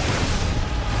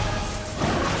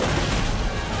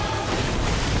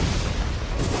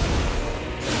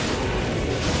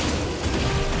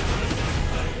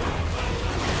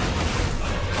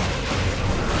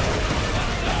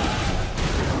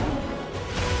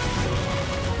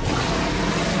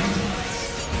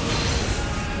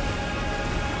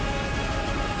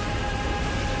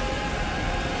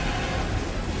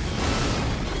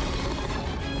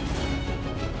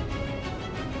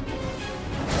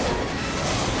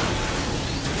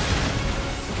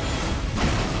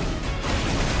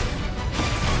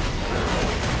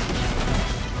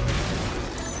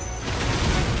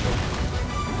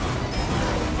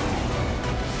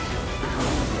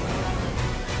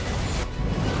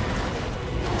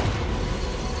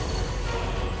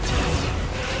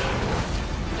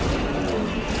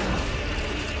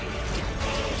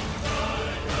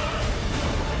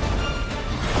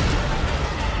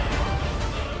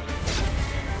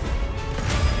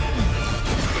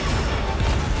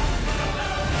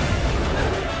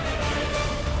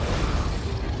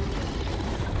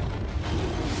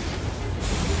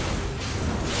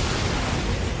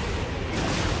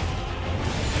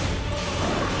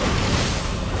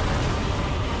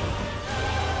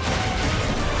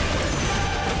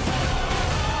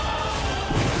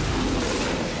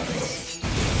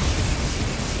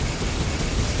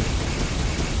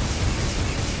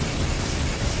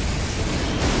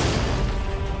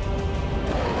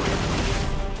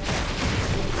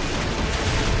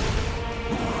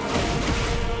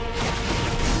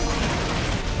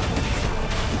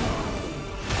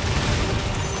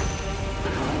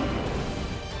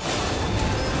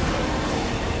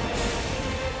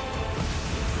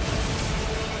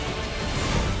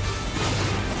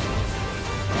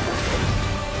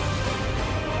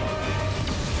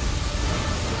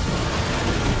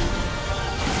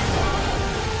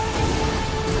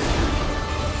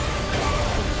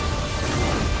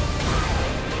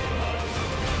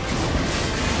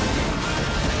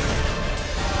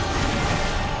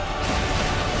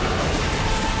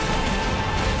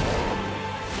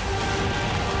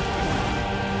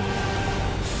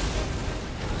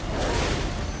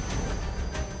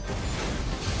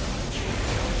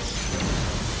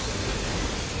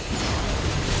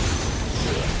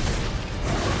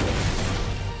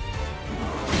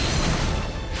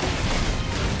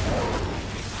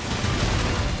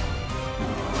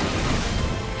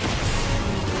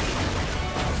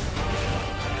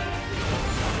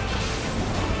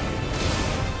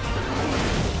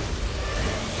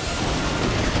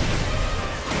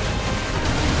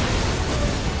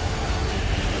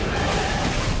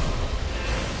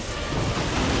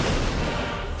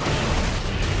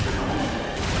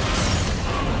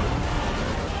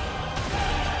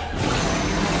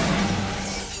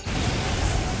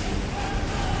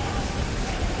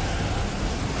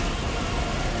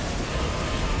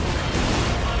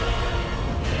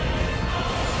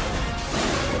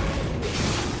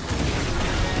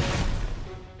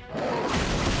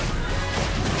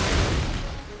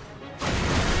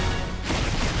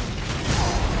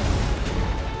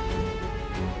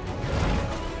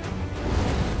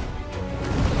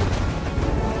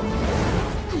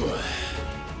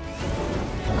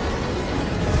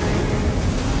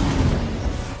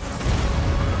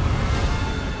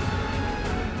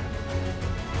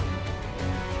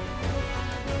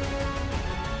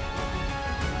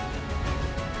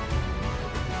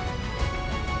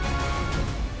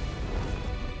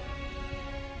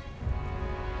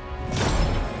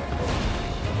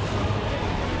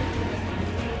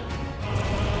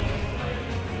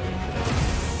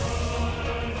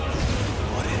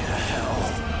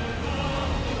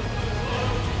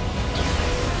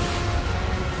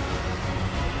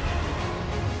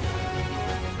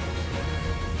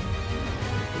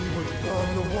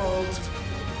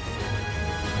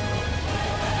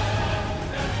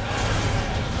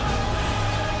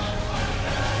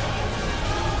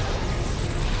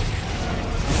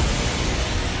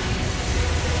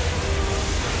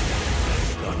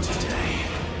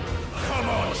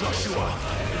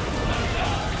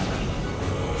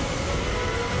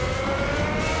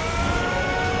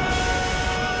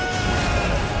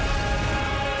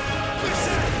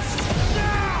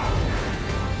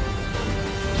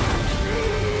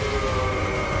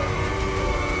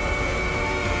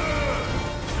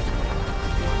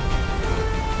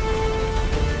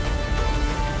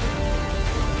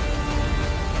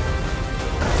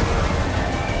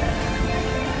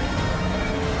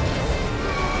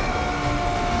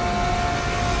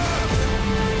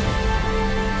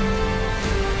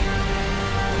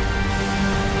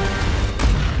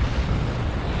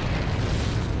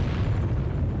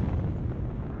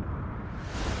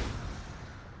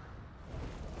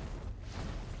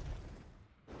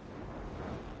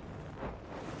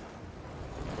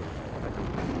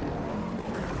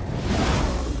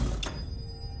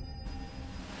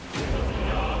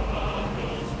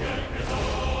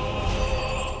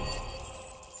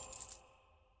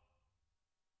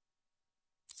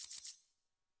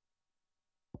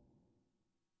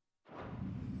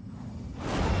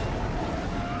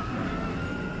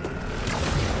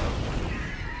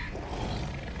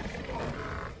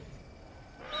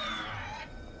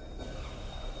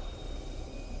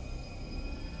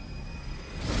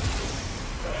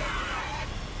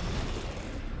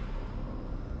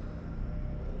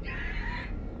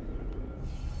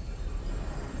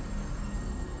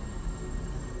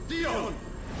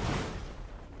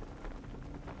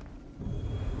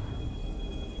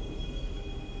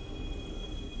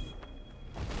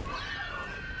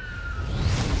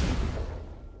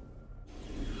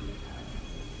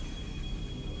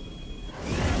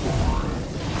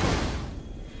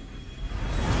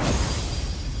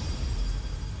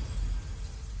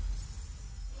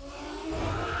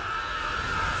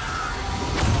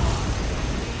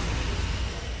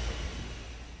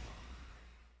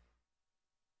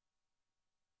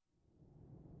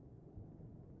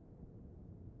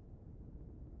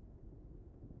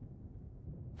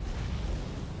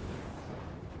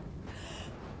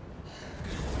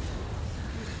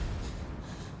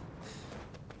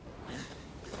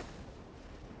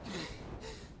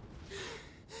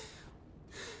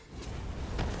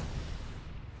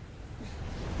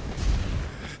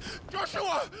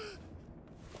 Joshua!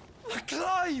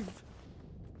 Clive!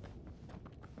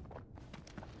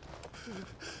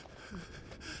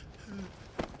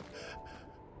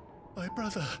 My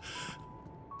brother.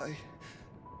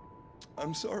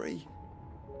 I'm sorry.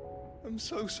 I'm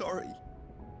so sorry.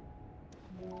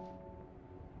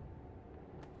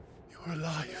 You're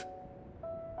alive.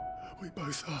 We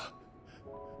both are.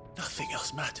 Nothing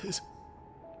else matters.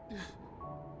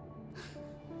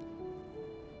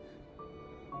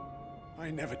 I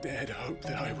never dared hope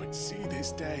that I would see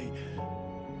this day.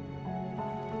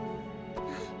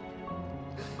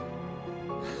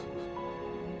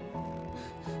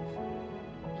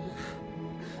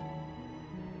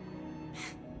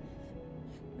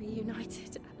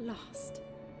 Reunited at last.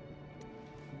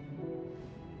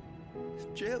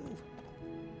 Jill.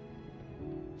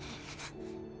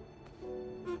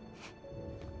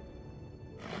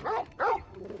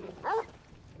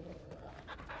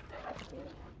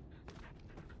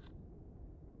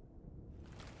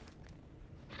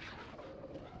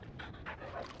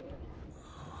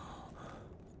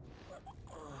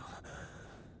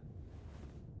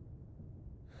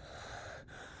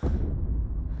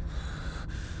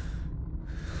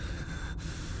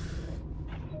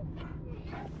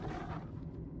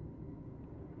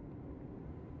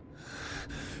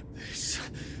 This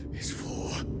is for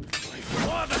my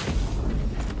father!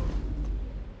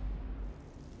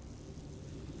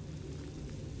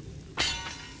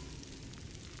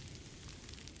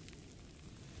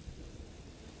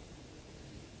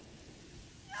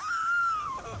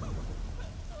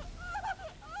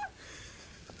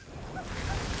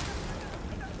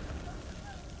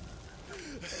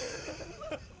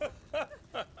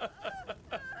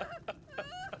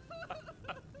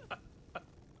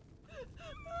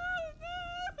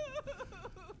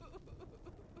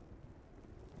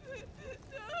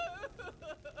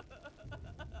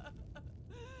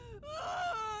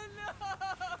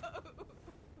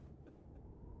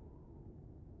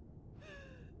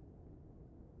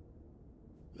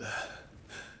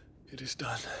 It is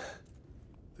done.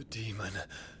 The demon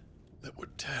that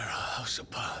would tear our house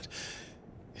apart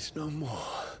is no more.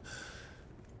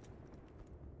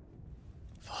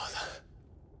 Father.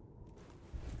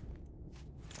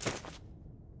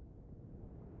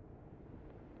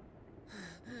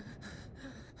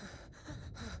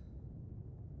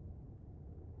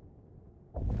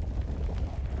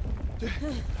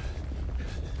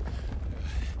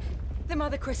 The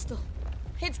Mother Crystal.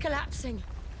 It's collapsing.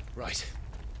 Right.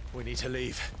 We need to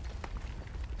leave.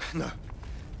 No.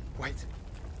 Wait.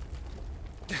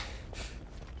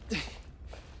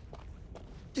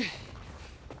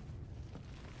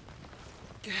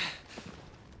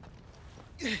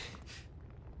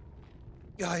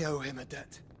 I owe him a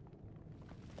debt.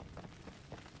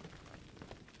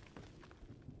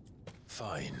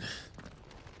 Fine.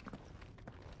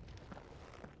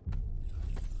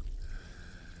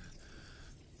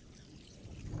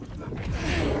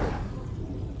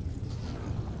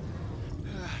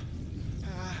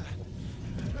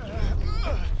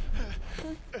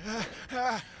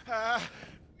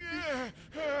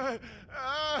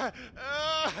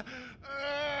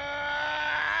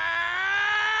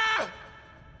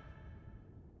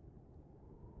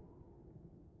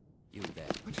 You there.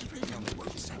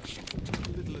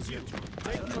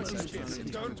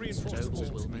 Don't reinforce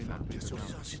the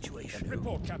situation.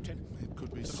 Report, Captain. It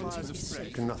could be signs of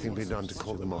spread. Can nothing be done to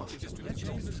call them off?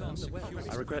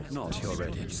 I regret not, Your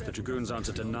Radiance. The Dragoons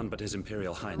answer to none but His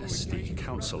Imperial Highness. The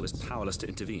Council is powerless to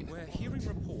intervene. We're hearing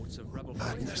reports of rebel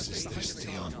Madness is this,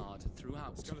 Dion.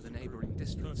 throughout the neighboring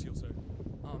districts.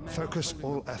 Focus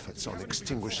all efforts on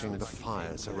extinguishing the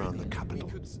fires around the capital.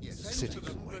 The city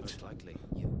can wait.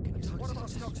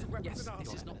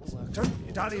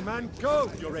 Don't daddy, man, go!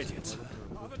 Your Radiance.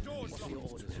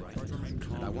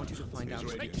 And I want you to find out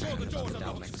about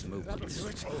Dalmec's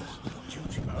movements.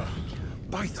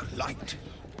 By the light!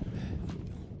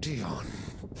 Dion,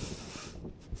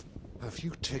 have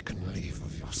you taken leave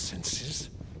of your senses?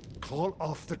 Call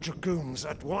off the Dragoons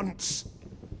at once!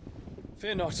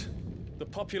 Fear not. The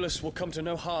populace will come to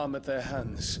no harm at their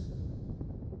hands.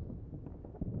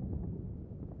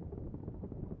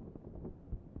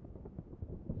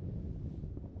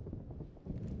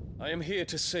 I am here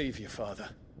to save you, Father.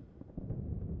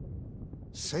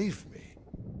 Save me?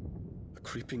 A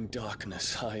creeping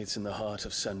darkness hides in the heart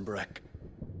of Sanbreque.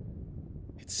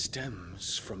 It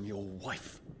stems from your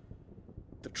wife,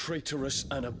 the traitorous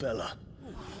Annabella.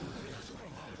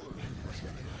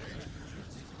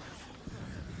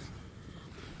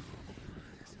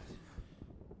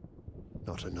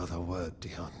 Not another word,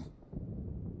 Dion.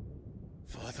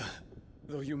 Father,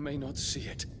 Though you may not see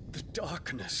it, the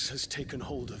darkness has taken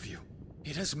hold of you.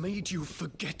 It has made you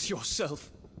forget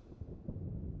yourself.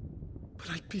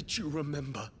 But I bid you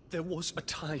remember, there was a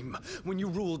time when you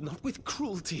ruled not with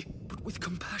cruelty, but with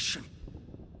compassion.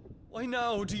 Why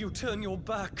now do you turn your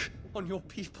back on your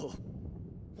people?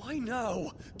 Why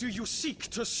now do you seek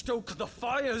to stoke the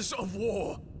fires of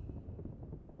war?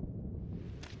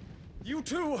 You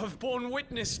too have borne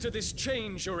witness to this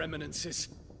change, Your Eminences.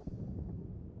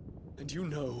 And you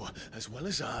know, as well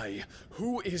as I,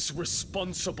 who is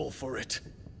responsible for it.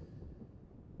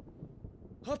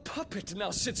 A puppet now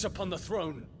sits upon the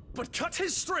throne, but cut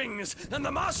his strings, and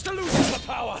the master loses the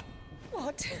power!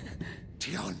 What?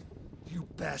 Dion, you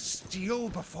bear steel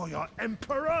before your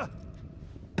emperor?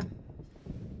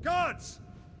 Guards!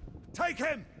 Take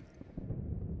him!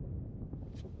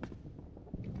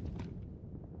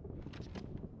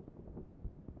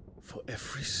 For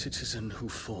every citizen who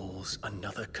falls,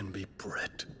 another can be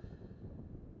bred.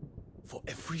 For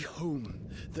every home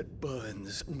that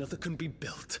burns, another can be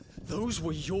built. Those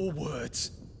were your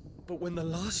words. But when the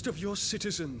last of your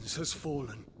citizens has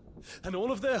fallen, and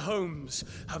all of their homes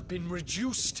have been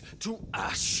reduced to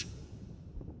ash,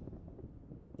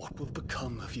 what will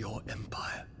become of your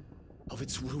empire, of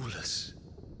its rulers,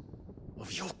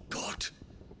 of your god?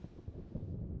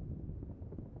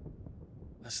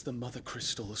 As the mother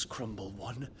crystals crumble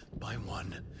one by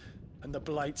one, and the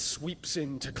blight sweeps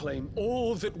in to claim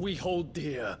all that we hold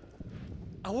dear,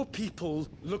 our people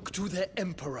look to their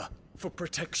emperor for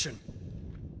protection.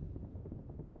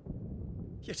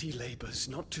 Yet he labors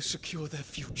not to secure their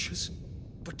futures,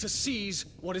 but to seize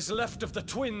what is left of the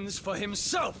twins for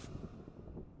himself.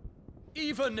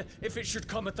 Even if it should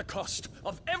come at the cost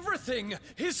of everything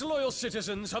his loyal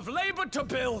citizens have labored to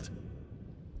build.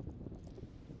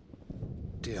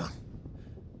 Dion,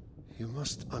 you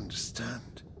must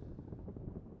understand.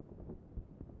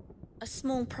 A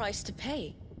small price to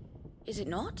pay, is it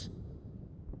not?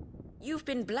 You've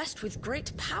been blessed with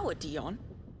great power, Dion.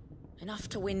 Enough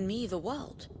to win me the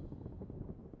world.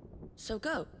 So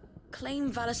go,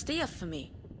 claim Valisthea for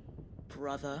me,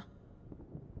 brother.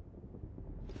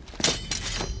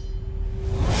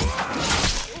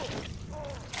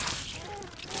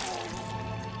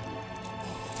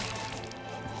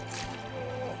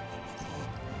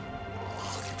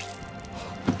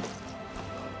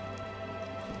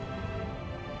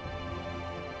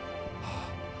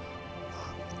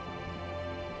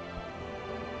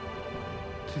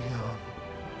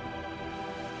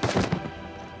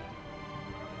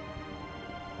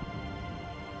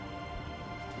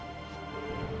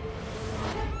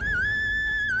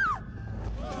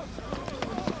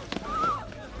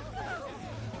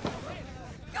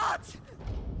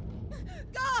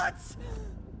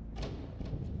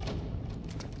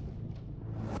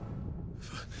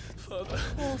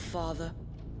 Poor father.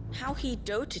 How he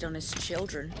doted on his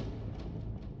children.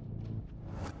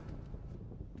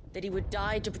 That he would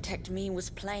die to protect me was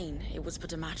plain. It was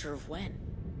but a matter of when.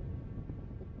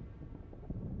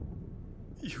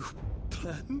 You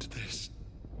planned this?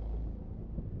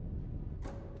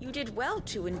 You did well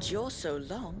to endure so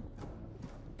long.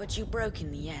 But you broke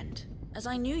in the end, as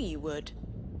I knew you would.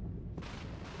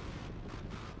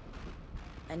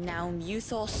 And now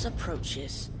Muthos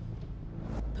approaches.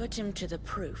 Put him to the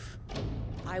proof.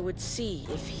 I would see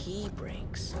if he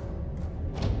breaks.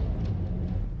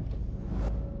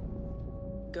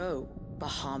 Go,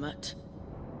 Bahamut.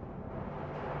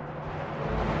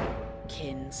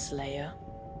 Kinslayer.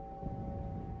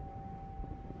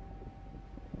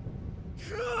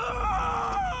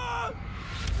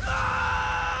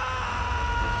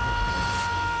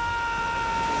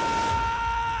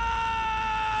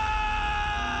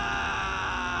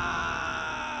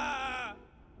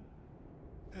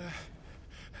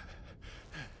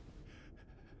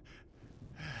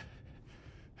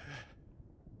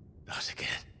 Not again.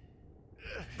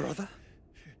 Brother?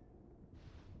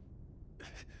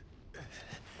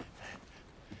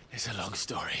 It's a long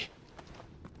story.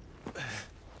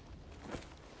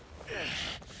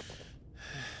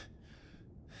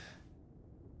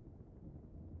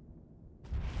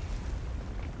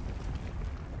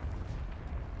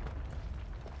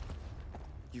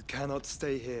 You cannot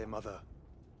stay here, Mother.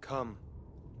 Come.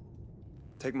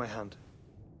 Take my hand.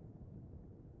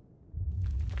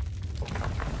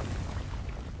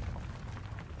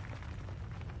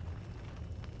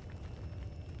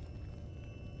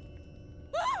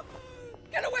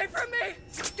 Get away from me!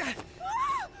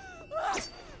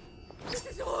 This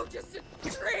is all just a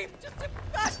dream, just a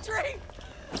bad dream!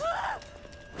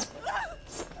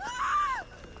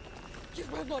 You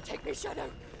will not take me, Shadow!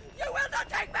 You will not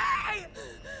take me!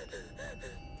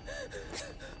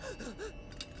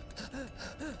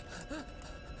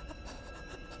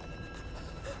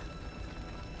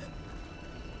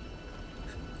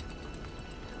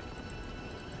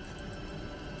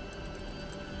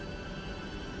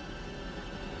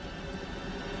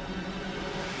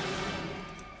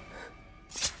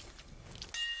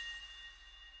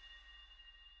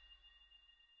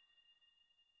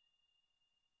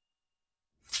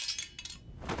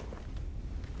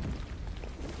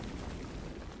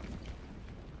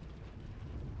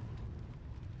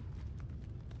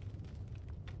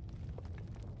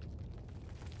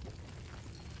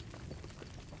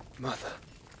 Mother.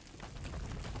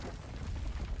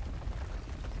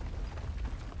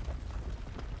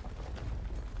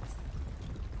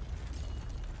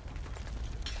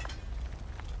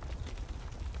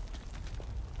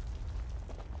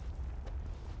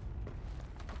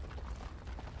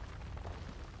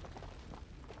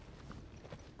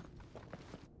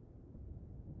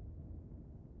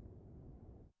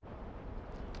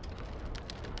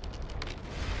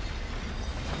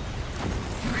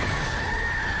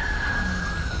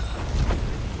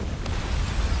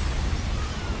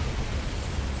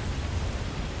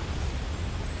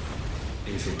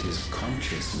 If it is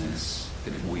consciousness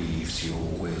that weaves your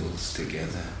wills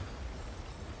together,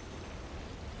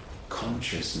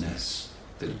 consciousness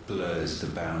that blurs the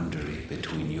boundary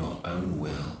between your own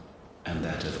will and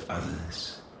that of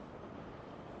others,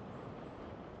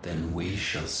 then we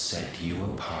shall set you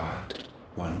apart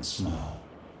once more.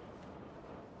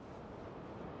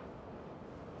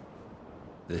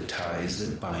 The ties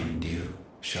that bind you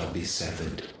shall be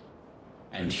severed,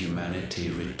 and humanity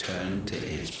return to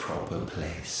its proper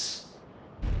place.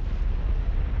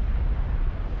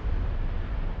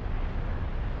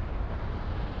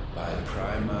 By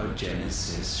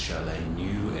primogenesis shall a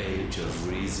new age of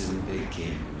reason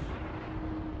begin.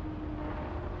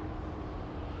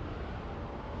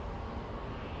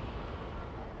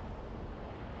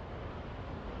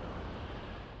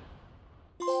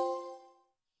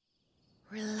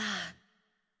 Relax,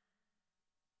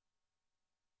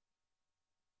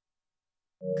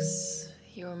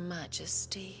 Your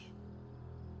Majesty.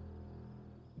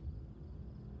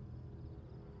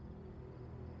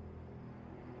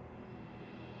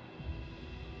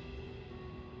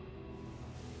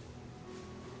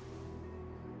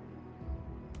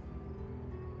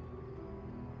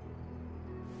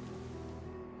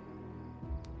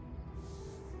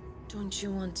 Don't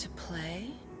you want to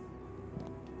play?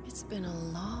 It's been a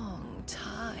long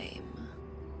time.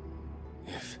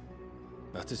 If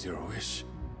that is your wish.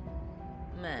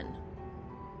 Men,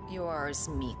 you are as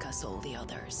meek as all the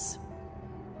others.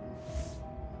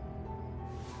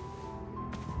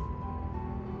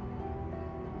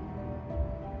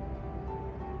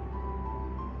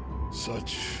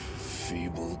 Such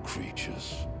feeble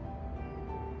creatures.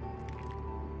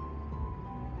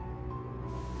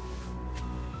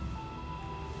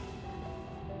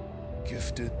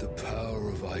 Gifted the power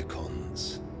of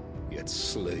icons, yet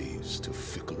slaves to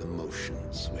fickle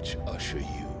emotions which usher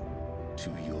you to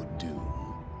your doom.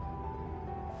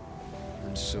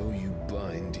 And so you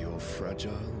bind your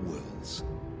fragile wills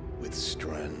with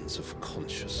strands of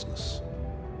consciousness.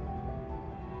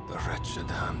 The wretched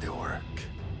handiwork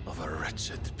of a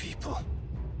wretched people.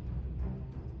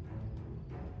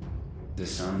 The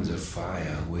sons of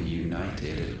fire were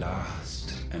united at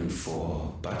last, and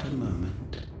for but a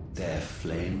moment, their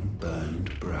flame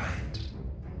burned bright.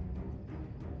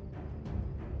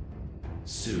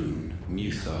 Soon,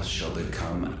 Muthos shall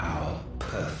become our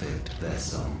perfect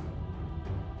vessel.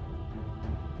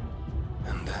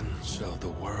 And then shall the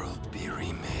world be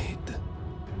remade.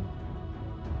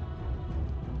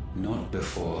 Not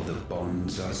before the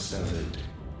bonds are severed,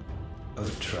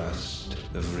 of trust,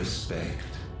 of respect,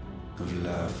 of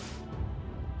love.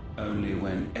 Only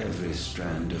when every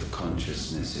strand of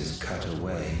consciousness is cut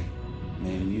away,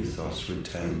 may Muthos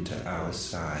return to our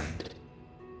side.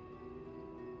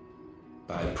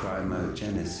 By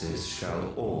primogenesis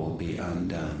shall all be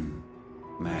undone.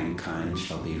 Mankind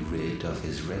shall be rid of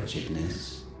his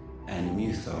wretchedness, and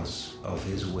Muthos of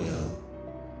his will.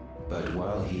 But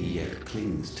while he yet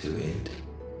clings to it,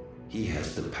 he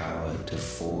has the power to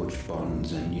forge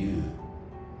bonds anew.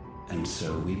 And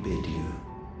so we bid you,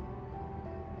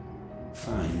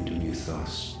 find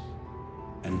Muthos,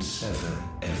 and sever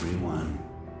every one.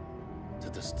 To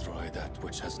destroy that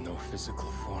which has no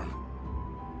physical form.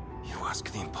 You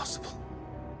ask the impossible.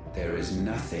 There is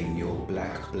nothing your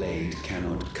black blade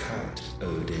cannot cut,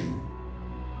 Odin.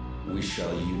 We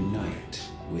shall unite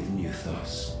with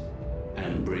Muthos,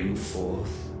 and bring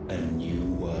forth a new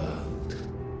world.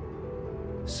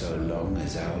 So long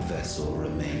as our vessel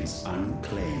remains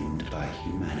unclaimed by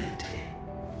humanity.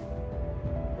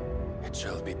 It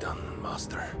shall be done,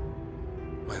 Master.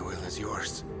 My will is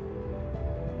yours.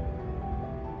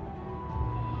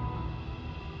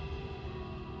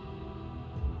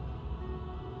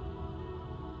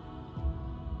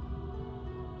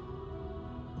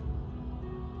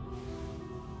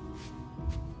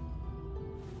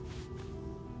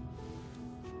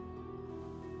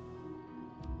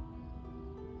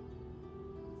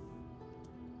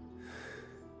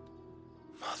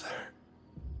 Mother.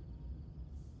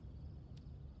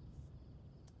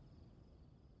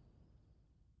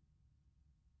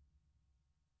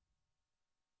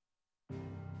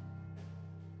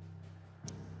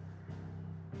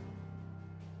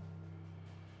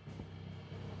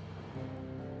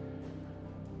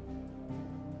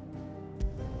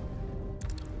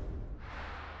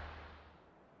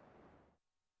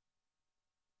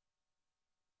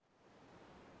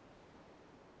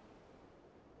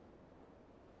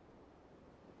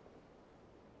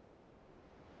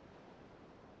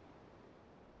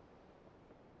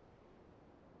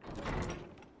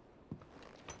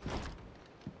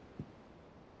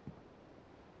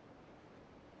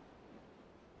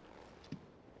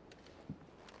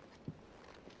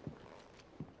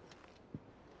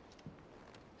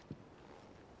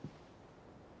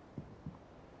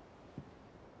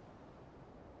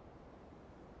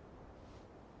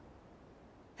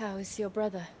 How is your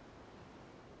brother?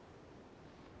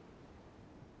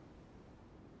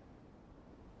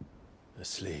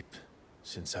 Asleep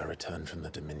since I returned from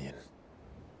the Dominion.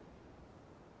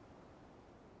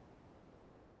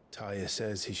 Taya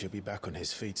says he should be back on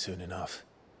his feet soon enough.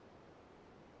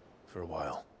 For a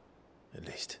while, at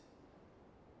least.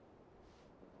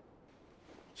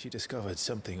 She discovered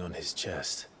something on his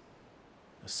chest.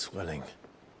 A swelling,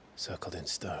 circled in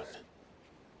stone.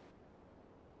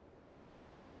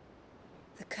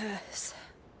 The curse.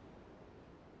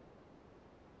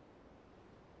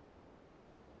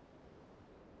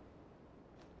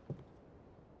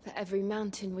 For every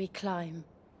mountain we climb,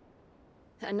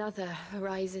 another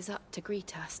rises up to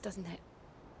greet us, doesn't it?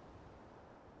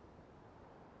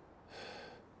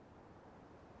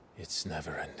 It's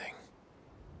never ending.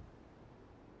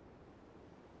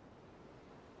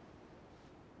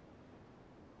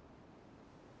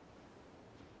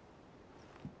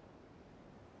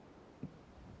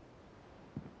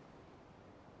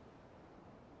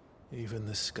 Even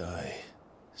the sky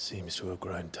seems to have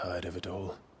grown tired of it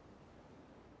all.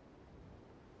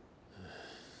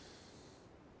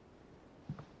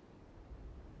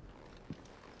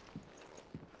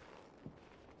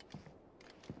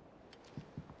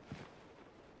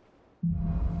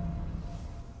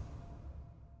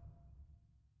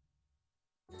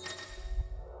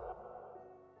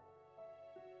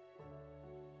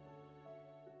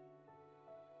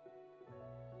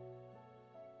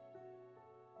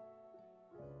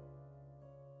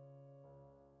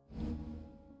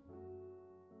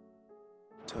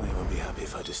 Tony won't be happy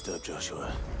if I disturb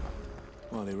Joshua.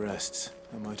 While he rests,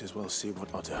 I might as well see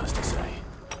what Otto has to say.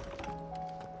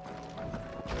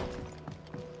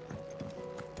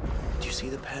 Do you see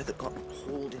the pair that got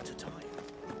hauled into time?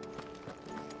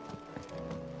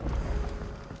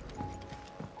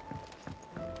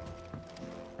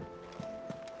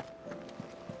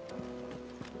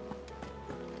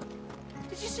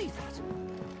 Did you see that?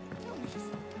 Tell me you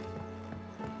saw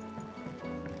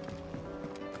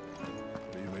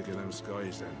What do you make of them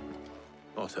skies, then?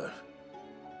 Otto,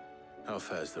 how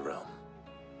fares the realm?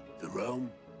 The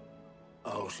realm?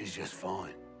 Oh, she's just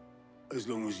fine. As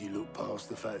long as you look past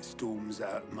the fat storms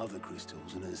out of mother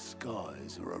crystals and her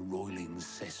skies are a roiling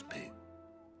cesspit.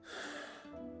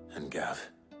 And Gav?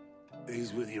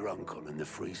 He's with your uncle in the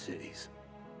Free Cities,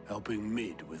 helping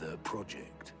Mid with her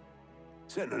project.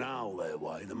 Sent an owl their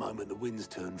way the moment the winds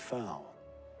turned foul.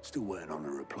 Still waiting on a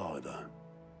reply, though.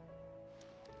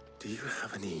 Do you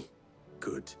have any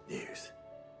good news?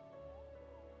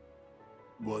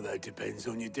 Well, that depends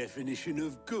on your definition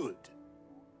of good.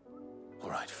 All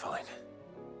right, fine.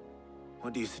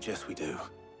 What do you suggest we do?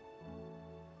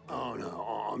 Oh,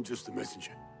 no, I'm just a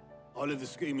messenger. I leave the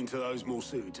scheming to those more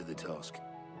suited to the task.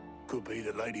 Could be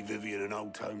that Lady Vivian and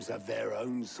Old Tomes have their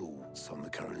own thoughts on the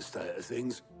current state of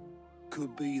things.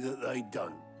 Could be that they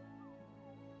don't.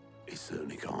 It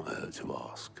certainly can't hurt to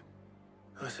ask.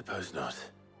 I suppose not.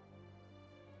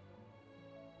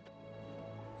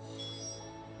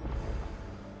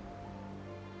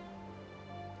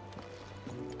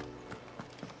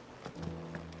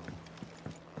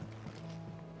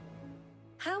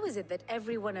 How is it that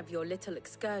every one of your little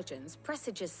excursions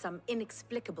presages some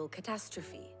inexplicable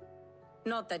catastrophe?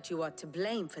 Not that you are to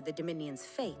blame for the Dominion's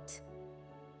fate.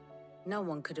 No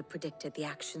one could have predicted the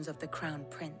actions of the Crown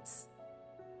Prince.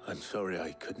 I'm sorry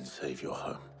I couldn't save your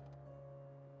home.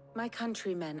 My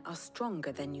countrymen are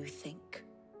stronger than you think.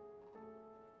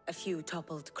 A few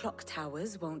toppled clock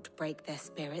towers won't break their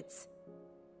spirits.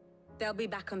 They'll be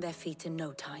back on their feet in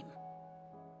no time.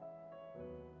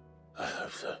 I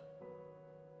hope so.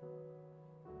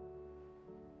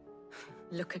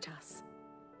 Look at us.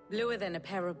 Bluer than a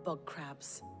pair of bog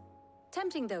crabs.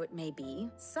 Tempting though it may be,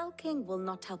 sulking will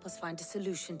not help us find a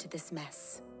solution to this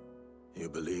mess. You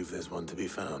believe there's one to be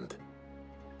found?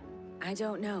 I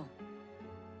don't know.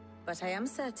 But I am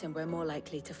certain we're more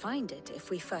likely to find it if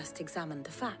we first examine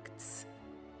the facts.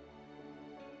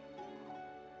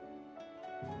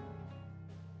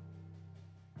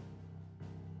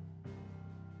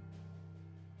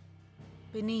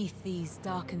 Beneath these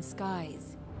darkened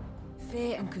skies,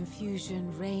 fear and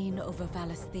confusion reign over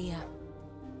Valisthea.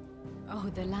 Oh,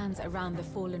 the lands around the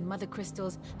fallen Mother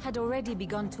Crystals had already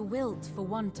begun to wilt for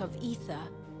want of ether.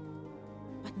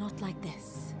 But not like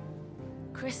this.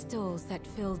 Crystals that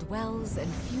filled wells and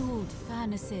fueled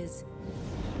furnaces.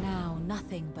 Now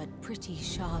nothing but pretty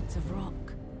shards of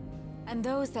rock. And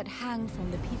those that hang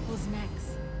from the people's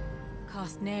necks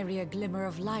cast nary a glimmer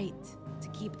of light to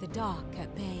keep the dark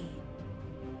at bay.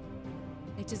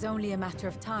 It is only a matter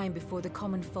of time before the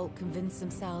common folk convince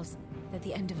themselves that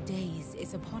the end of days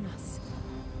is upon us.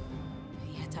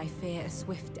 Yet yet I fear a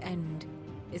swift end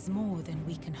is more than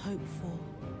we can hope for.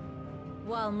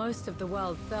 While most of the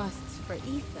world thirsts for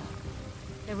ether,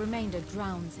 the remainder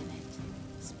drowns in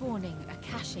it, spawning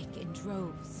Akashic in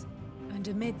droves. And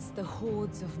amidst the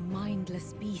hordes of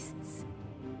mindless beasts,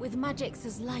 with magics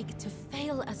as like to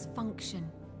fail as function,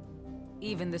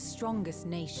 even the strongest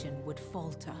nation would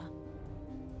falter.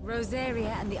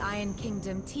 Rosaria and the Iron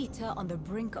Kingdom teeter on the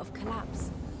brink of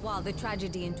collapse, while the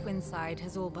tragedy in Twinside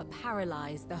has all but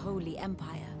paralyzed the Holy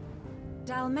Empire.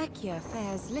 Dhalmekia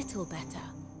fares little better.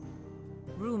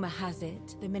 Rumor has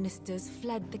it the ministers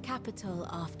fled the capital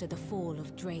after the fall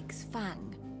of Drake's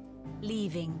Fang,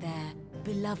 leaving their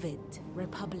beloved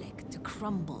republic to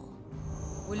crumble.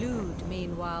 Waloed,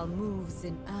 meanwhile, moves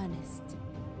in earnest.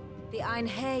 The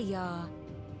Einherjar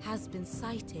has been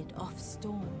sighted off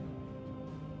Storm.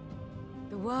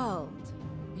 The world,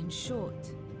 in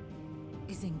short,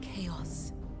 is in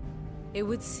chaos. It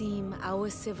would seem our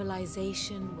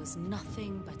civilization was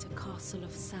nothing but a castle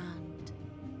of sand,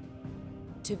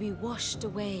 to be washed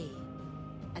away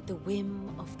at the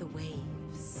whim of the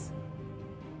waves.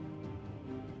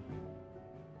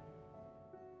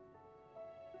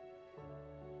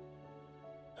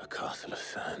 A castle of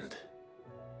sand.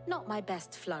 Not my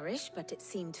best flourish, but it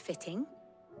seemed fitting.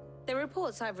 The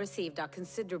reports I've received are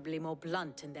considerably more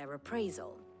blunt in their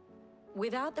appraisal.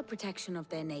 Without the protection of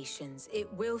their nations,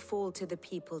 it will fall to the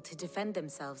people to defend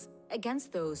themselves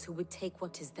against those who would take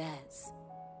what is theirs.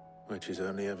 Which is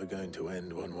only ever going to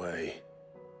end one way.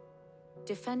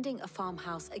 Defending a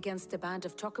farmhouse against a band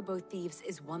of chocobo thieves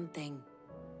is one thing,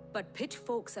 but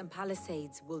pitchforks and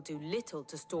palisades will do little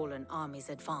to stall an army's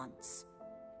advance.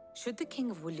 Should the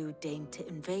King of Waloed deign to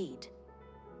invade,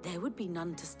 there would be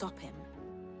none to stop him.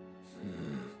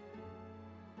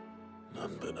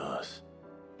 None but us.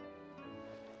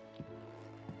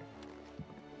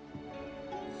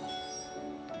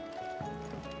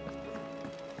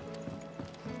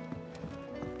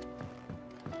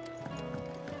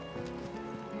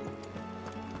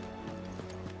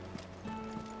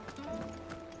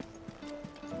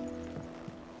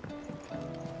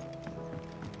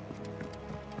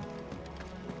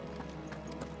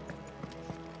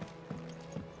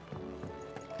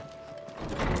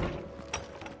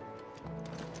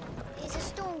 Is a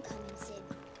storm coming, Sid?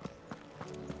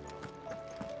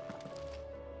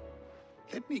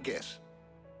 Let me guess.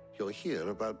 You're here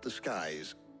about the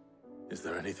skies. Is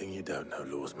there anything you don't know,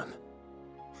 Lawsman?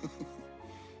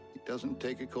 It doesn't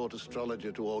take a court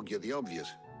astrologer to augur the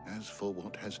obvious. As for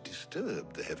what has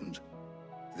disturbed the heavens,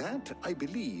 that, I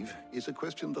believe, is a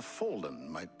question the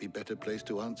Fallen might be better placed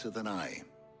to answer than I.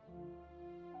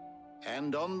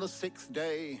 And on the 6th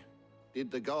day did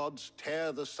the gods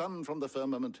tear the sun from the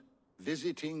firmament,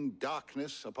 visiting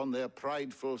darkness upon their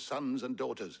prideful sons and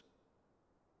daughters.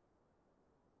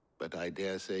 But I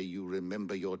dare say you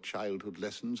remember your childhood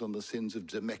lessons on the sins of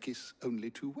Zemeckis only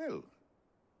too well.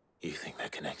 You think they're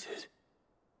connected?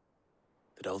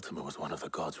 That Ultima was one of the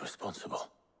gods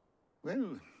responsible?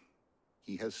 Well,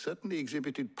 he has certainly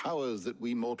exhibited powers that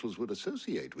we mortals would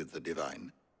associate with the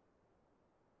divine.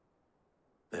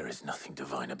 There is nothing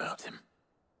divine about him.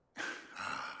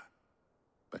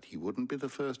 But he wouldn't be the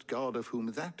first god of whom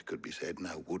that could be said,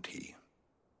 now would he?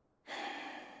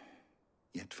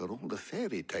 Yet for all the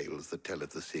fairy tales that tell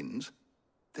of the sins,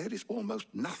 there is almost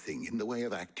nothing in the way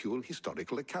of actual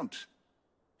historical accounts.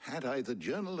 Had I the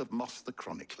Journal of Moss the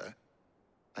Chronicler,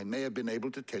 I may have been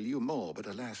able to tell you more, but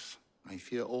alas, I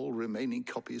fear all remaining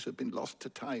copies have been lost to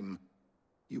time.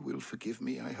 You will forgive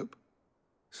me, I hope?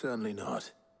 Certainly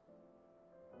not.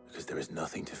 Because there is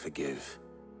nothing to forgive.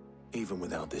 Even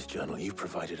without this journal, you've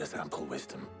provided us ample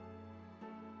wisdom.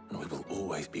 And we will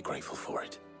always be grateful for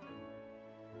it.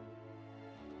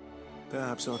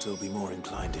 Perhaps Otto will be more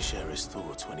inclined to share his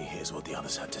thoughts when he hears what the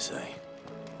others had to say.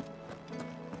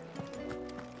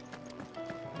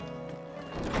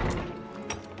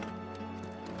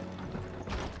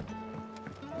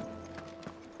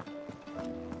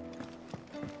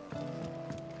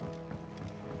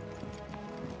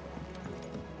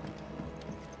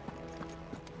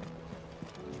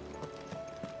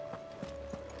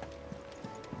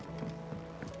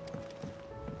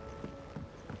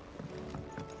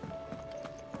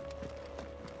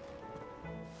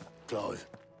 Clive,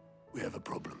 we have a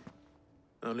problem.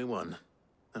 Only one.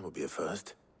 That would be a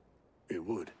first. It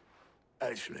would.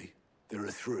 Actually, there are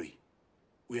 3.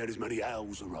 We had as many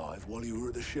owls arrive while you were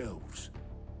at the shelves.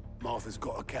 Martha's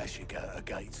got Akashic out her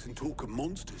gates, and talk of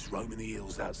monsters roaming the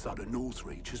hills outside of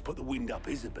Northreach has put the wind up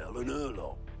Isabel and her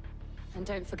lot. And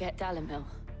don't forget Dalimil.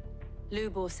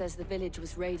 Lubor says the village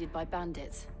was raided by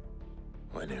bandits.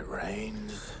 When it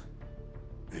rains,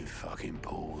 It fucking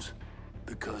pours.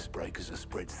 The curse breakers are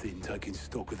spread thin, taking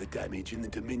stock of the damage in the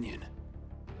Dominion.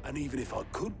 And even if I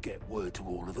could get word to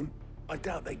all of them, I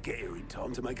doubt they'd get here in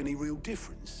time to make any real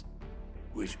difference.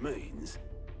 Which means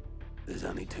there's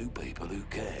only 2 people who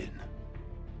can.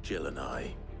 Jill and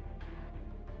I.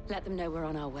 Let them know we're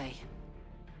on our way.